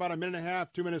 Hey, got about a minute and a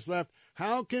half, 2 minutes left.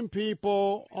 How can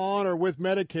people on or with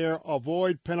Medicare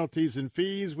avoid penalties and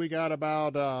fees? We got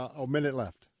about a minute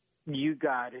left. You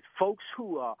got it. Folks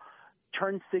who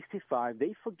turn 65,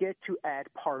 they forget to add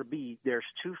Part B. There's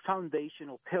two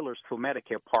foundational pillars for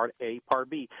Medicare, Part A, Part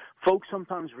B. Folks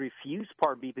sometimes refuse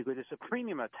Part B because there's a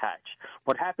premium attached.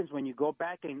 What happens when you go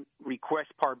back and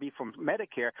request Part B from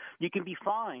Medicare, you can be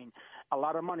fined a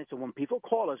lot of money. So when people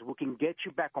call us, we can get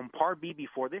you back on Part B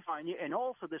before they find you. And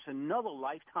also there's another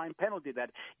lifetime penalty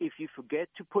that if you forget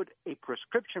to put a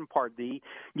prescription Part D,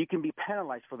 you can be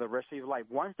penalized for the rest of your life.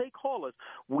 Once they call us,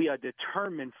 we are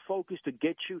determined, focused to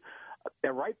get you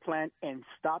the right plan and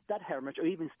stop that hemorrhage, or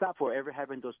even stop forever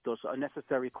having those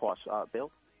unnecessary costs, Bill.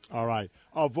 All right.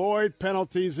 Avoid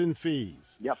penalties and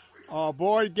fees. Yep.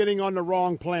 Avoid getting on the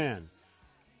wrong plan.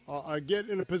 Get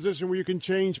in a position where you can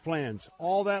change plans.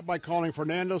 All that by calling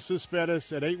Fernando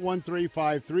Cespedes at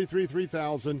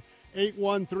 813-533-3000,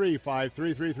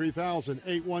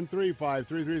 813-533-3000,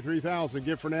 813-533-3000.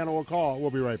 Give Fernando a call.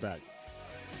 We'll be right back.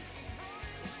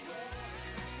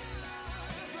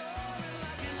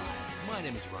 My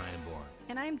name is Ryan Bourne.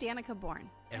 And I'm Danica Bourne.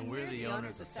 And we're the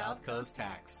owners of South Coast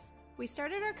Tax. We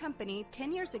started our company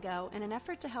 10 years ago in an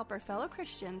effort to help our fellow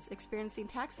Christians experiencing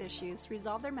tax issues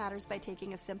resolve their matters by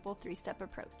taking a simple 3-step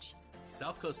approach.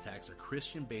 South Coast Tax are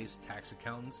Christian-based tax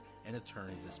accountants and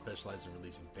attorneys that specialize in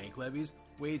releasing bank levies,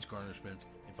 wage garnishments,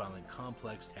 and filing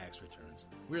complex tax returns.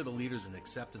 We are the leaders in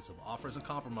acceptance of offers and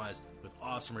compromise with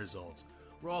awesome results.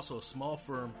 We're also a small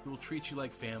firm who will treat you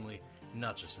like family,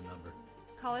 not just a number.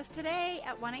 Call us today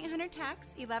at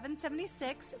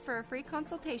 1-800-TAX-1176 for a free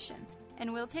consultation,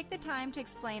 and we'll take the time to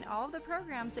explain all of the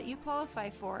programs that you qualify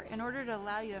for in order to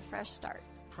allow you a fresh start.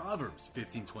 Proverbs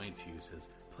 15:22 says,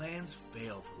 plans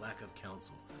fail for lack of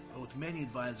counsel, but with many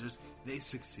advisors, they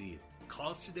succeed.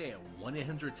 Call us today at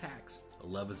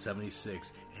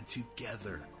 1-800-TAX-1176, and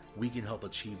together we can help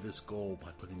achieve this goal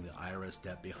by putting the IRS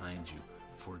debt behind you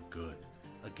for good.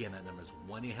 Again, that number is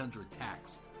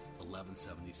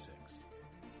 1-800-TAX-1176.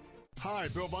 Hi,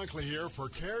 Bill Bunkley here for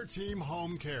Care Team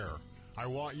Home Care. I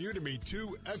want you to meet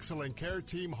two excellent Care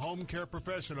Team Home Care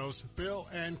professionals, Bill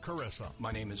and Carissa.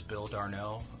 My name is Bill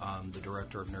Darnell. I'm the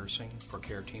Director of Nursing for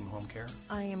Care Team Home Care.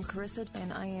 I am Carissa,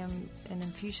 and I am an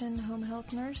infusion home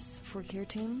health nurse for Care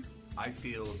Team. I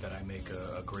feel that I make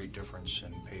a great difference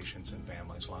in patients and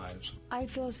families' lives. I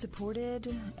feel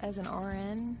supported as an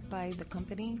RN by the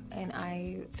company, and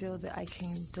I feel that I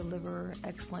can deliver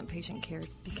excellent patient care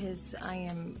because I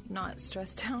am not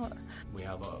stressed out. We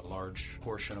have a large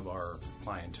portion of our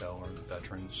clientele are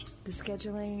veterans. The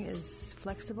scheduling is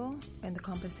flexible, and the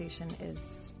compensation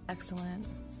is excellent.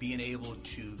 Being able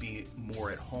to be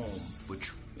more at home,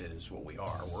 which is what we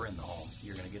are. We're in the home.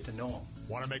 You're going to get to know them.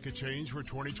 Want to make a change for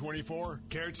 2024?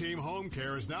 Care Team Home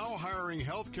Care is now hiring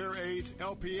healthcare aides,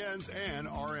 LPNs, and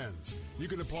RNs. You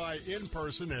can apply in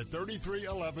person at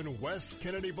 3311 West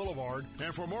Kennedy Boulevard.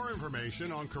 And for more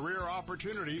information on career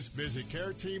opportunities, visit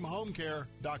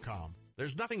careteamhomecare.com.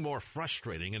 There's nothing more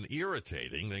frustrating and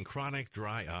irritating than chronic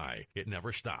dry eye. It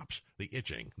never stops. The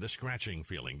itching, the scratching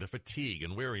feeling, the fatigue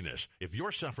and weariness. If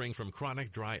you're suffering from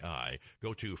chronic dry eye,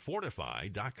 go to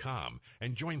Fortify.com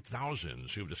and join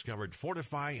thousands who've discovered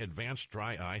Fortify Advanced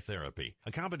Dry Eye Therapy,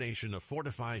 a combination of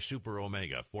Fortify Super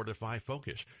Omega, Fortify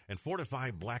Focus, and Fortify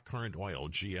Blackcurrant Oil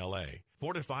GLA.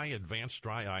 Fortify Advanced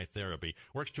Dry Eye Therapy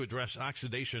works to address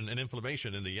oxidation and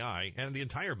inflammation in the eye and the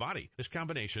entire body. This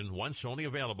combination, once only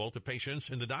available to patients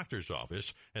in the doctor's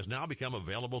office, has now become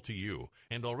available to you.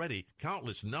 And already,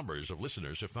 countless numbers of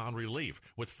listeners have found relief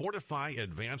with Fortify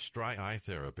Advanced Dry Eye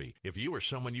Therapy. If you or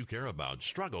someone you care about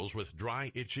struggles with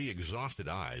dry, itchy, exhausted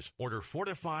eyes, order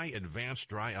Fortify Advanced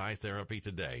Dry Eye Therapy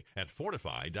today at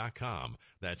Fortify.com.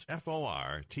 That's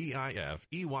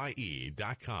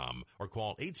FORTIFEYE.com, or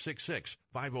call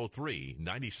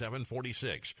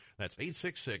 866-503-9746. That's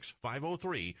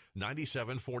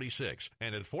 866-503-9746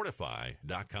 and at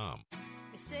Fortify.com.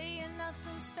 They say you're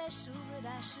nothing special, that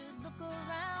I should look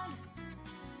around.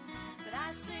 But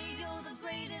I say you're the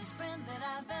greatest friend that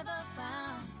I've ever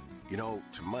found. You know,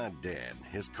 to my dad,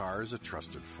 his car is a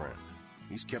trusted friend.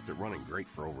 He's kept it running great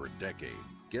for over a decade.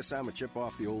 Guess I'm a chip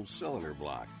off the old cylinder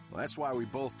block. Well, that's why we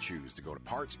both choose to go to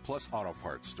Parts Plus Auto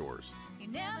Parts stores. You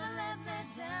never let me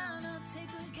down, I'll take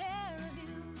good care of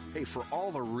you. Hey, for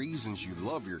all the reasons you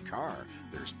love your car,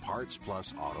 there's Parts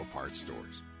Plus Auto Parts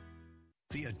stores.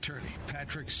 The Attorney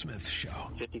Patrick Smith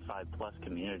Show. 55-plus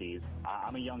communities.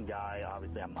 I'm a young guy.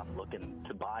 Obviously, I'm looking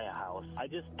to buy a house. I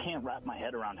just can't wrap my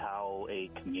head around how a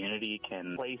community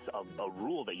can place a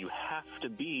rule that you have to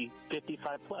be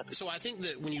 55-plus. So I think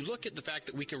that when you look at the fact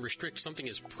that we can restrict something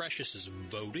as precious as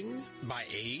voting by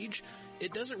age,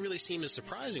 it doesn't really seem as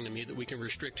surprising to me that we can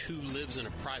restrict who lives in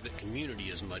a private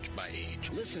community as much by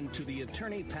age. Listen to the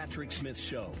Attorney Patrick Smith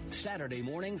Show, Saturday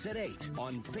mornings at 8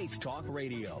 on Faith Talk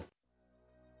Radio.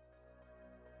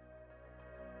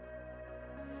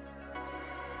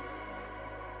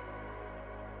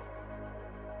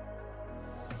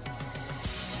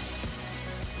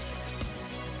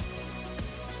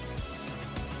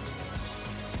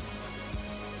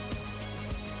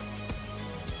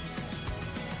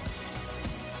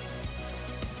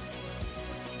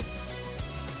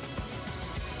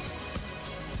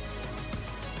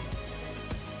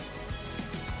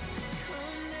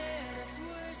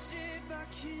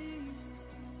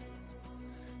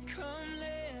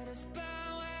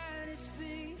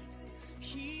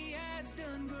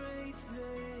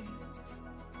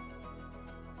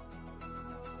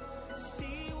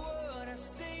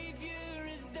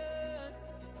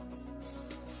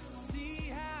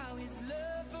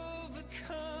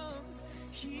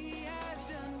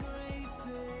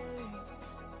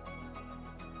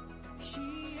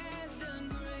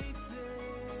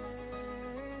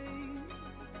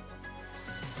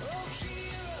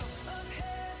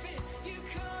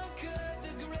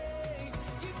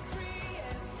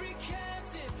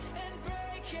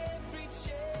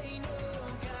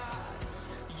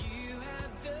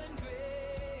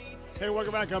 Hey,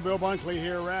 welcome back. I'm Bill Bunkley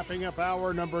here, wrapping up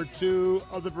hour number 2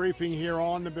 of the briefing here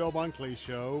on the Bill Bunkley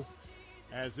Show.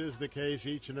 As is the case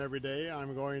each and every day,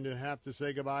 I'm going to have to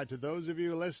say goodbye to those of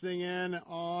you listening in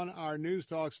on our news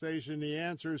talk station, The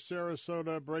Answer,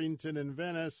 Sarasota, Bradenton, and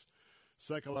Venice.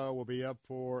 Sekala will be up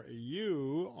for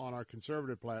you on our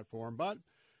conservative platform. But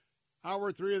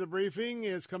hour 3 of the briefing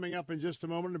is coming up in just a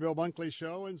moment in the Bill Bunkley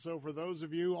Show. And so for those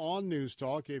of you on News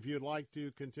Talk, if you'd like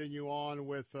to continue on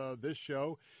with this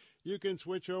show, you can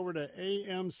switch over to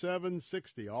AM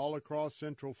 760 all across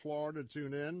Central Florida to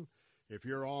tune in. If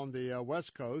you're on the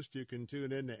West Coast, you can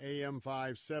tune in to AM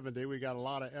 570. We got a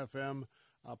lot of FM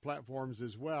platforms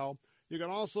as well. You can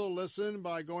also listen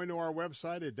by going to our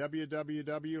website at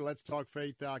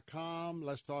www.letstalkfaith.com.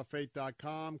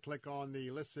 Letstalkfaith.com. Click on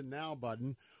the Listen Now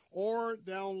button or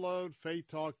download Faith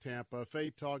Talk Tampa.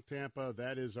 Faith Talk Tampa,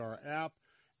 that is our app.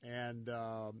 And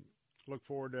look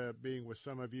forward to being with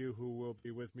some of you who will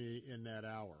be with me in that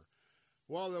hour.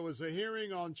 Well, there was a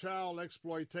hearing on child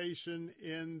exploitation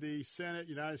in the Senate,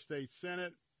 United States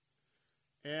Senate.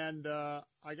 And I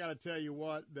got to tell you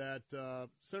what, that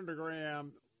Senator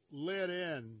Graham lit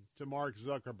in to Mark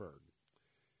Zuckerberg.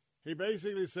 He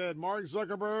basically said, Mark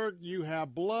Zuckerberg, you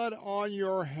have blood on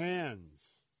your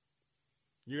hands.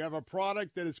 You have a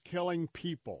product that is killing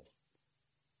people.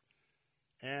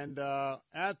 And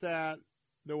at that,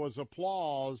 there was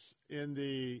applause in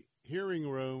the hearing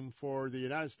room for the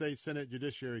United States Senate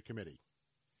Judiciary Committee.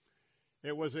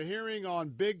 It was a hearing on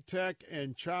big tech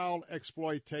and child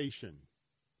exploitation.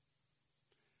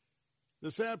 The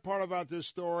sad part about this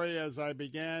story, as I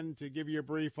began to give you a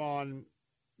brief on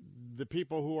the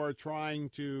people who are trying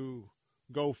to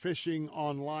go fishing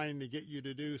online to get you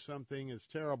to do something is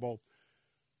terrible.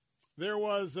 There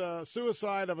was a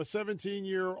suicide of a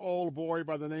 17-year-old boy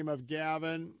by the name of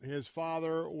Gavin. His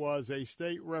father was a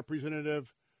state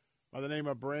representative by the name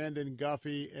of Brandon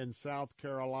Guffey in South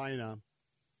Carolina.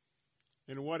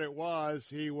 And what it was,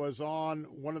 he was on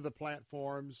one of the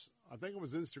platforms. I think it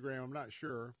was Instagram. I'm not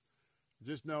sure.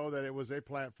 Just know that it was a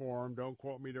platform. Don't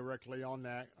quote me directly on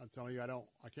that. I'm telling you,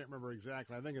 I can't remember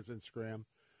exactly. I think it's Instagram.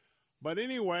 But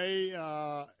anyway,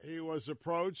 he was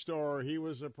approached, or he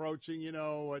was approaching,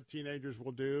 what teenagers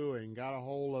will do, and got a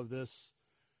hold of this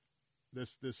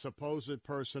supposed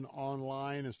person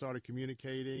online and started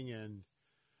communicating, and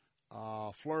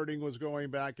flirting was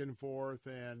going back and forth.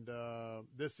 And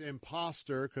this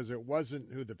imposter, because it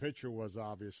wasn't who the picture was,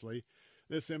 obviously,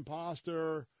 this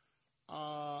imposter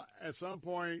at some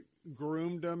point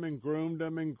groomed him and groomed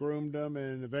him and groomed him,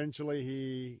 and eventually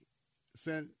he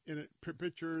sent in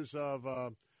pictures of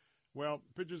him without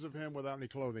any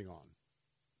clothing on.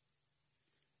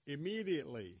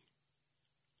 Immediately,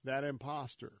 that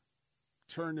imposter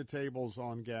turned the tables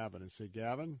on Gavin and said,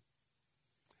 Gavin,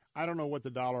 I don't know what the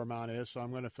dollar amount is, so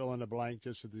I'm going to fill in the blank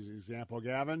just as an example.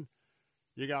 Gavin,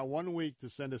 you got 1 week to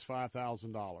send us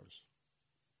 $5,000.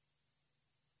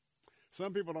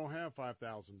 Some people don't have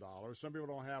 $5,000. Some people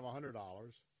don't have $100.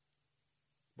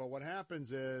 But what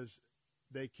happens is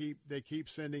they keep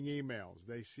sending emails.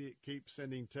 They keep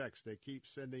sending texts. They keep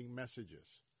sending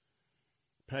messages.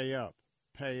 Pay up,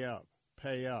 pay up,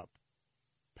 pay up,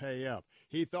 pay up.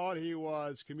 He thought he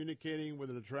was communicating with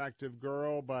an attractive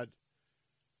girl, but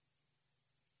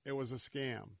it was a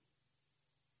scam.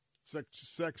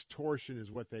 Sextortion is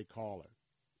what they call it.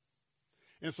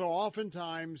 And so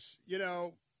oftentimes,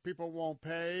 people won't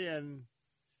pay, and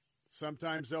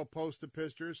sometimes they'll post the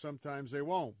pictures, sometimes they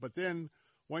won't. But then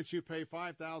once you pay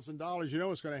 $5,000, you know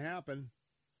what's going to happen.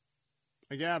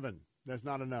 Hey, Gavin, that's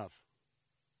not enough.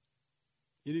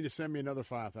 You need to send me another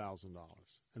 $5,000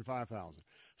 and $5,000.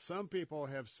 Some people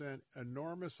have sent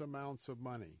enormous amounts of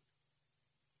money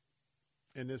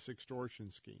in this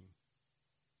extortion scheme.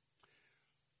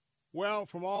 Well,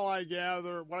 from all I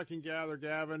gather, what I can gather,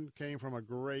 Gavin came from a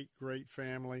great, great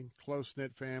family,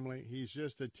 close-knit family. He's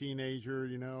just a teenager,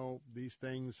 these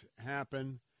things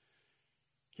happen.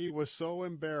 He was so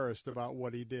embarrassed about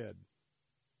what he did.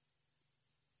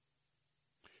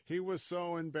 He was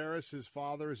so embarrassed. His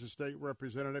father is a state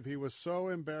representative. He was so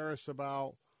embarrassed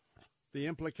about the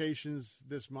implications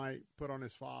this might put on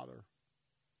his father.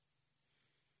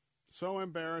 So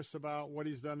embarrassed about what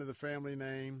he's done to the family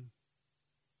name.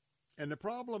 And the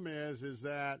problem is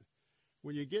that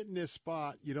when you get in this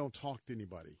spot, you don't talk to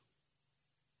anybody.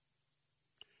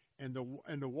 And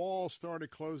the walls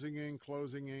started closing in,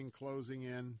 closing in, closing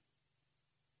in.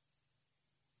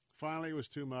 Finally, it was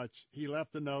too much. He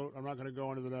left the note. I'm not going to go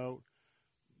into the note.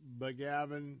 But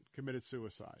Gavin committed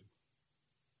suicide.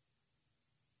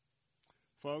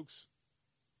 Folks,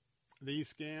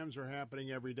 these scams are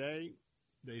happening every day.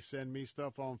 They send me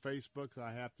stuff on Facebook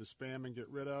I have to spam and get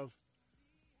rid of.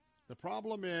 The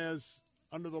problem is,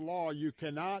 under the law, you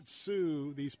cannot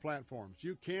sue these platforms.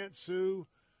 You can't sue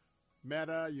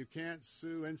Meta. You can't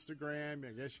sue Instagram.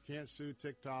 I guess you can't sue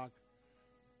TikTok.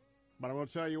 But I'm going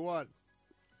to tell you what,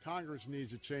 Congress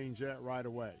needs to change that right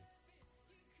away.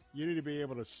 You need to be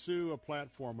able to sue a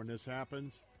platform when this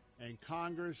happens, and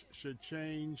Congress should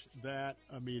change that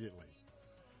immediately.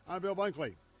 I'm Bill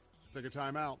Bunkley. Take a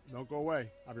time out. Don't go away.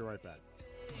 I'll be right back.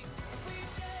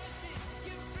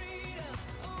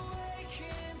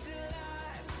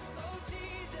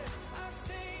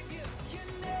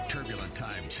 Turbulent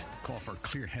times call for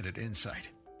clear-headed insight.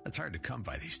 That's hard to come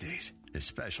by these days,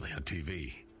 especially on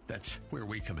TV. That's where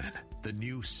we come in. The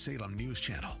new Salem News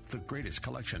Channel, the greatest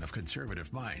collection of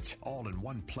conservative minds, all in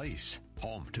one place.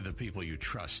 Home to the people you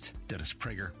trust. Dennis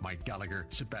Prager, Mike Gallagher,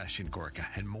 Sebastian Gorka,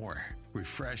 and more.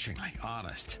 Refreshingly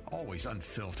honest, always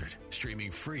unfiltered.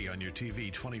 Streaming free on your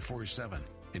TV 24/7.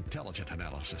 Intelligent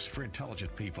analysis for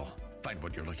intelligent people. Find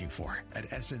what you're looking for at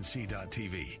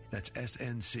snc.tv. That's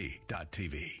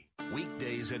snc.tv.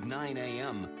 Weekdays at 9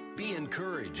 a.m. Be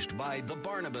encouraged by The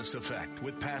Barnabas Effect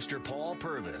with Pastor Paul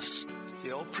Purvis. It's the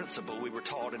old principle we were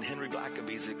taught in Henry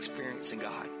Blackaby's Experiencing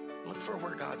God. Look for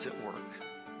where God's at work.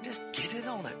 Just get in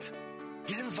on it.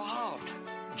 Get involved.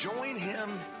 Join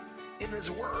Him in His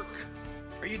work.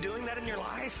 Are you doing that in your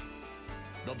life?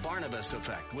 The Barnabas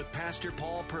Effect with Pastor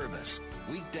Paul Purvis.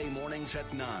 Weekday mornings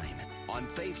at 9 on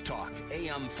Faith Talk,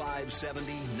 AM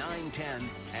 570, 910,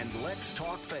 and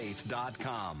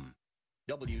letstalkfaith.com.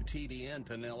 WTBN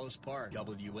Pinellas Park,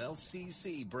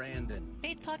 WLCC Brandon.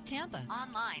 Faith Talk Tampa.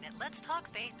 Online at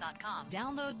letstalkfaith.com.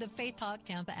 Download the Faith Talk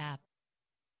Tampa app.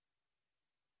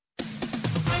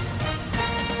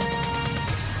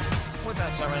 With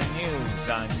SRN News,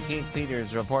 I'm Keith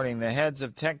Peters reporting the heads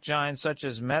of tech giants such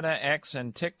as Meta, X,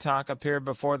 and TikTok appeared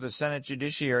before the Senate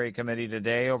Judiciary Committee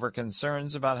today over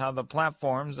concerns about how the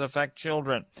platforms affect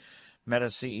children. Meta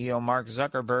CEO Mark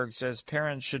Zuckerberg says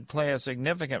parents should play a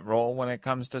significant role when it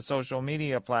comes to social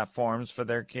media platforms for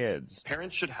their kids.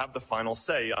 Parents should have the final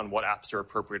say on what apps are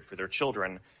appropriate for their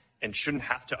children and shouldn't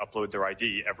have to upload their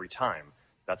ID every time.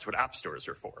 That's what app stores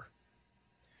are for.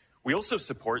 We also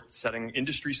support setting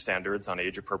industry standards on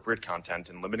age-appropriate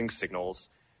content and limiting signals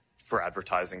for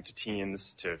advertising to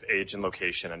teens to age and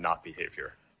location and not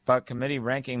behavior. But committee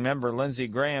ranking member Lindsey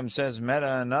Graham says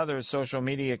Meta and other social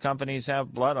media companies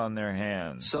have blood on their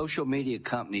hands. Social media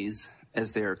companies,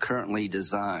 as they are currently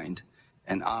designed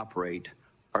and operate,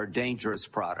 are dangerous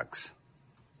products.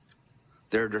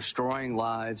 They're destroying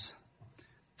lives,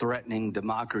 threatening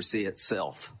democracy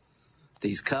itself.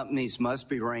 These companies must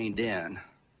be reined in,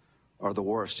 or the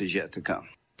worst is yet to come.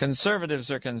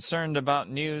 Conservatives are concerned about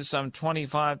news some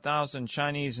 25,000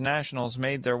 Chinese nationals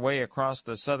made their way across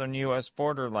the southern U.S.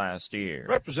 border last year.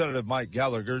 Representative Mike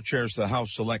Gallagher chairs the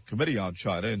House Select Committee on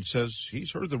China and says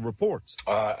he's heard the reports.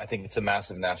 I think it's a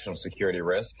massive national security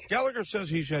risk. Gallagher says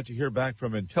he's yet to hear back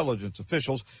from intelligence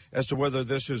officials as to whether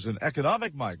this is an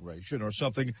economic migration or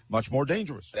something much more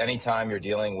dangerous. Anytime you're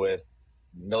dealing with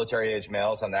military-age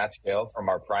males on that scale from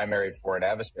our primary foreign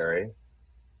adversary,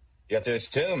 you have to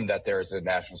assume that there is a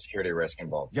national security risk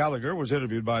involved. Gallagher was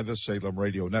interviewed by the Salem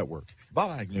Radio Network.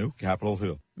 Bob Agnew, Capitol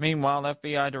Hill. Meanwhile,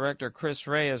 FBI Director Chris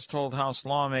Wray has told House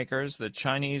lawmakers that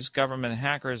Chinese government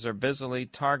hackers are busily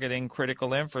targeting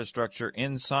critical infrastructure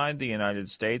inside the United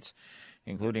States,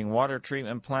 including water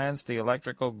treatment plants, the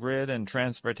electrical grid, and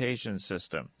transportation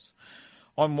systems.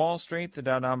 On Wall Street, the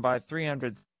Dow down by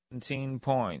 317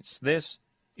 points. This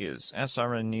is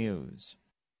SRN News.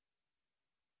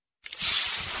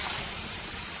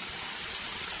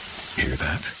 Hear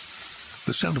that?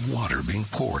 The sound of water being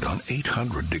poured on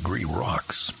 800-degree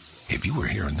rocks. If you were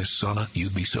here in this sauna,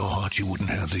 you'd be so hot you wouldn't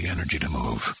have the energy to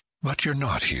move. But you're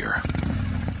not here.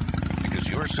 Because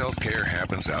your self-care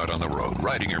happens out on the road,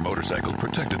 riding your motorcycle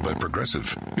protected by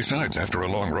Progressive. Besides, after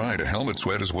a long ride, a helmet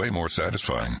sweat is way more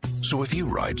satisfying. So if you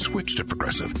ride, switch to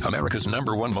Progressive, America's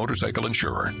 #1 motorcycle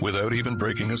insurer, without even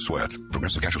breaking a sweat.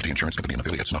 Progressive Casualty Insurance Company and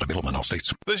affiliates, not available in all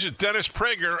states. This is Dennis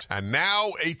Prager, and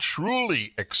now a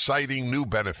truly exciting new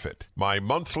benefit. My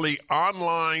monthly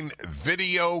online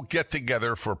video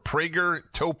get-together for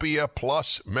Pragertopia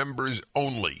Plus members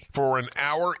only. For an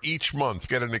hour each month,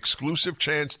 get an exclusive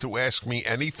chance to ask me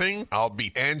anything. I'll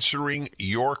be answering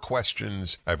your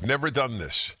questions. I've never done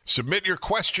this. Submit your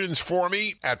questions for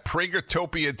me at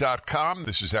Pragertopia.com.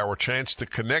 This is our chance to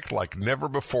connect like never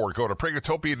before. Go to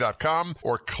Pragertopia.com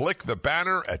or click the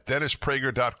banner at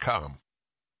DennisPrager.com.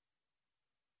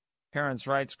 Parents'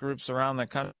 rights groups around the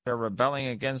country are rebelling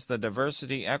against the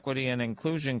diversity, equity, and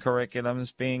inclusion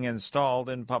curriculums being installed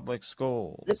in public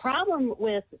schools. The problem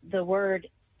with the word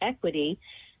equity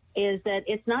is that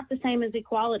it's not the same as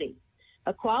equality.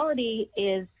 Equality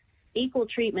is equal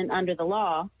treatment under the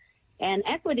law, and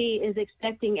equity is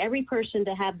expecting every person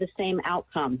to have the same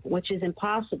outcome, which is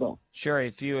impossible. Sherry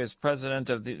Few is president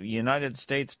of the United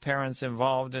States Parents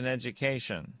Involved in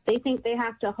Education. They think they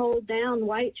have to hold down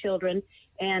white children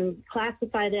and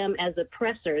classify them as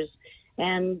oppressors,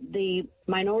 and the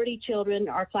minority children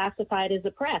are classified as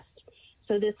oppressed.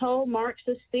 So this whole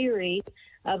Marxist theory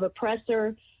of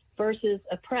oppressor versus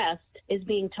oppressed is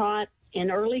being taught in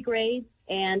early grades,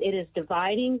 and it is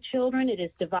dividing children. It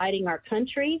is dividing our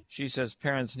country. She says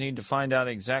parents need to find out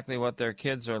exactly what their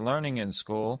kids are learning in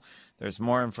school. There's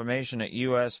more information at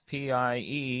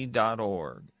uspie.org.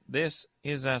 This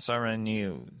is SRN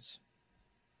News.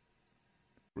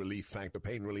 Relief Factor,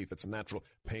 pain relief that's natural,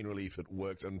 pain relief that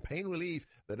works, and pain relief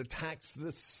that attacks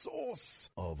the source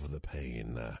of the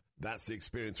pain. That's the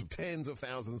experience of tens of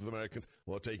thousands of Americans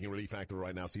who are taking Relief Factor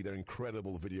right now. See their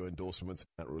incredible video endorsements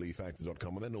at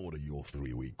relieffactor.com and then order your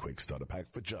 3-week quick starter pack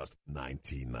for just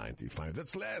 $19.95.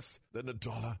 That's less than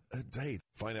 $1 a day.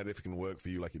 Find out if it can work for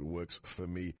you like it works for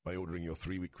me by ordering your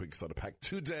 3-week quick starter pack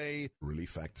today.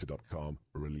 relieffactor.com,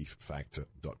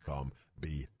 relieffactor.com.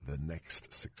 Be the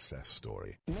next success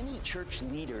story. Many church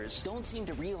leaders don't seem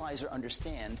to realize or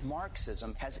understand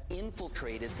Marxism has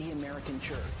infiltrated the American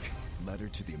church. Letter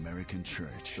to the American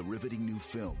Church, the riveting new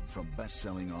film from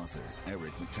best-selling author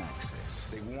Eric Metaxas.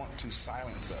 They want to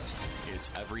silence us. It's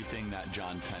everything that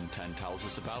John 10:10 tells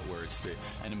us about, where it's the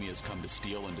enemy has come to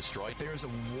steal and destroy. There's a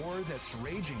war that's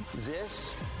raging.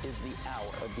 This is the hour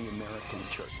of the American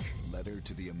church. Letter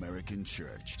to the American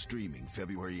Church, streaming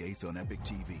February 8th on Epic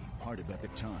TV, part of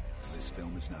Epic Times. This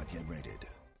film is not yet rated.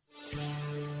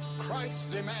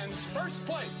 Christ demands first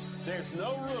place. There's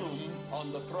no room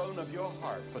on the throne of your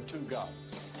heart for two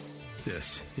gods.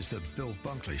 This is the Bill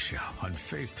Bunkley Show on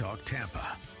Faith Talk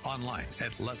Tampa. Online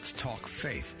at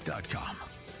letstalkfaith.com.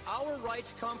 Our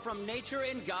rights come from nature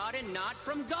and God and not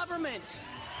from government.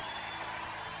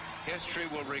 History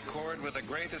will record with the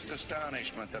greatest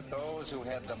astonishment that those who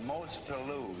had the most to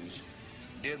lose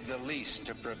did the least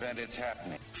to prevent its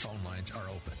happening. Phone lines are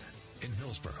open. In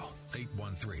Hillsborough,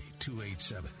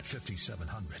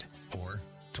 813-287-5700 or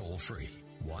toll free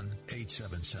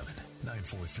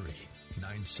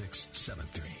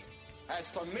 1-877-943-9673.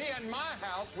 As for me and my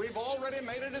house, we've already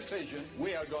made a decision.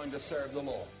 We are going to serve the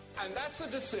Lord. And that's a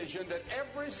decision that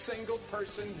every single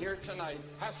person here tonight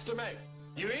has to make.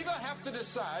 You either have to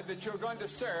decide that you're going to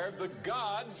serve the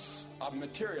gods of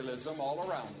materialism all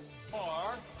around you,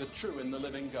 or the true and the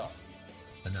living God.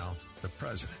 And now, the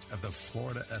president of the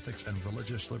Florida Ethics and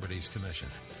Religious Liberties Commission.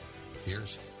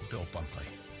 Here's Bill Bunkley.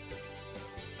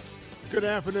 Good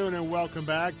afternoon and welcome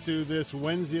back to this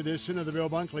Wednesday edition of the Bill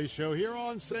Bunkley Show here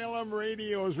on Salem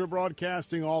Radio as we're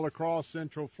broadcasting all across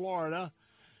Central Florida.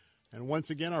 And once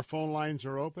again, our phone lines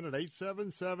are open at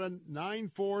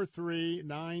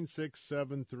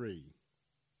 877-943-9673.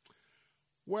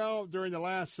 Well, during the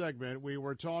last segment, we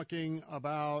were talking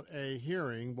about a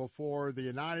hearing before the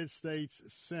United States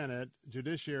Senate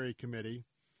Judiciary Committee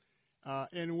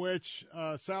in which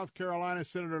South Carolina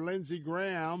Senator Lindsey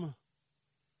Graham,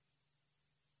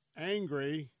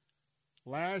 angry,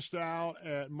 lashed out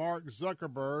at Mark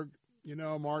Zuckerberg. You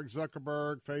know, Mark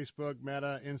Zuckerberg, Facebook,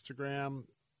 Meta, Instagram,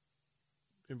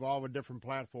 involved with different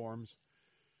platforms.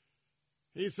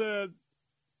 He said,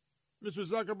 Mr.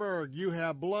 Zuckerberg, you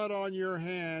have blood on your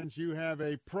hands. You have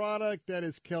a product that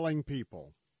is killing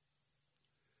people.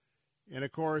 And,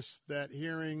 of course, that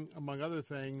hearing, among other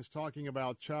things, talking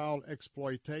about child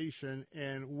exploitation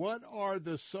and what are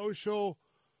the social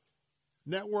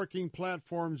networking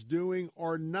platforms doing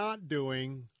or not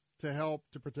doing to help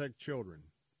to protect children.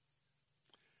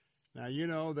 Now, you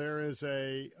know, there is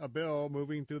a bill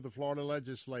moving through the Florida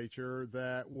legislature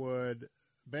that would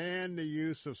ban the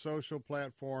use of social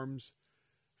platforms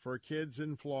for kids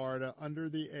in Florida under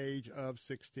the age of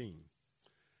 16.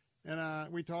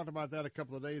 And we talked about that a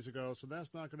couple of days ago, so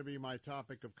that's not going to be my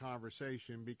topic of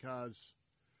conversation because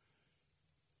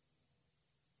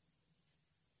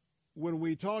when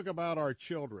we talk about our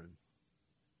children,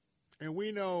 and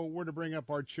we know we're to bring up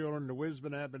our children in the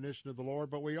wisdom and admonition of the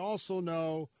Lord, but we also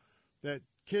know that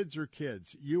kids are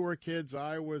kids. You were kids.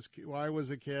 I was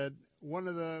a kid. One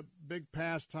of the big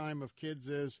pastime of kids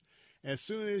is as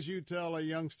soon as you tell a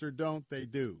youngster don't, they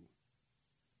do.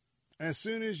 As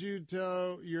soon as you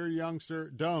tell your youngster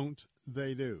don't,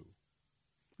 they do.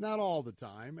 Not all the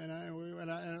time, and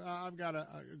I've got a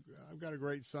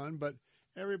great son, but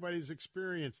everybody's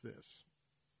experienced this.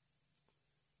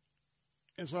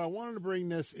 And so I wanted to bring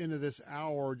this into this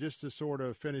hour just to sort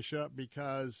of finish up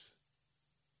because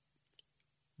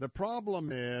The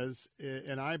problem is,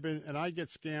 and I get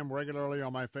scammed regularly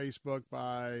on my Facebook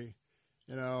by,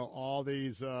 all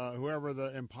these, whoever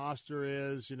the imposter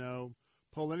is,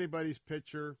 pull anybody's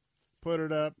picture, put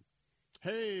it up.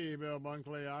 Hey, Bill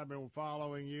Bunkley, I've been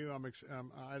following you.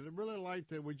 I'd really like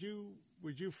to. Would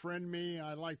you friend me?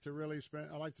 I'd like to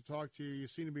talk to you. You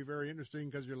seem to be very interesting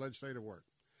because of your legislative work.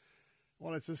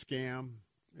 Well, it's a scam.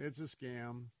 It's a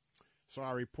scam. So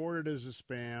I report it as a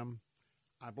spam.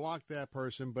 I blocked that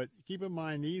person, but keep in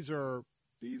mind these are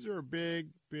big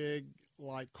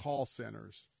like call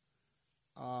centers,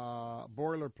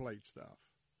 boilerplate stuff,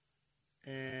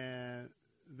 and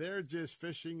they're just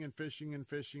fishing and fishing and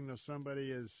fishing till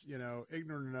somebody is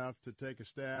ignorant enough to take a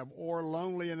stab or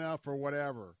lonely enough or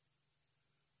whatever.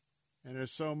 And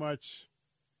there's so much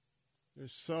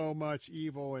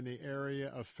evil in the area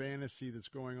of fantasy that's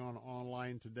going on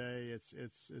online today.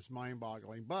 It's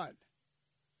mind-boggling, but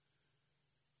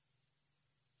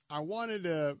I wanted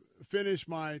to finish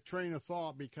my train of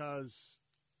thought because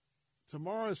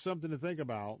tomorrow is something to think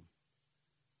about.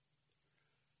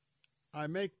 I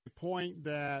make the point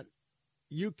that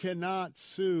you cannot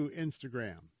sue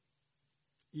Instagram.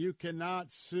 You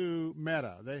cannot sue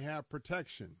Meta. They have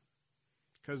protection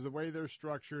because of the way they're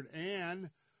structured and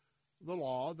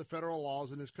the federal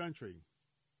laws in this country.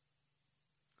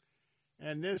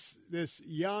 And this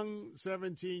young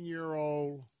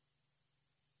 17-year-old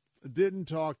didn't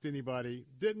talk to anybody,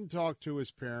 didn't talk to his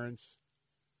parents.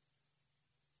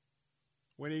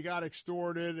 When he got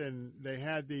extorted and they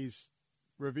had these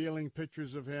revealing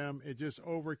pictures of him, it just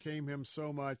overcame him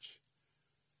so much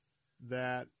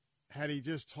that had he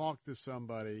just talked to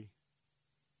somebody,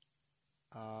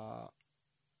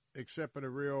 except in a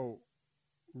real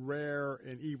rare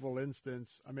and evil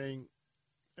instance,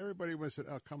 everybody would have said,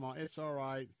 oh, come on, it's all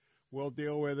right, we'll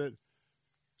deal with it.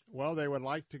 Well, they would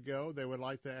like to go. They would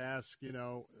like to ask,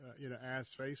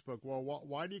 ask Facebook, well,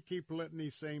 why do you keep letting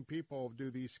these same people do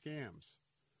these scams?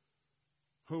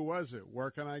 Who was it?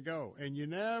 Where can I go? And you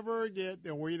never get,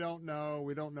 and we don't know.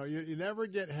 You never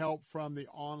get help from the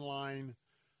online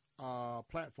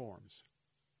platforms.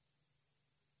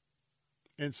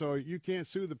 And so you can't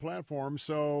sue the platform.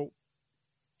 So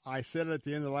I said it at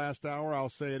the end of the last hour. I'll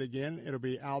say it again. It'll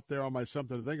be out there on my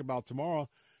Something to Think About tomorrow.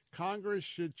 Congress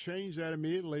should change that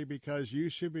immediately because you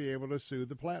should be able to sue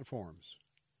the platforms,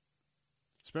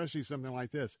 especially something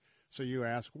like this. So you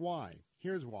ask why.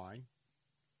 Here's why.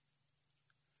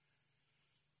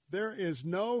 There is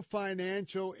no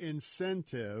financial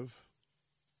incentive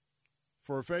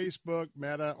for Facebook,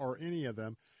 Meta, or any of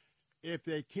them. If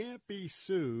they can't be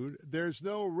sued, there's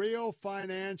no real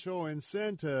financial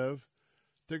incentive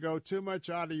to go too much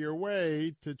out of your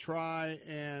way to try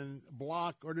and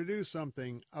block or to do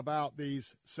something about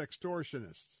these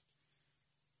sextortionists,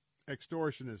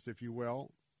 extortionists, if you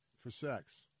will, for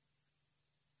sex.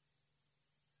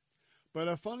 But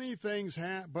a funny thing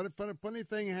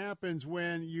happens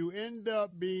when you end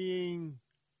up being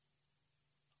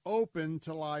open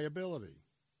to liability.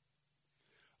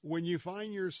 When you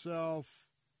find yourself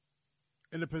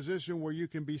in a position where you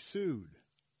can be sued.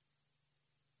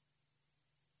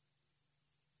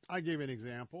 I give an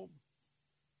example.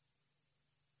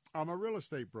 I'm a real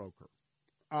estate broker.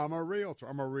 I'm a realtor.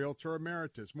 I'm a realtor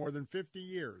emeritus. More than 50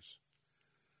 years.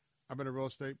 I've been a real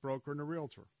estate broker and a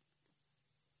realtor.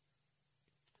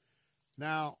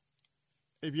 Now,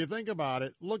 if you think about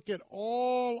it, look at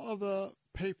all of the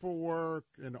paperwork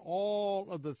and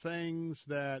all of the things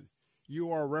that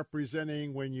you are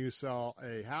representing when you sell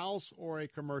a house or a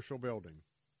commercial building.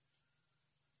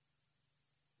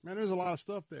 Man, there's a lot of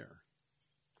stuff there.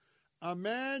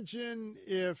 Imagine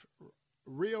if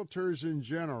realtors in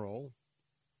general,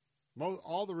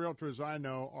 all the realtors I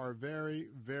know are very,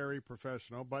 very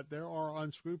professional, but there are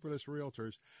unscrupulous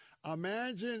realtors.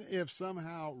 Imagine if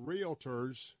somehow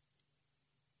realtors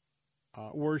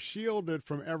were shielded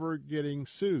from ever getting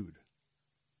sued.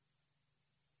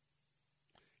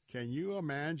 Can you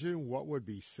imagine what would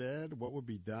be said, what would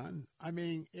be done?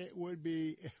 It would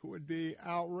be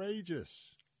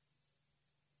outrageous.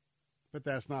 But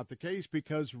that's not the case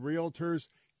because realtors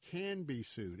can be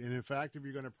sued. And in fact, if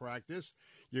you're going to practice,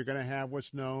 you're going to have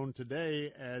what's known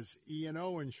today as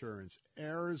E&O insurance,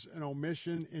 errors and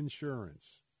omission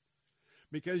insurance.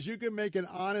 Because you can make an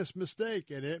honest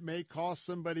mistake and it may cost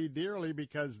somebody dearly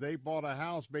because they bought a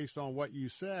house based on what you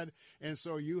said. And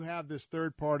so you have this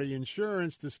third-party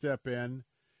insurance to step in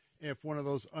if one of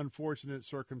those unfortunate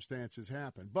circumstances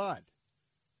happen. But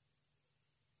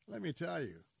let me tell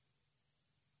you,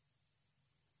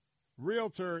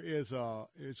 realtor is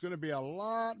going to be a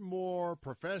lot more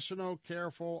professional,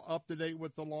 careful, up to date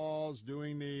with the laws,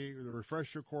 doing the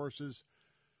refresher courses.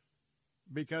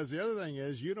 Because the other thing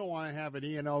is you don't want to have an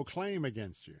E&O claim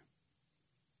against you.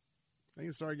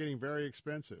 Things start getting very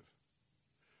expensive.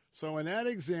 So in that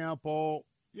example,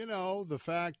 you know, the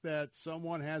fact that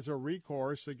someone has a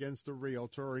recourse against a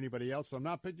realtor or anybody else, I'm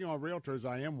not picking on realtors,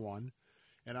 I am one,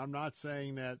 and I'm not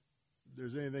saying that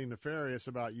there's anything nefarious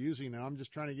about using them. I'm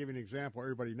just trying to give you an example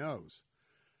everybody knows.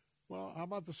 Well, how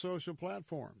about the social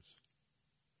platforms?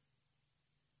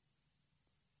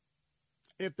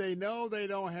 If they know they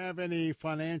don't have any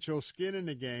financial skin in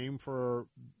the game for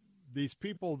these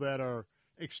people that are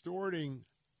extorting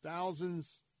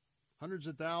thousands, hundreds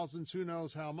of thousands, who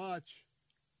knows how much.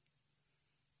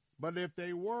 But if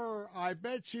they were, I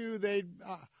bet you they'd,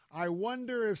 I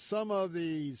wonder if some of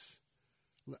these,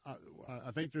 I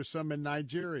think there's some in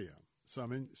Nigeria,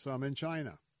 some in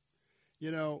China. You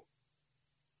know,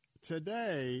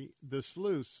 today, the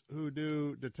sleuths who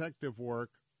do detective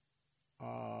work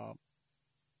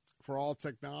for all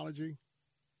technology,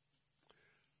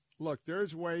 look,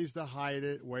 there's ways to hide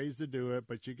it, ways to do it,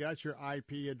 but you got your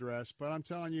IP address. But I'm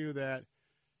telling you that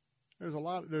there's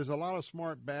a lot of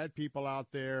smart bad people out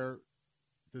there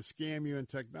to scam you in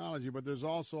technology, but there's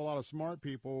also a lot of smart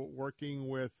people working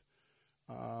with,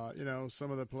 you know, some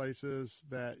of the places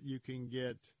that you can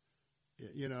get,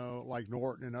 you know, like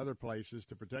Norton and other places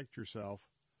to protect yourself.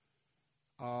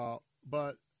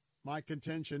 But my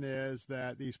contention is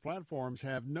that these platforms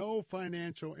have no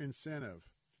financial incentive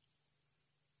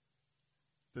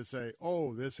to say,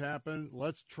 oh, this happened.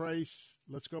 Let's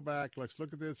go back. Let's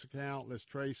look at this account. Let's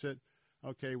trace it.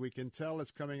 Okay, we can tell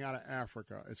it's coming out of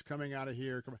Africa. It's coming out of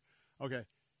here. Okay.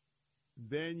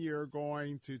 Then you're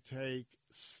going to take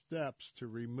steps to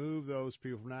remove those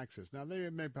people from access. Now, they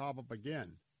may pop up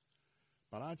again.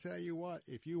 But I tell you what,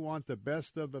 if you want the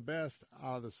best of the best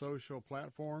out of the social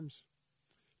platforms,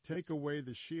 take away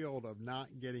the shield of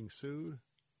not getting sued,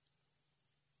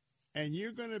 and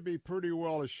you're going to be pretty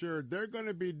well assured they're going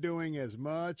to be doing as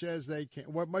much as they can,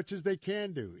 what much as they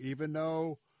can do, even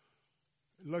though,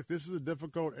 look, this is a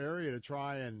difficult area to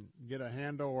try and get a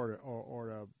handle or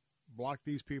to block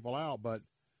these people out. But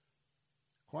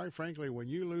quite frankly, when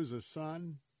you lose a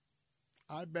son,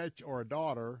 or a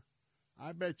daughter,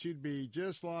 I bet you'd be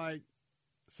just like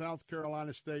South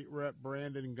Carolina State Rep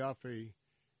Brandon Guffey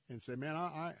and say, man,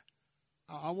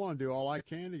 I want to do all I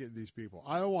can to get these people.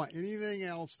 I don't want anything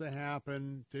else to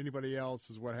happen to anybody else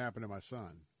as what happened to my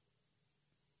son.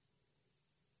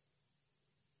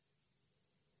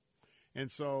 And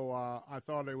so I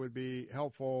thought it would be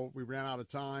helpful. We ran out of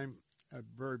time. A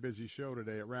very busy show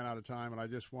today. It ran out of time, and I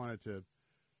just wanted to,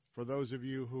 for those of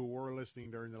you who were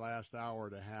listening during the last hour,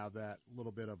 to have that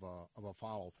little bit of a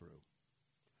follow-through.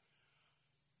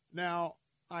 Now,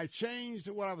 I changed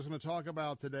what I was going to talk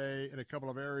about today in a couple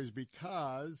of areas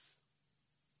because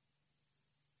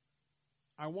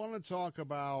I want to talk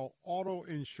about auto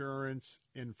insurance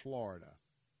in Florida.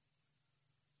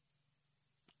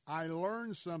 I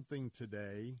learned something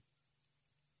today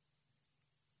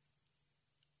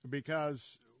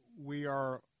because we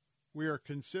are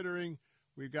considering,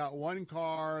 we've got one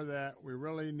car that we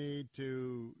really need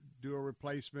to do a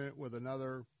replacement with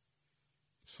another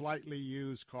slightly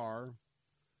used car.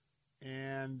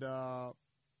 And I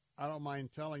don't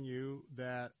mind telling you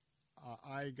that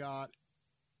I got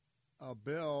a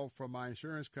bill from my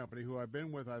insurance company, who I've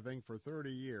been with, I think, for 30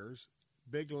 years,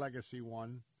 big legacy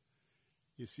one.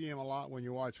 You see him a lot when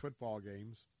you watch football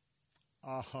games.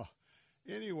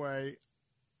 Anyway,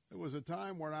 there was a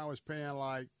time when I was paying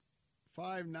like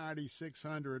 $590,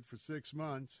 $600 for 6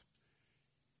 months.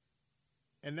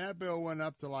 And that bill went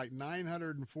up to like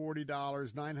 $940,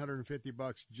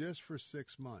 $950 just for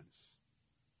 6 months.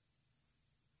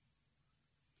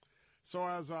 So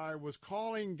as I was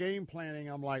calling game planning,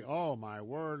 I'm like, oh, my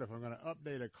word, if I'm going to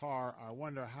update a car, I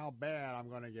wonder how bad I'm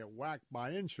going to get whacked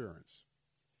by insurance.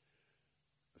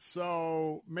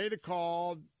 So made a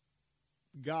call,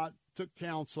 took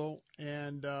counsel,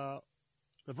 and the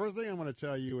first thing I'm going to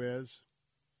tell you is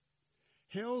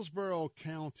Hillsborough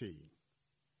County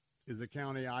is the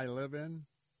county I live in.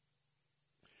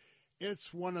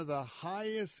 It's one of the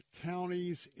highest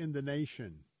counties in the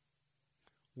nation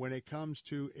when it comes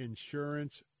to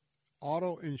insurance,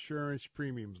 auto insurance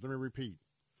premiums. Let me repeat.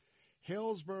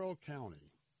 Hillsborough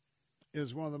County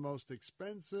is one of the most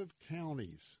expensive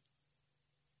counties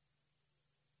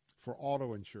for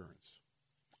auto insurance.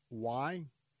 Why?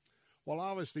 Well,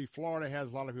 obviously, Florida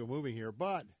has a lot of people moving here,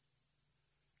 but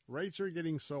rates are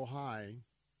getting so high.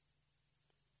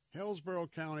 Hillsborough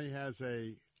County has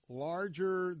a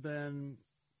larger than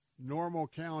normal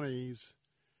counties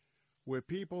with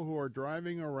people who are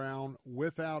driving around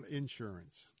without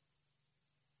insurance.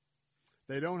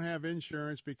 They don't have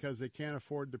insurance because they can't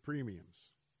afford the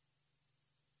premiums.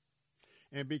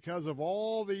 And because of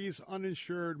all these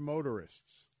uninsured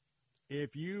motorists,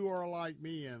 if you are like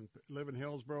me and live in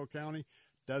Hillsborough County,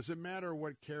 doesn't matter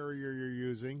what carrier you're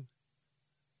using.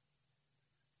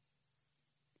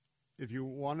 If you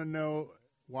want to know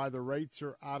why the rates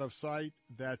are out of sight,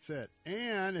 that's it.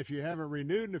 And if you haven't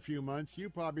renewed in a few months, you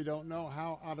probably don't know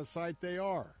how out of sight they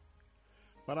are.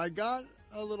 But I got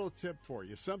a little tip for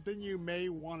you, something you may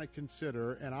want to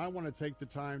consider, and I want to take the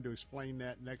time to explain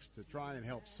that next to try and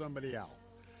help somebody out.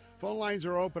 Phone lines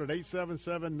are open at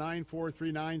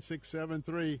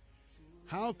 877-943-9673.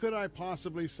 How could I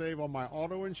possibly save on my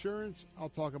auto insurance? I'll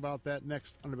talk about that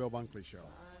next on the Bill Bunkley Show.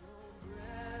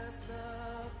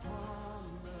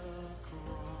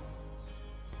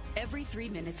 Every 3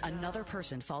 minutes, another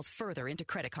person falls further into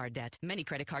credit card debt. Many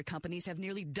credit card companies have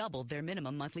nearly doubled their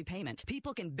minimum monthly payment.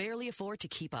 People can barely afford to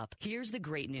keep up. Here's the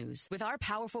great news. With our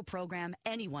powerful program,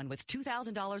 anyone with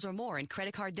 $2,000 or more in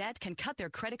credit card debt can cut their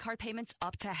credit card payments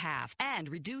up to half and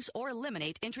reduce or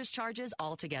eliminate interest charges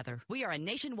altogether. We are a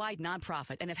nationwide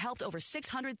nonprofit and have helped over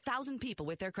 600,000 people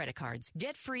with their credit cards.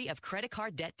 Get free of credit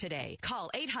card debt today. Call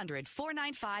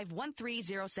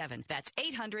 800-495-1307. That's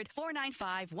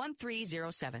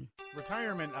 800-495-1307.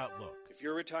 Retirement Outlook. If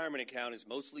your retirement account is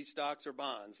mostly stocks or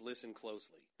bonds, listen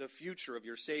closely. The future of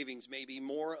your savings may be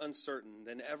more uncertain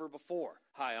than ever before.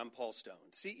 Hi, I'm Paul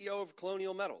Stone, CEO of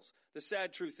Colonial Metals. The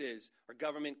sad truth is, our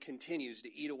government continues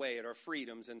to eat away at our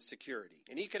freedoms and security.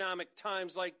 In economic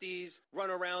times like these, run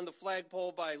around the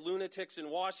flagpole by lunatics in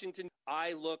Washington,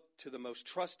 I look to the most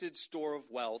trusted store of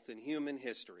wealth in human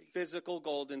history, physical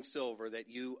gold and silver that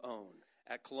you own.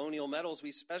 At Colonial Metals,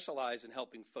 we specialize in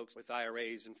helping folks with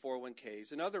IRAs and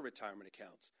 401ks and other retirement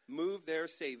accounts move their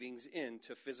savings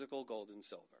into physical gold and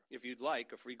silver. If you'd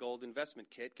like a free gold investment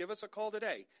kit, give us a call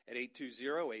today at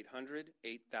 820-800-8000.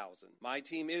 My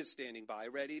team is standing by,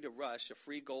 ready to rush a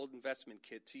free gold investment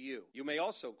kit to you. You may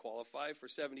also qualify for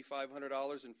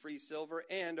 $7,500 in free silver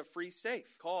and a free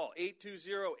safe. Call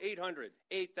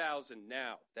 820-800-8000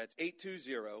 now. That's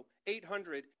 820-800-8000.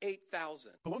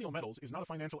 Colonial Metals is not a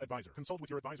financial advisor. Consult with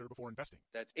your advisor before investing.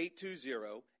 That's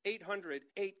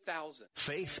 820-800-8000.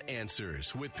 Faith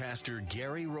Answers with Pastor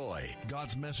Gary Roy.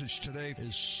 God's message today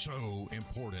is so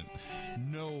important.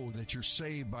 Know that you're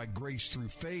saved by grace through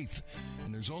faith,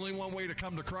 and there's only one way to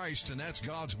come to Christ, and that's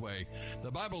God's way. The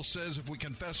Bible says if we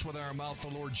confess with our mouth the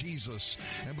Lord Jesus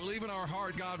and believe in our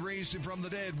heart God raised him from the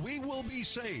dead, we will be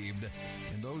saved,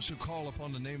 and those who call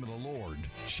upon the name of the Lord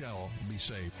shall be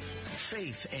saved.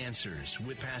 Faith Answers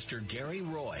with Pastor Gary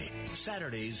Roy,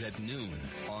 Saturdays at noon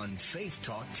on Faith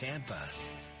Talk Tampa.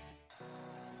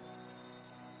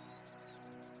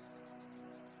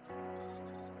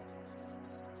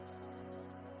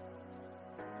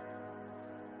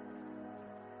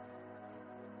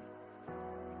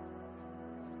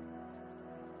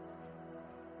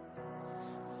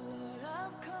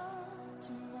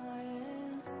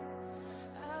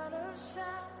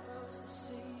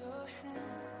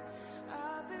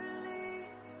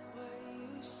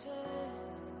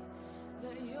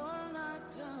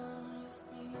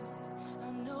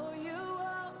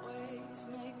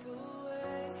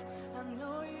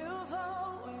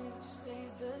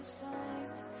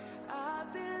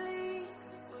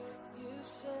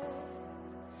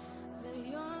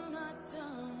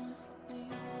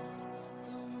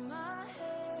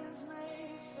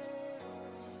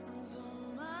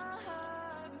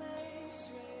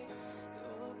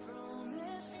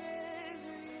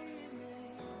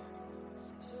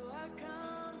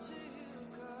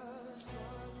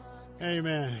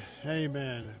 Amen.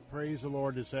 Amen. Praise the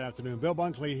Lord this afternoon. Bill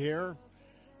Bunkley here.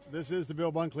 This is the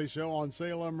Bill Bunkley Show on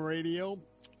Salem Radio.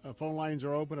 Phone lines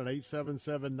are open at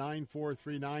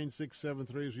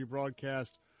 877-943-9673 as we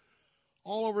broadcast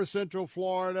all over Central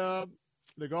Florida,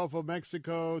 the Gulf of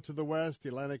Mexico to the west, the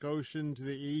Atlantic Ocean to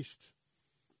the east,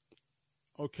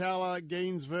 Ocala,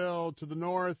 Gainesville to the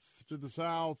north, to the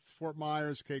south, Fort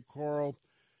Myers, Cape Coral.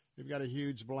 We've got a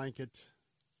huge blanket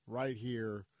right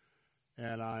here,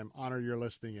 and I'm honored you're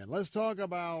listening in. Let's talk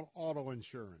about auto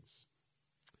insurance.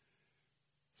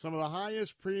 Some of the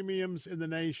highest premiums in the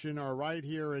nation are right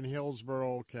here in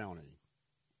Hillsborough County.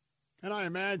 And I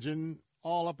imagine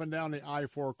all up and down the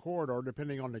I-4 corridor,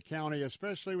 depending on the county,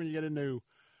 especially when you get into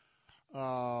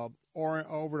over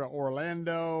to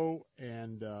Orlando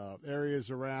and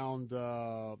areas around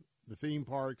the theme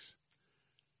parks.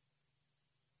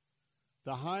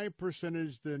 The high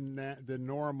percentage, the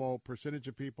normal percentage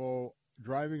of people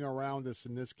driving around us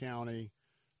in this county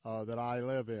that I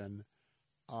live in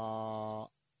are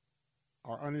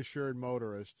uninsured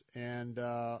motorists. And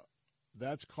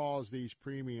that's caused these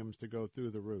premiums to go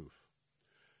through the roof.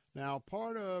 Now,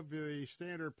 part of the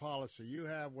standard policy, you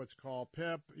have what's called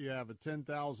PIP. You have a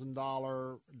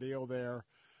 $10,000 deal there.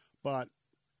 But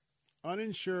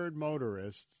uninsured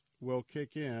motorists will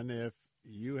kick in if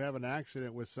you have an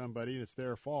accident with somebody and it's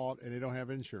their fault and they don't have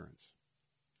insurance.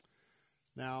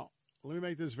 Now, let me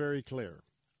make this very clear.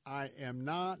 I am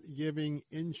not giving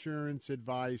insurance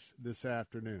advice this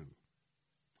afternoon.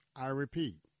 I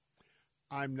repeat,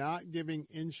 I'm not giving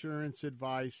insurance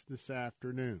advice this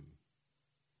afternoon.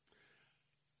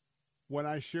 When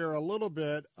I share a little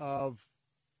bit of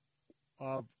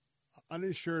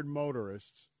uninsured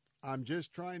motorists, I'm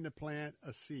just trying to plant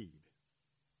a seed.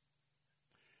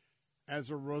 As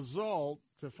a result,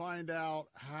 to find out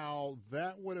how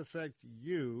that would affect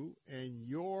you and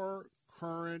your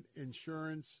current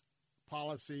insurance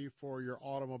policy for your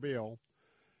automobile,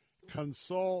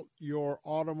 consult your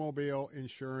automobile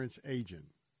insurance agent.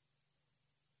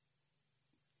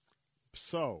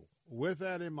 So, with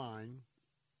that in mind,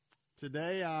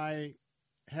 today I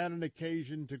had an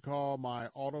occasion to call my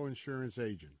auto insurance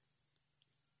agent.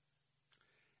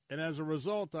 And as a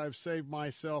result, I've saved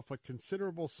myself a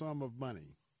considerable sum of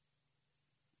money.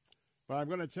 But I'm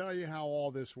going to tell you how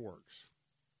all this works.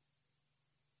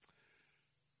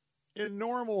 In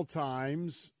normal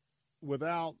times,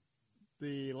 without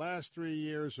the last 3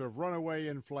 years of runaway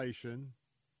inflation,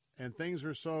 and things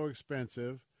are so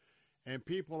expensive, and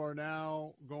people are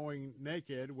now going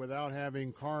naked without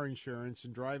having car insurance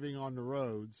and driving on the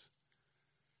roads,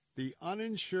 the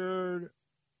uninsured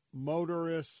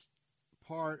motorist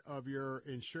part of your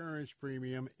insurance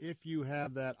premium, if you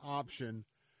have that option,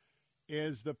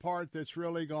 is the part that's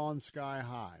really gone sky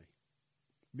high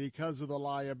because of the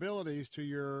liabilities to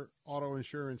your auto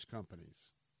insurance companies.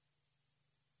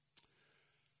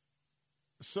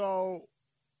 So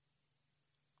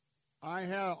I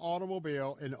had an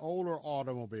automobile, an older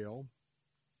automobile,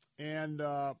 and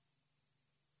I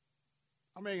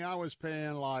was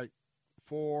paying like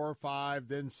 4, 5,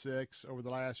 then 6 over the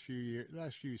last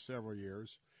several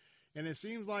years. And it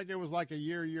seems like it was like a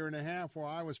year and a half where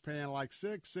I was paying like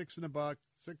 $6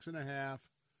 and a half.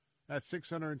 That's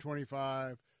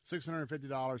 $625,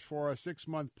 $650 for a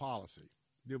 6-month policy.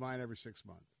 Do mine every 6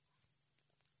 months.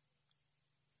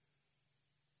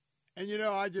 And,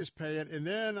 I just pay it. And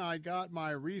then I got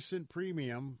my recent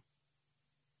premium,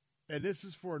 and this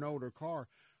is for an older car.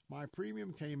 My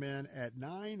premium came in at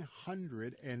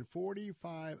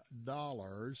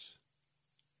 $945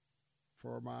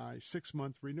 for my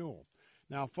 6-month renewal.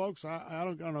 Now, folks,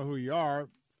 I don't know who you are,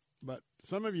 but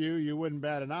some of you wouldn't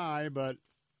bat an eye, but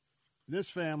this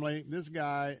family, this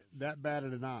guy, that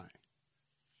batted an eye.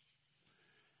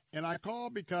 And I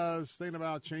called because thinking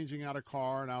about changing out a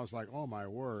car, and I was like, oh, my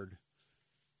word.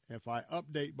 If I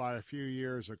update by a few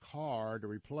years a car to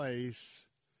replace,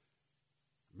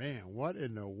 man, what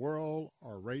in the world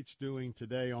are rates doing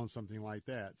today on something like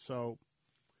that? So,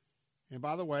 and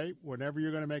by the way, whenever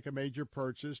you're going to make a major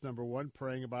purchase, number one,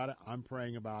 praying about it. I'm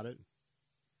praying about it.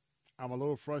 I'm a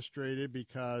little frustrated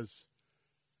because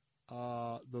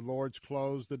the Lord's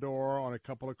closed the door on a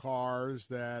couple of cars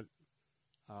that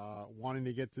wanting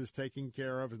to get this taken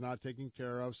care of is not taken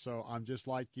care of. So I'm just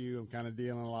like you. I'm kind of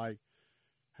dealing like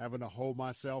having to hold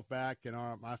myself back and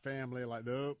my family like,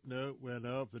 nope,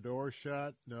 the door's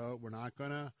shut. No, we're not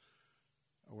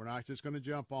just going to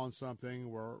jump on something.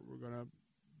 We're going to,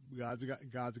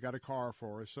 God's got a car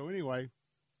for us. So anyway,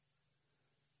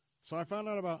 so I found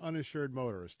out about uninsured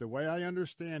motorists. The way I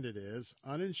understand it is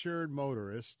uninsured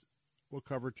motorists will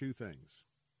cover two things.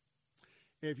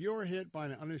 If you're hit by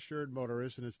an uninsured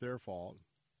motorist and it's their fault,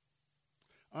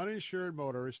 uninsured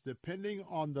motorists, depending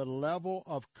on the level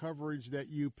of coverage that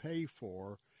you pay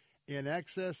for in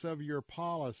excess of your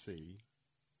policy,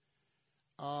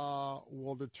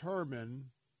 will determine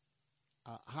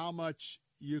how much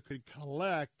you could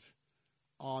collect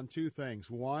on two things.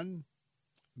 One,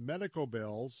 medical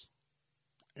bills,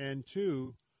 and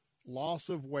two, loss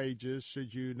of wages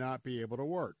should you not be able to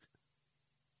work.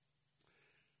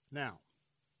 Now,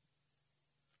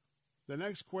 the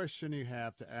next question you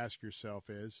have to ask yourself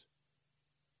is,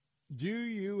 do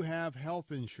you have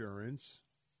health insurance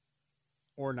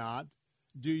or not?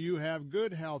 Do you have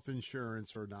good health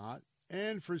insurance or not?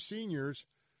 And for seniors,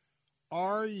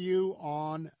 are you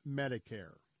on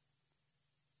Medicare?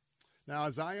 Now,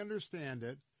 as I understand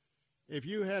it, if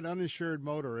you had uninsured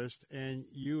motorists and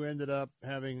you ended up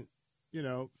having,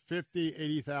 $50,000,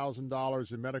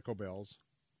 $80,000 in medical bills,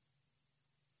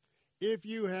 if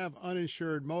you have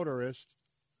uninsured motorists,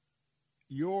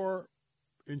 your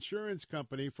insurance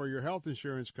company, for your health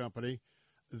insurance company,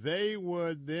 they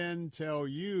would then tell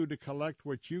you to collect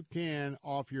what you can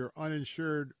off your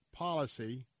uninsured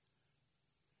policy,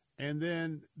 and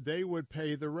then they would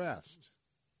pay the rest.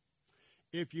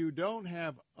 If you don't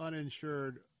have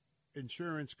uninsured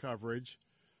insurance coverage,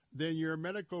 then your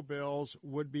medical bills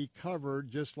would be covered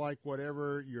just like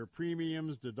whatever your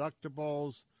premiums,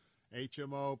 deductibles,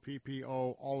 HMO,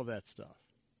 PPO, all of that stuff.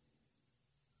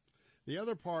 The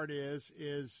other part is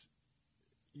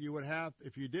you would have,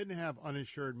 if you didn't have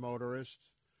uninsured motorists,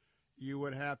 you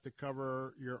would have to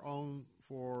cover your own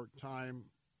for time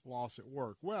loss at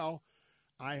work. Well,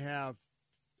 I have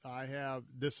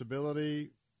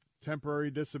disability,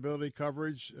 temporary disability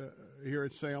coverage here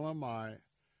at Salem.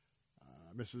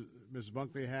 Mrs.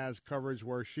 Bunkley has coverage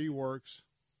where she works.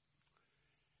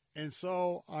 And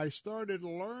so I started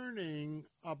learning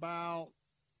about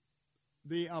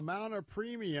the amount of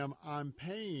premium I'm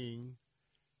paying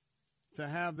to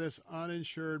have this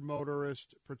uninsured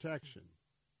motorist protection.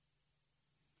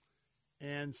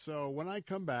 And so when I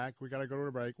come back, we got to go to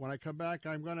a break. When I come back,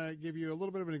 I'm going to give you a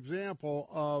little bit of an example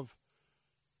of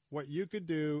what you could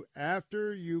do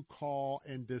after you call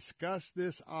and discuss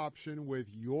this option with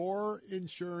your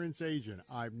insurance agent.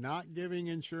 I'm not giving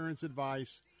insurance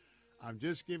advice. I'm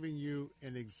just giving you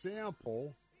an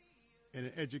example, an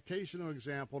educational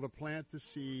example to plant the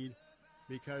seed,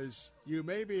 because you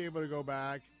may be able to go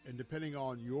back, and depending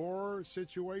on your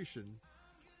situation,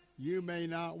 you may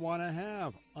not want to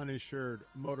have uninsured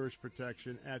motorist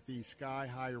protection at these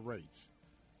sky-high rates.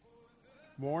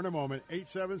 More in a moment.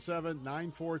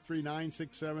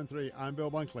 877-943-9673. I'm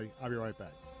Bill Bunkley. I'll be right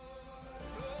back.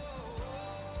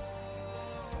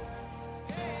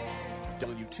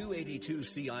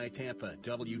 W282CI Tampa,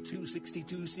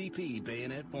 W262CP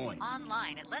Bayonet Point.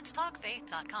 Online at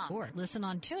letstalkfaith.com. Or listen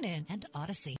on TuneIn and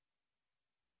Odyssey.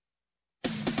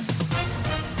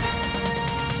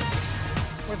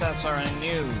 With SRN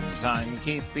News, I'm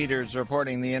Keith Peters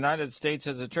reporting the United States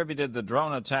has attributed the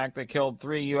drone attack that killed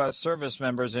 3 U.S. service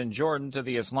members in Jordan to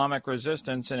the Islamic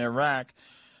resistance in Iraq,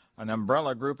 an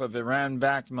umbrella group of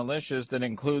Iran-backed militias that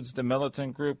includes the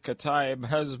militant group Kataib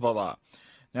Hezbollah.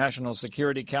 National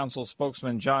Security Council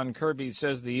spokesman John Kirby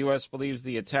says the U.S. believes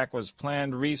the attack was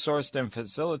planned, resourced, and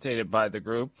facilitated by the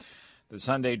group. The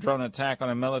Sunday drone attack on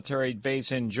a military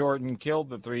base in Jordan killed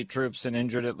the 3 troops and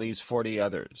injured at least 40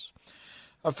 others.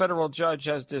 A federal judge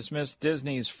has dismissed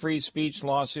Disney's free speech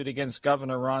lawsuit against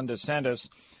Governor Ron DeSantis.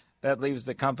 That leaves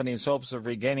the company's hopes of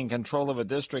regaining control of a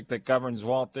district that governs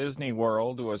Walt Disney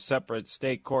World to a separate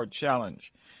state court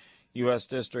challenge. U.S.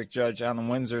 District Judge Alan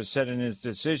Windsor said in his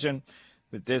decision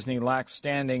that Disney lacks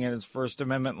standing in its First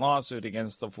Amendment lawsuit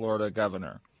against the Florida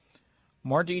governor.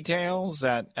 More details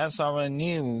at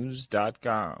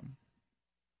srnnews.com.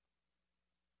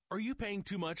 Are you paying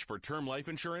too much for term life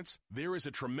insurance? There is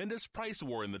a tremendous price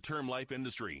war in the term life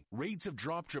industry. Rates have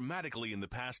dropped dramatically in the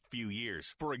past few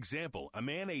years. For example, a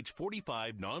man age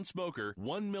 45, non-smoker,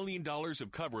 $1 million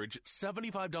of coverage,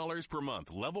 $75 per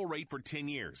month, level rate for 10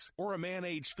 years. Or a man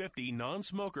age 50,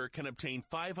 non-smoker, can obtain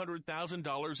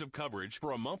 $500,000 of coverage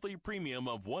for a monthly premium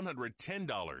of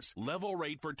 $110, level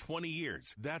rate for 20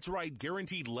 years. That's right,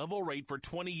 guaranteed level rate for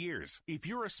 20 years. If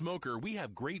you're a smoker, we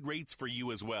have great rates for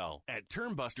you as well. At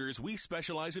TermBuster, we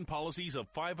specialize in policies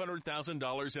of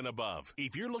 $500,000 and above.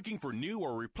 If you're looking for new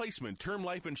or replacement term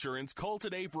life insurance, call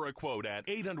today for a quote at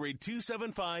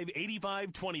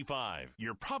 800-275-8525.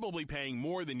 You're probably paying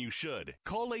more than you should.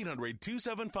 Call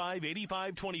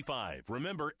 800-275-8525.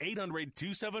 Remember,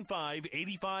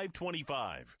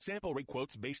 800-275-8525. Sample rate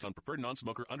quotes based on preferred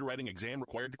non-smoker underwriting exam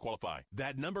required to qualify.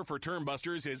 That number for Term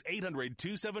Busters is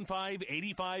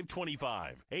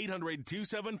 800-275-8525.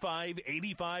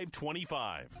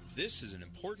 800-275-8525. This is an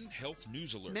important health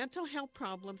news alert. Mental health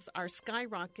problems are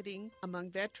skyrocketing among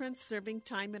veterans serving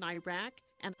time in Iraq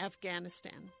and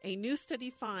Afghanistan. A new study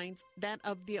finds that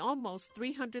of the almost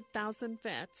 300,000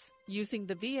 vets using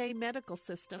the VA medical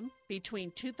system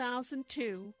between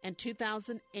 2002 and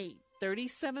 2008,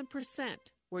 37%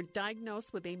 were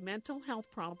diagnosed with a mental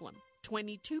health problem.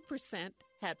 22%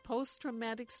 had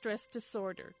post-traumatic stress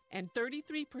disorder, and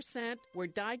 33% were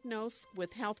diagnosed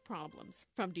with health problems,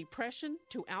 from depression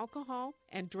to alcohol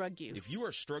and drug use. If you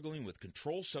are struggling with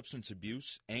controlled substance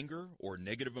abuse, anger, or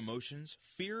negative emotions,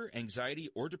 fear,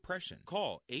 anxiety, or depression,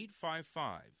 call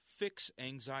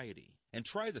 855-FIX-ANXIETY and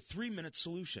try the 3-minute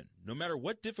solution. No matter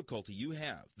what difficulty you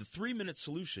have, the 3-minute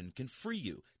solution can free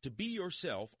you to be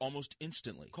yourself almost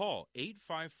instantly. Call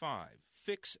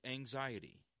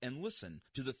 855-FIX-ANXIETY. And listen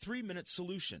to the 3-minute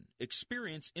solution.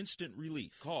 Experience instant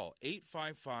relief. Call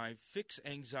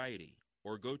 855-FIX-ANXIETY.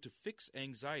 or go to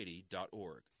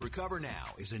fixanxiety.org. Recover Now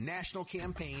is a national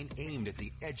campaign aimed at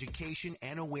the education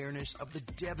and awareness of the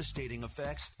devastating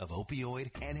effects of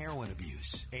opioid and heroin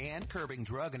abuse and curbing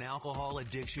drug and alcohol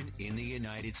addiction in the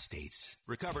United States.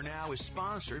 Recover Now is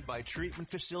sponsored by treatment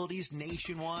facilities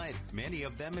nationwide. Many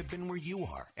of them have been where you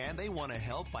are, and they want to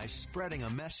help by spreading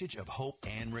a message of hope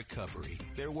and recovery.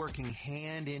 They're working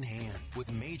hand in hand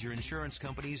with major insurance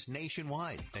companies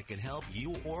nationwide that can help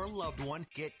you or a loved one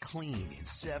get clean in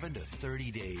 7 to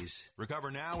 30 days. Recover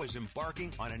Now is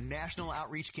embarking on a national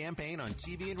outreach campaign on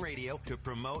TV and radio to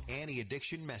promote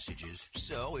anti-addiction messages.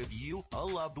 So if you, a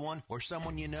loved one, or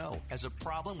someone you know has a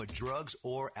problem with drugs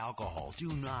or alcohol,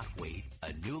 do not wait.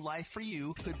 A new life for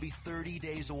you could be 30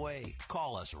 days away.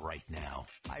 Call us right now.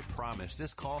 I promise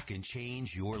this call can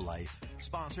change your life.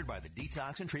 Sponsored by the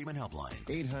Detox and Treatment Helpline.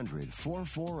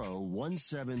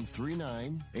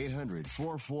 800-440-1739.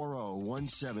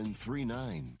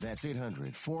 800-440-1739. That's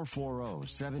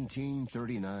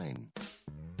 800-440-1739.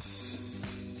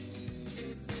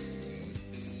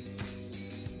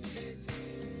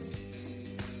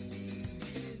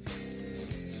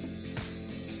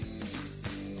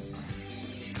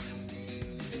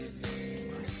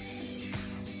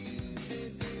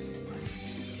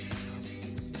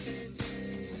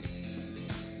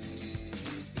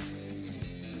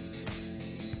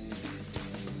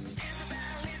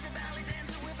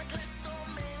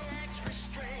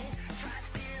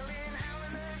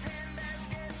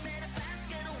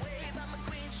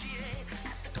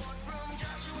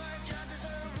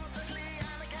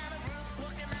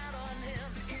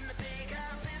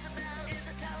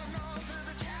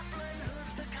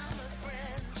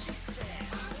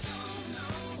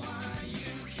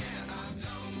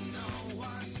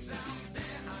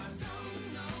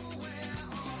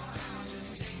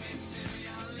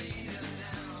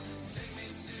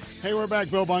 Hey, we're back.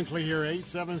 Bill Bunkley here,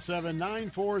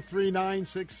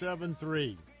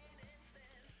 877-943-9673.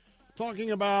 Talking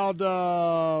about,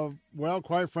 well,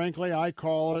 quite frankly, I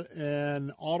call it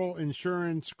an auto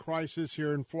insurance crisis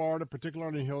here in Florida,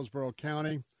 particularly in Hillsborough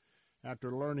County,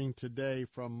 after learning today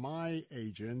from my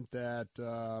agent that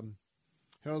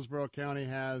Hillsborough County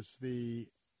has one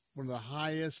of the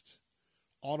highest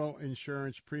auto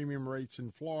insurance premium rates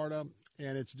in Florida,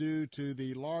 and it's due to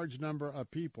the large number of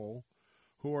people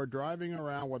who are driving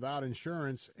around without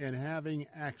insurance and having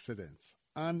accidents,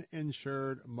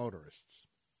 uninsured motorists.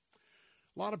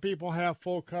 A lot of people have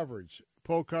full coverage.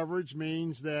 Full coverage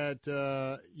means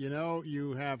that,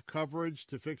 you have coverage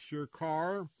to fix your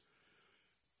car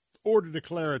or to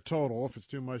declare a total if it's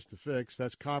too much to fix.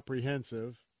 That's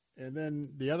comprehensive. And then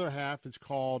the other half is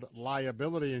called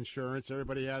liability insurance.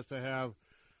 Everybody has to have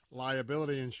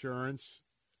liability insurance.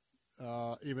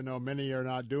 Even though many are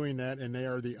not doing that, and they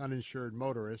are the uninsured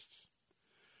motorists.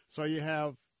 So you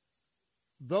have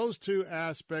those two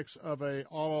aspects of a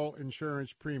auto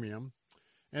insurance premium,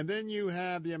 and then you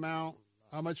have the amount,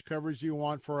 how much coverage you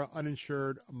want for an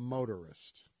uninsured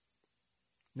motorist.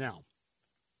 Now,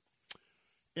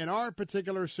 in our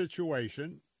particular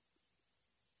situation,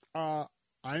 I'm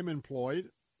employed.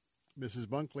 Mrs.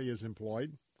 Bunkley is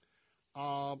employed.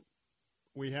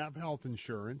 We have health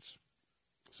insurance.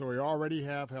 So we already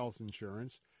have health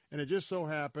insurance, and it just so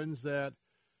happens that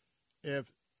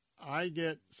if I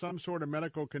get some sort of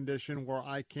medical condition where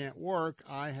I can't work,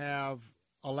 I have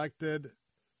elected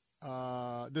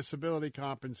disability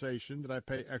compensation that I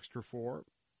pay extra for,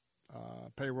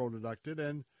 payroll deducted,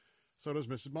 and so does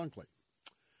Mrs. Bunkley.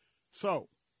 So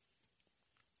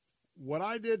what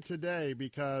I did today,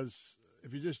 because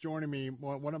if you're just joining me,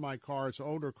 one of my cars,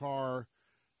 older car,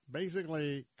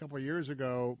 basically a couple of years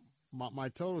ago, my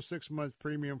total 6-month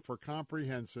premium for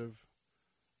comprehensive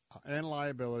and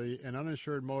liability and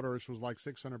uninsured motorist was like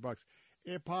 $600.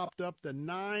 It popped up to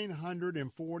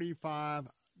 $945.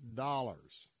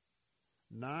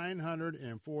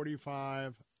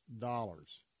 $945.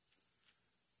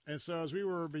 And so as we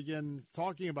begin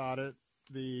talking about it,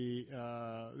 the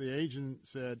agent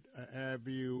said, have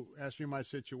you asked me my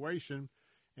situation?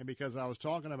 And because I was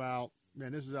talking about,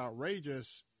 man, this is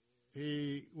outrageous,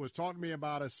 he was talking to me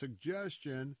about a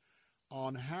suggestion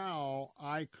on how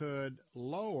I could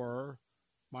lower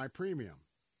my premium.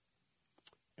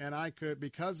 And I could,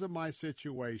 because of my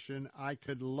situation, I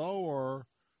could lower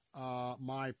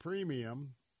my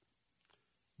premium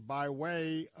by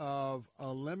way of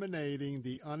eliminating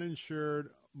the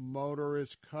uninsured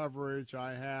motorist coverage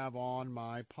I have on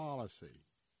my policy.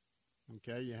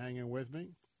 Okay, you hanging with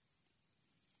me?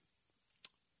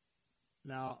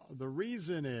 Now, the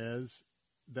reason is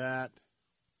that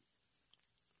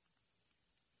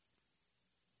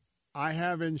I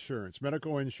have insurance,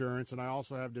 medical insurance, and I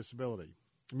also have disability.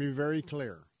 Let me be very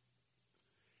clear.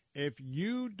 If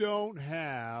you don't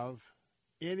have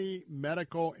any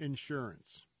medical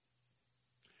insurance,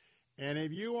 and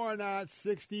if you are not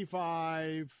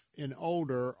 65 and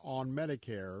older on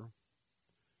Medicare,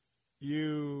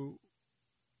 you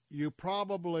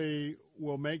probably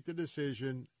will make the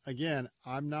decision. Again,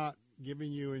 I'm not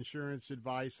giving you insurance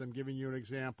advice. I'm giving you an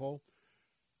example.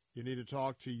 You need to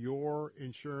talk to your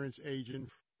insurance agent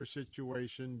for your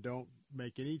situation. Don't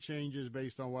make any changes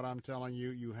based on what I'm telling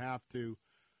you. You have to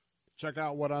check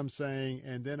out what I'm saying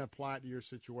and then apply it to your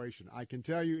situation. I can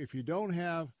tell you, if you don't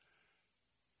have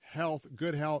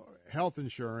good health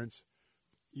insurance,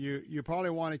 you probably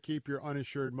want to keep your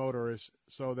uninsured motorist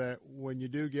so that when you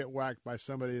do get whacked by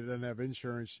somebody that doesn't have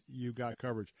insurance, you got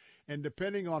coverage. And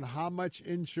depending on how much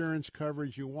insurance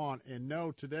coverage you want, and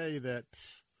know today that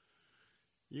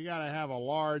you got to have a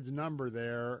large number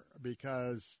there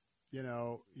because,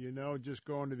 just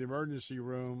going to the emergency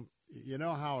room, you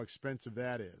know how expensive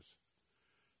that is.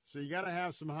 So you got to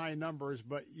have some high numbers,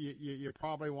 but you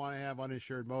probably want to have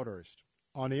uninsured motorists.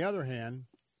 On the other hand,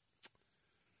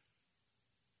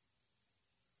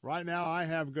 right now I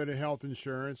have good health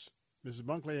insurance. Mrs.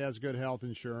 Bunkley has good health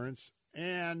insurance.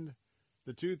 And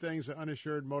the two things that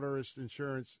uninsured motorist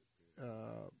insurance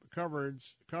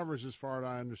covers, as far as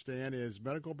I understand, is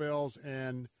medical bills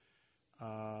and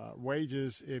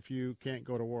wages if you can't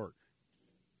go to work.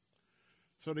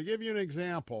 So to give you an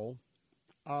example,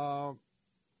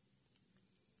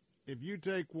 if you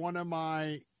take one of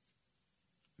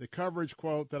the coverage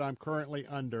quote that I'm currently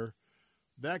under,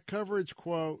 that coverage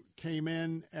quote came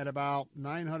in at about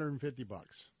 $950.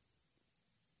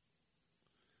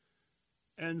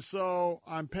 And so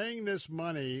I'm paying this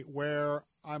money where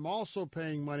I'm also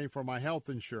paying money for my health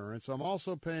insurance. I'm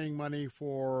also paying money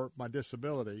for my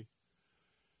disability.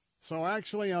 So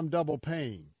actually I'm double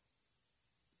paying.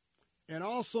 And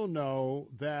also know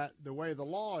that the way the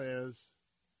law is,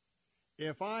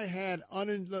 if I had,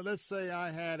 let's say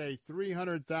I had a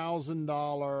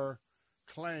 $300,000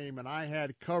 claim and I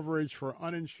had coverage for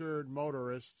uninsured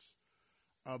motorists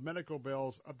of medical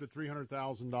bills up to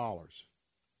 $300,000.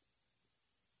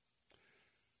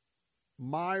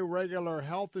 My regular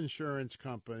health insurance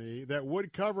company that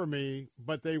would cover me,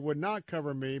 but they would not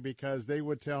cover me because they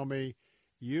would tell me,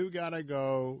 you got to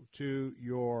go to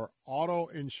your auto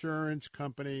insurance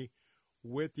company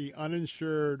with the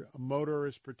uninsured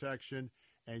motorist protection,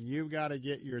 and you've got to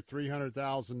get your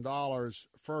 $300,000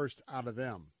 first out of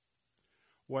them.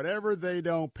 Whatever they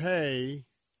don't pay,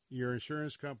 your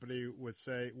insurance company would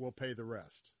say, we'll pay the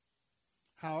rest.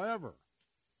 However,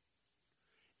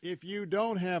 if you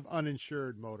don't have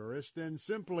uninsured motorists, then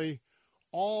simply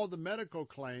all the medical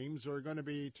claims are going to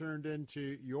be turned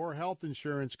into your health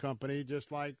insurance company,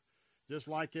 just like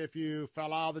if you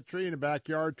fell out of the tree in the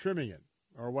backyard trimming it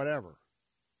or whatever.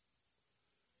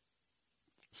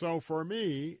 So for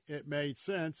me, it made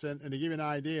sense. And to give you an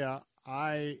idea,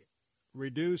 I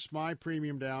reduced my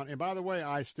premium down. And by the way,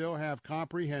 I still have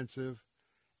comprehensive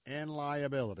and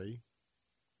liability.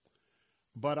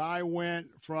 But I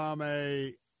went from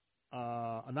a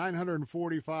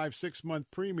 945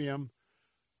 6-month premium.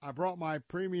 I brought my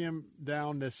premium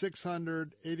down to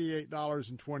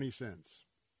 $688.20,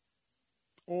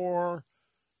 or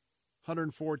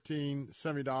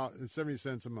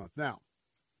 $114.70 a month. Now,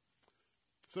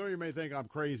 some of you may think I'm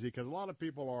crazy because a lot of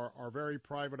people are very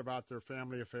private about their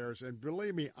family affairs. And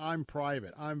believe me, I'm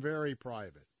private. I'm very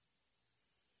private.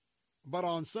 But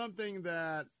on something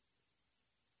that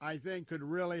I think could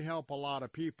really help a lot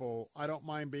of people, I don't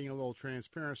mind being a little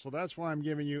transparent. So that's why I'm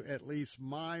giving you at least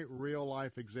my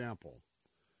real-life example.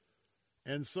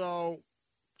 And so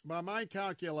by my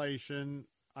calculation,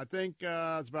 I think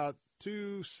it's about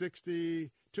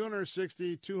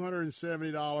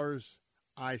 $270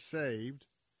 I saved.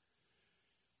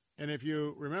 And if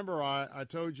you remember, I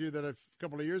told you that a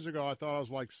couple of years ago, I thought I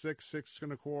was like $6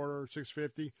 and a quarter,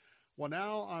 $6.50. Well,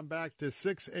 now I'm back to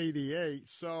 $6.88.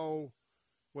 So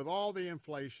with all the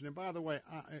inflation, and by the way,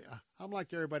 I'm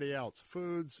like everybody else,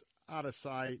 food's out of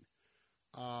sight.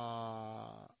 But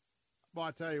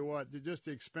I tell you what, just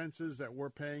the expenses that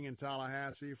we're paying in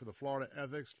Tallahassee for the Florida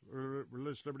Ethics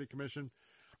Religious Liberty Commission.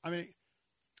 I mean,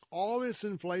 all this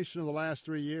inflation of the last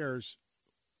 3 years,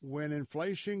 when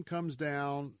inflation comes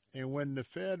down and when the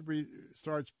Fed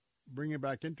starts bringing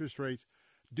back interest rates,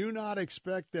 do not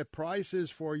expect that prices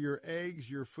for your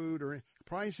eggs, your food, or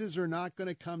prices are not going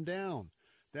to come down.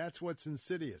 That's what's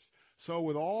insidious. So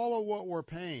with all of what we're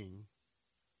paying,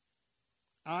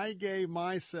 I gave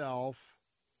my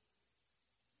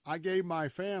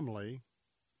family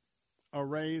a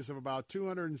raise of about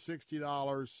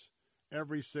 $260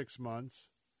 every 6 months.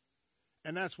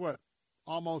 And that's what?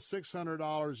 Almost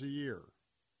 $600 a year.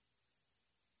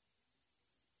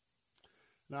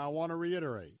 Now, I want to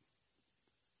reiterate.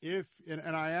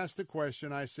 And I asked the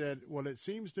question, I said, well, it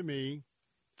seems to me,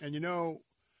 and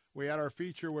we had our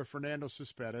feature with Fernando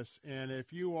Cespedes, and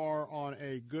if you are on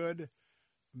a good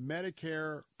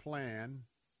Medicare plan,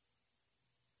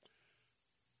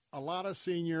 a lot of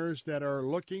seniors that are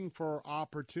looking for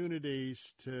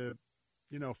opportunities to,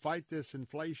 fight this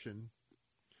inflation,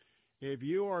 if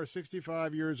you are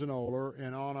 65 years and older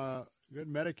and on a good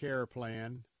Medicare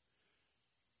plan,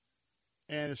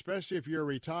 and especially if you're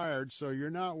retired, so you're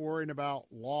not worrying about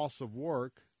loss of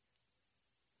work,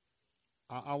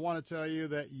 I want to tell you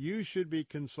that you should be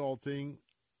consulting,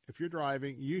 if you're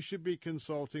driving, you should be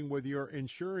consulting with your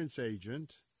insurance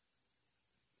agent.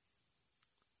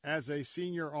 As a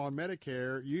senior on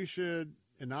Medicare, you should,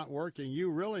 and not working, you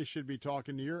really should be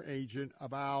talking to your agent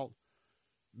about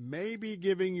maybe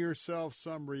giving yourself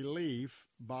some relief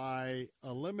by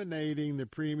eliminating the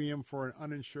premium for an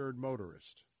uninsured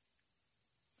motorist.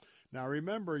 Now,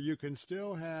 remember, you can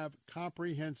still have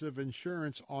comprehensive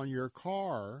insurance on your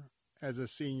car as a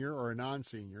senior or a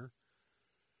non-senior,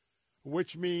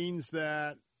 which means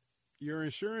that your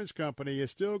insurance company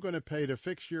is still going to pay to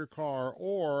fix your car,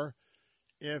 or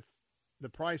if the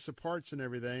price of parts and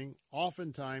everything,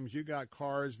 oftentimes you got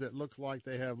cars that look like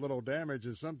they have little damage,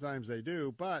 and sometimes they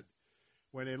do, but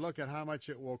when they look at how much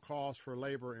it will cost for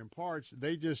labor and parts,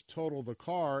 they just total the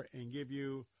car and give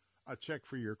you a check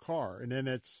for your car. And then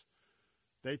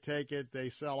they take it, they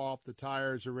sell off the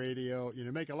tires, the radio.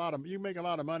 You make a lot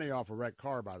of money off a wrecked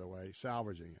car, by the way,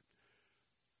 salvaging it.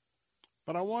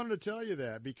 But I wanted to tell you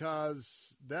that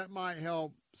because that might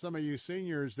help some of you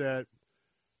seniors that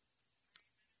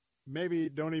maybe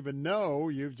don't even know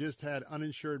you've just had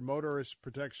uninsured motorist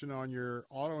protection on your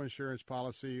auto insurance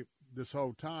policy this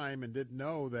whole time and didn't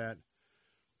know that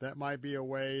might be a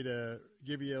way to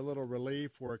give you a little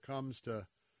relief where it comes to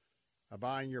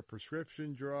buying your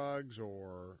prescription drugs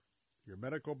or your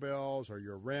medical bills or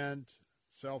your rent,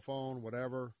 cell phone,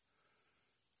 whatever.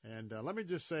 And let me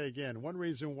just say again, one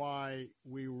reason why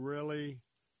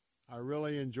I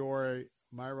really enjoy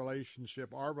our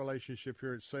relationship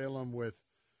here at Salem with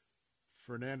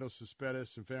Fernando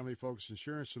Cespedes and Family Focus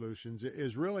Insurance Solutions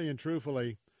is really and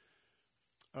truthfully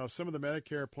of some of the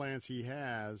Medicare plans he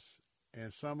has,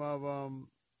 and some of them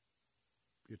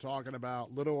you're talking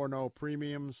about little or no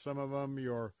premiums. Some of them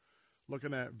you're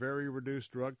looking at very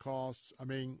reduced drug costs. I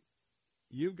mean,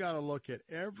 you've got to look at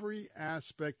every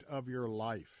aspect of your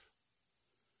life.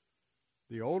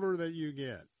 The older that you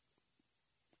get,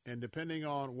 and depending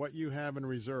on what you have in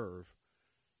reserve,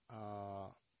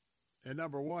 and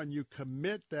number one, you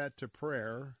commit that to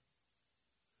prayer.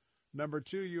 Number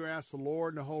two, you ask the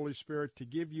Lord and the Holy Spirit to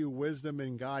give you wisdom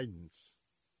and guidance.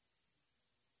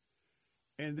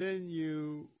 And then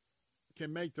you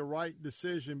can make the right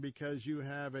decision because you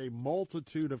have a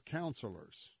multitude of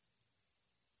counselors.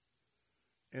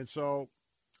 And so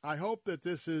I hope that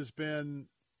this has been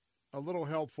a little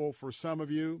helpful for some of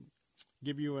you,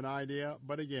 give you an idea.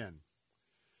 But again,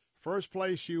 first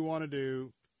thing you want to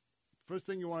do,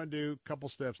 couple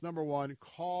steps. Number one,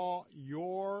 call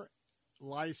your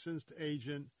licensed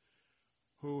agent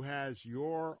who has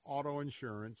your auto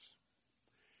insurance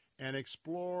and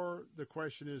explore the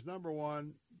question is, number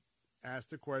one, ask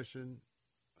the question.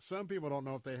 Some people don't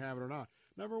know if they have it or not.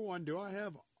 Number one, do I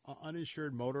have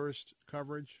uninsured motorist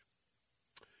coverage?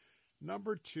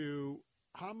 Number two,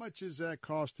 how much is that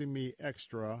costing me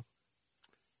extra?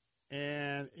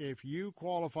 And if you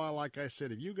qualify, like I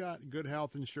said, if you got good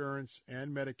health insurance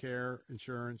and Medicare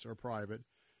insurance or private,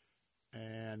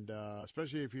 and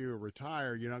especially if you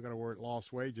retire, you're not going to worry about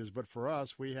lost wages. But for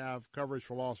us, we have coverage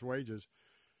for lost wages.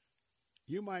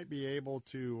 You might be able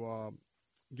to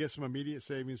get some immediate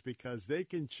savings because they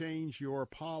can change your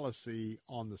policy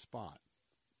on the spot.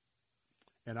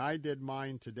 And I did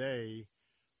mine today.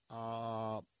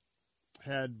 I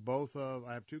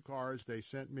have two cars. They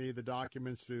sent me the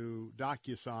documents to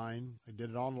DocuSign. I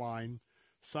did it online,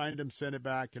 signed them, sent it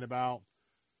back in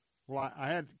I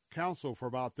had counsel for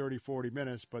about 30, 40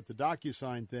 minutes, but the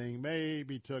DocuSign thing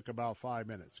maybe took about 5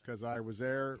 minutes because I was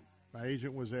there, my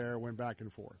agent was there, went back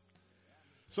and forth.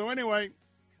 So anyway,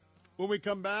 when we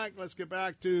come back, let's get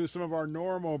back to some of our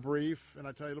normal brief, and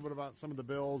I'll tell you a little bit about some of the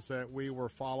bills that we were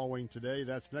following today.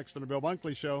 That's next on the Bill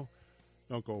Bunkley Show.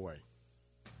 Don't go away.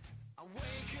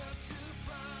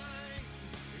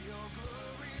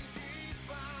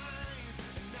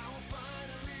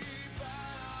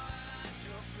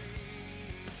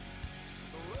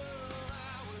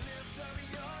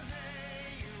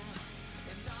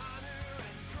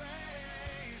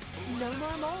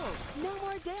 mold. No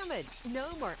more damage.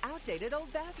 No more outdated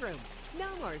old bathroom. No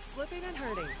more slipping and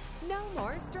hurting. No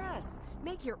more stress.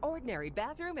 Make your ordinary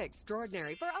bathroom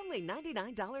extraordinary for only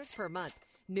 $99 per month.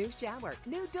 New shower,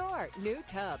 new door, new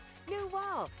tub, new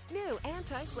wall, new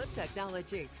anti-slip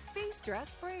technology. Be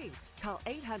stress-free. Call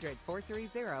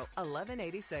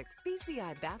 800-430-1186.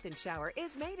 BCI Bath and Shower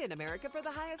is made in America for the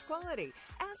highest quality.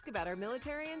 Ask about our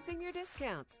military and senior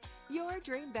discounts. Your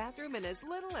dream bathroom in as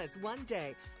little as 1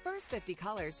 day. First 50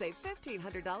 callers save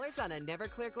 $1,500 on a never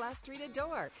clear glass treated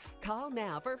door. Call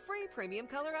now for free premium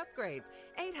color upgrades.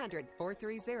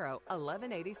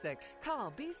 800-430-1186.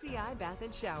 Call BCI Bath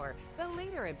and Shower, the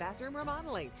leader in bathroom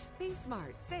remodeling. Be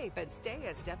smart, safe, and stay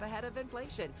a step ahead of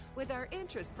inflation with our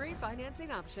interest-free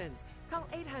financing options. Call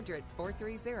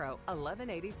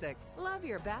 800-430-1186. Love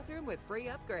your bathroom with free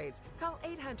upgrades. Call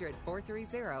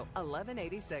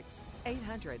 800-430-1186.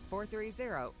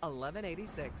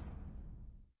 800-430-1186.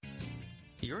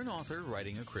 You're an author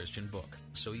writing a Christian book,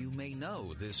 so you may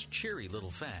know this cheery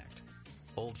little fact.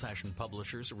 Old-fashioned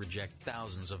publishers reject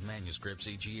thousands of manuscripts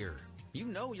each year. You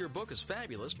know your book is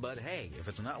fabulous, but hey, if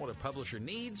it's not what a publisher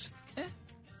needs,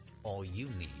 all you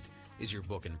need is your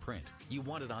book in print. You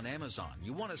want it on Amazon.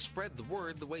 You want to spread the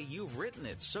word the way you've written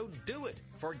it, so do it.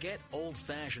 Forget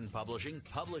old-fashioned publishing.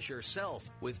 Publish yourself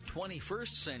with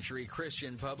 21st century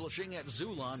Christian publishing at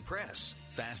Zulon Press.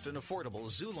 Fast and affordable,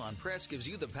 Zulon Press gives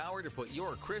you the power to put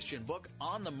your Christian book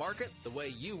on the market the way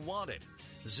you want it.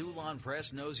 Zulon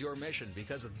Press knows your mission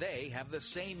because they have the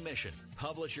same mission.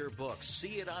 Publish your book.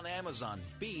 See it on Amazon.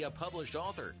 Be a published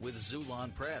author with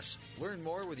Zulon Press. Learn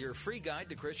more with your free guide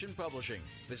to Christian publishing.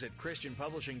 Visit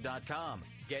ChristianPublishing.com.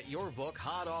 Get your book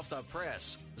hot off the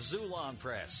press. Zulon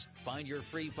Press. Find your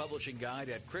free publishing guide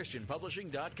at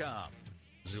ChristianPublishing.com.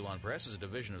 Zulon Press is a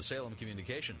division of Salem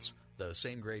Communications, the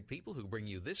same great people who bring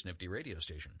you this nifty radio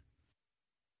station.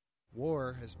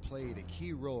 War has played a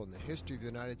key role in the history of the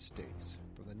United States,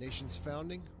 from the nation's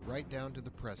founding right down to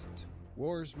the present.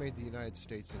 Wars made the United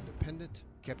States independent,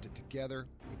 kept it together,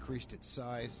 increased its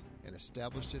size, and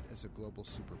established it as a global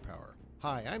superpower.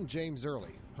 Hi, I'm James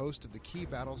Early, host of the Key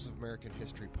Battles of American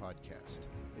History podcast.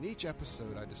 In each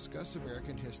episode, I discuss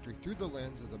American history through the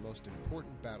lens of the most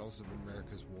important battles of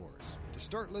America's wars. To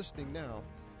start listening now,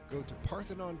 go to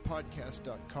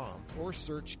ParthenonPodcast.com or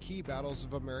search Key Battles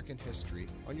of American History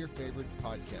on your favorite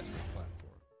podcasting platform.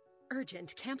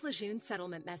 Urgent Camp Lejeune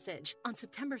settlement message. On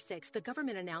September 6th, the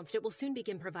government announced it will soon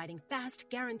begin providing fast,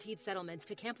 guaranteed settlements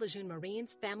to Camp Lejeune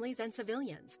Marines, families, and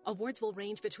civilians. Awards will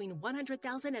range between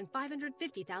 $100,000 and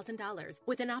 $550,000,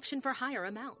 with an option for higher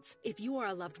amounts. If you or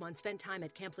a loved one spent time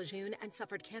at Camp Lejeune and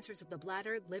suffered cancers of the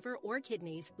bladder, liver, or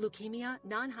kidneys, leukemia,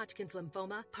 non-Hodgkin's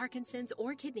lymphoma, Parkinson's,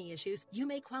 or kidney issues, you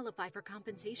may qualify for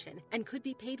compensation and could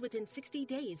be paid within 60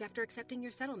 days after accepting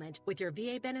your settlement, with your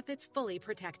VA benefits fully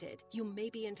protected. You may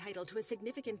be entitled to a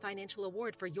significant financial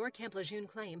award for your Camp Lejeune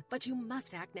claim, but you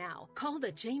must act now. Call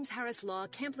the James Harris Law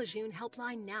Camp Lejeune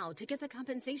helpline now to get the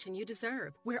compensation you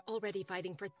deserve. We're already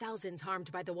fighting for thousands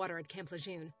harmed by the water at Camp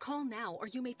Lejeune. Call now or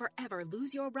you may forever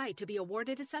lose your right to be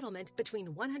awarded a settlement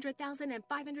between $100,000 and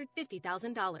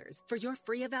 $550,000. For your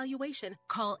free evaluation,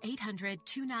 call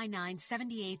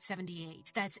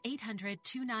 800-299-7878. That's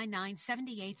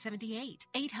 800-299-7878.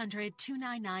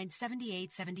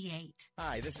 800-299-7878.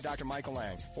 Hi, this is Dr. Michael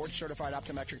Lang, board-certified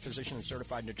optometric physician and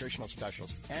certified nutritional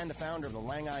specialist, and the founder of the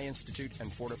Lang Eye Institute and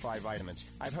Fortify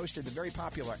Vitamins. I've hosted the very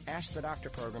popular Ask the Doctor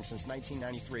program since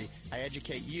 1993. I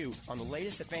educate you on the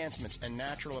latest advancements and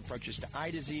natural approaches to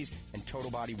eye disease and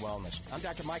total body wellness. I'm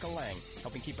Dr. Michael Lang,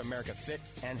 helping keep America fit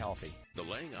and healthy. The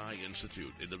Lang Eye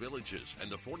Institute in the Villages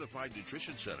and the Fortified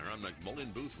Nutrition Center on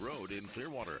McMullen Booth Road in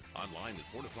Clearwater. Online at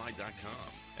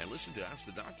fortified.com. And listen to Ask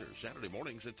the Doctor Saturday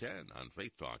mornings at 10 on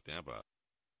Faith Talk Tampa.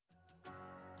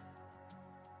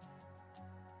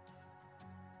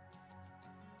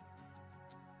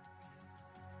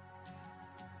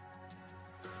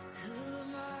 Who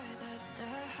am I that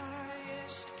the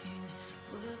highest king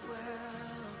would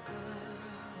welcome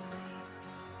me?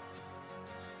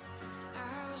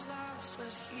 I was lost,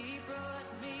 but he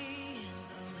brought me in.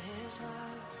 Oh, his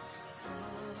love for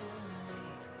me.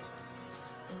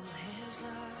 Oh, his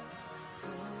love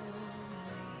for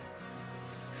me.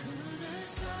 Who the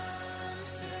Son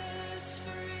sets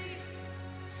free,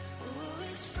 who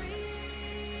is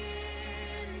free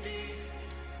indeed.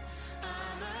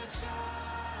 I'm a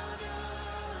child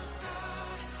of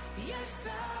God, yes I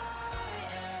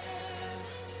am.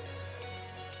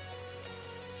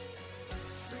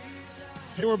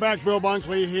 Hey, we're back. Bill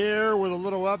Bunkley here with a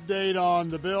little update on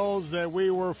the bills that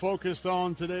we were focused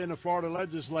on today in the Florida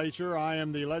legislature. I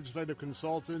am the legislative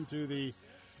consultant to the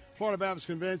Florida Baptist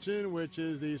Convention, which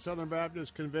is the Southern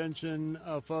Baptist Convention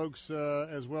of folks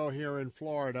as well here in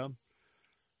Florida.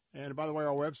 And by the way,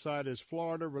 our website is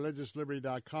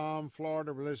floridareligiousliberty.com,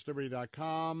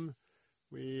 floridareligiousliberty.com.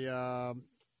 We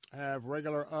have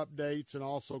regular updates and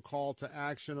also call to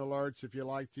action alerts if you'd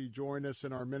like to join us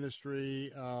in our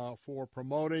ministry for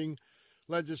promoting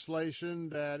legislation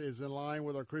that is in line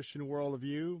with our Christian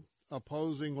worldview,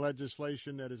 opposing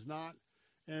legislation that is not,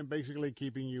 and basically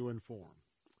keeping you informed.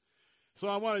 So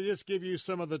I want to just give you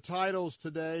some of the titles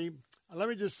today. Let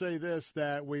me just say this,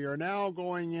 that we are now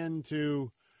going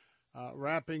into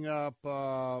wrapping up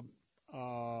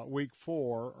week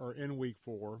 4, or in week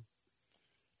 4.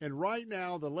 And right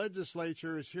now the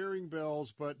legislature is hearing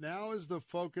bills, but now is the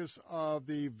focus of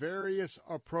the various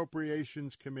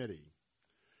appropriations committee.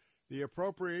 The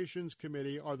appropriations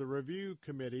committee are the review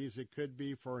committees. It could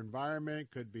be for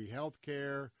environment, could be health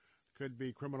care, could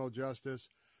be criminal justice.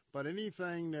 But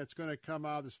anything that's going to come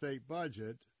out of the state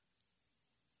budget,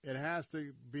 it has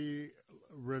to be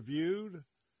reviewed,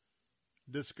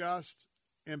 discussed,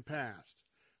 and passed.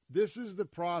 This is the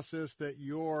process that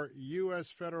your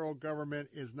U.S. federal government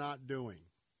is not doing.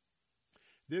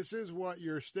 This is what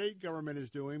your state government is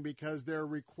doing because they're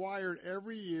required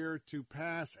every year to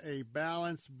pass a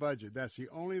balanced budget. That's the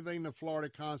only thing the Florida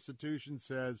Constitution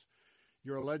says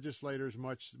your legislators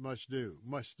must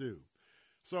do.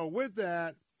 So with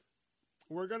that,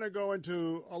 we're going to go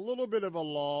into a little bit of a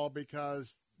lull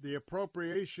because the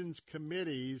appropriations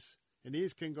committees, and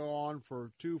these can go on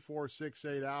for 2, 4, 6,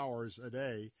 8 hours a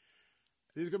day.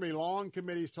 These are going to be long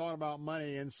committees talking about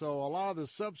money, and so a lot of the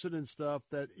substance stuff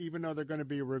that even though they're going to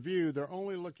be reviewed, they're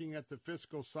only looking at the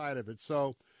fiscal side of it.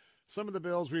 So some of the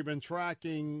bills we've been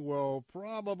tracking will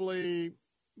probably,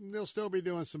 they'll still be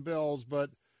doing some bills, but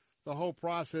the whole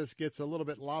process gets a little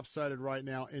bit lopsided right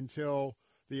now until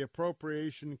the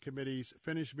appropriation committees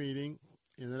finish meeting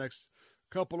in the next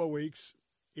couple of weeks.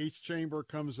 Each chamber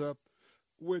comes up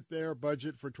with their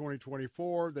budget for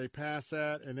 2024. They pass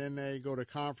that, and then they go to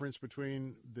conference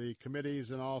between the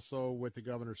committees and also with the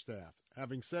governor's staff.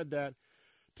 Having said that,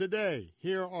 today,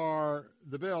 here are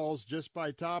the bills just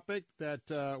by topic that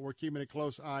we're keeping a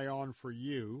close eye on for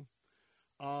you.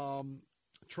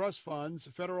 Trust funds,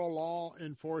 federal law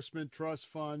enforcement trust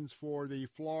funds for the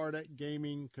Florida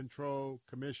Gaming Control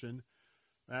Commission.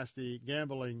 That's the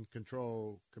Gambling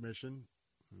Control Commission.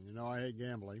 You know I hate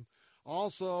gambling.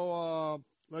 Also,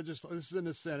 this is in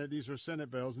the Senate. These are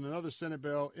Senate bills. And another Senate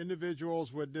bill,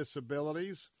 individuals with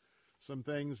disabilities, some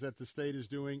things that the state is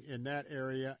doing in that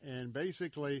area. And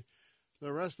basically,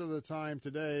 the rest of the time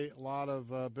today, a lot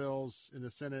of bills in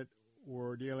the Senate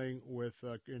were dealing with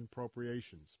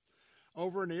appropriations.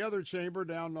 Over in the other chamber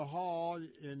down the hall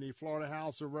in the Florida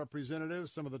House of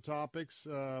Representatives, some of the topics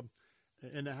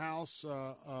in the House,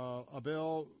 a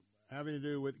bill having to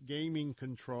do with gaming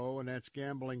control, and that's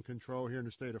gambling control here in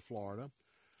the state of Florida.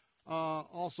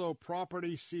 Also,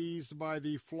 property seized by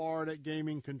the Florida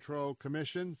Gaming Control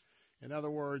Commission. In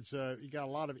other words, you got a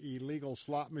lot of illegal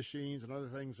slot machines and other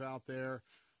things out there.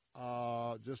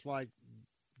 Just like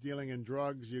dealing in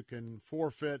drugs, you can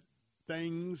forfeit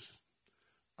things,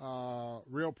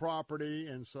 real property,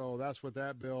 and so that's what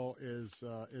that bill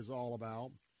is all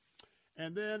about.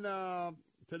 And then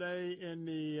today in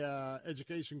the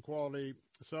Education Quality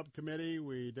Subcommittee,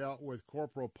 we dealt with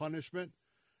corporal punishment.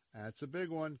 That's a big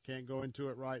one. Can't go into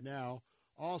it right now.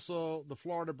 Also, the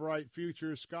Florida Bright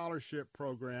Future Scholarship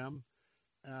Program,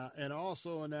 and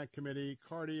also in that committee,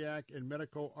 cardiac and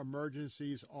medical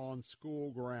emergencies on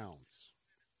school grounds.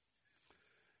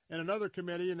 In another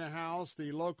committee in the House,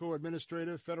 the Local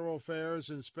Administrative, Federal Affairs,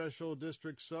 and Special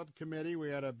District Subcommittee, we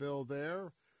had a bill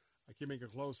there. I keep making a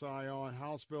close eye on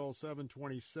House Bill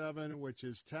 727, which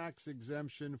is tax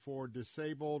exemption for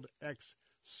disabled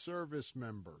ex-service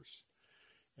members.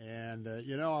 And,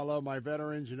 I love my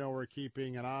veterans. We're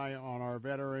keeping an eye on our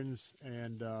veterans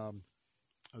and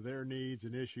their needs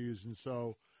and issues. And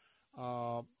so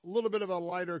a little bit of a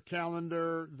lighter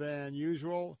calendar than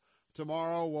usual.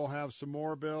 Tomorrow we'll have some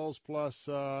more bills, plus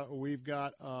we've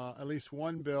got at least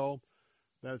one bill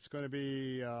that's going to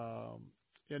be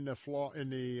in the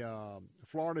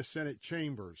Florida Senate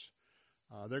chambers.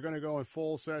 They're going to go in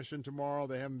full session tomorrow.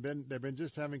 They've been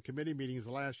just having committee meetings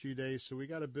the last few days, so we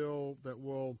got a bill that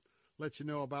we'll let you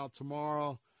know about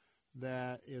tomorrow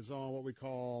that is on what we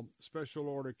call special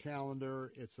order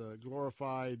calendar. It's a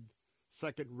glorified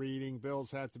second reading.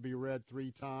 Bills have to be read 3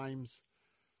 times.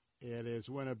 It is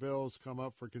when a bill's come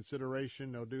up for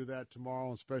consideration. They'll do that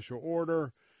tomorrow in special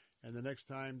order. And the next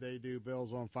time they do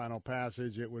bills on final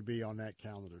passage, it would be on that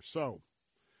calendar. So,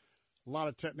 lot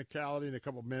of technicality in a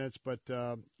couple of minutes, but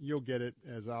you'll get it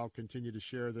as I'll continue to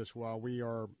share this while we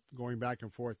are going back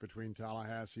and forth between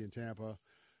Tallahassee and Tampa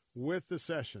with the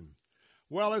session.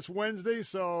 Well, it's Wednesday,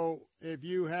 so if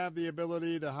you have the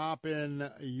ability to hop in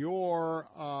your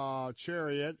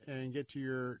chariot and get to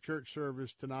your church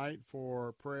service tonight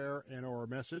for prayer and or a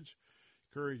message,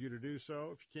 encourage you to do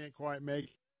so. If you can't quite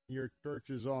make your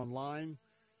churches online,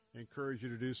 encourage you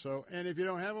to do so. And if you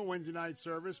don't have a Wednesday night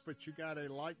service, but you got a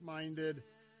like-minded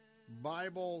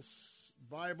Bible-based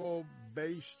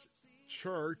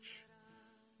church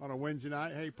on a Wednesday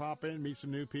night, hey, pop in, meet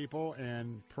some new people,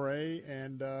 and pray,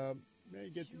 and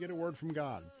get a word from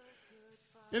God.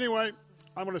 Anyway,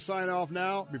 I'm going to sign off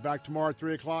now. Be back tomorrow at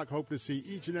 3 o'clock. Hope to see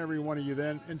each and every one of you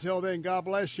then. Until then, God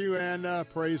bless you, and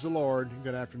praise the Lord.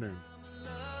 Good afternoon.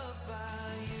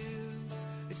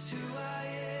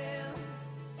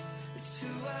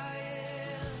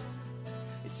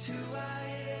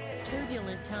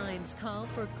 Turbulent times call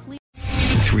for clear.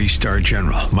 3-star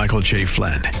General Michael J.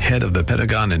 Flynn, head of the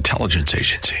Pentagon Intelligence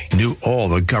Agency, knew all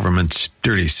the government's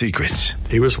dirty secrets.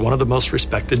 He was one of the most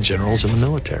respected generals in the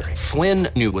military. Flynn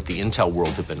knew what the intel world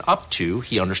had been up to.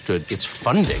 He understood its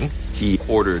funding. He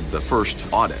ordered the first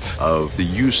audit of the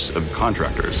use of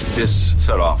contractors. This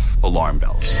set off alarm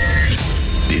bells.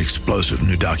 The explosive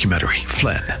new documentary,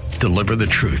 Flynn, Deliver the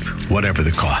Truth, Whatever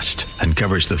the Cost,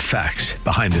 uncovers the facts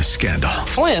behind this scandal.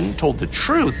 Flynn told the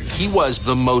truth. He was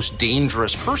the most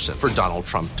dangerous person for Donald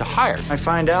Trump to hire. I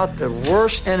find out the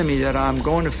worst enemy that I'm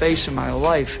going to face in my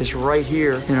life is right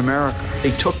here in America.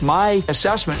 They took my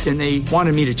assessment and they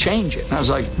wanted me to change it. And I was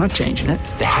like, I'm not changing it.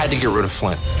 They had to get rid of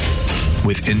Flynn.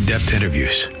 With in-depth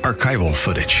interviews, archival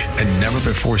footage, and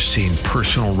never-before-seen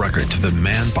personal records of the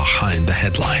man behind the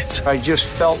headlines. I just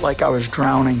felt like I was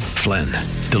drowning. Flynn,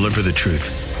 Deliver the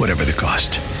Truth, Whatever the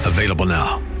Cost. Available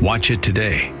now. Watch it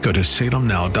today. Go to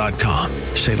salemnow.com.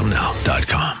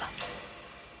 salemnow.com.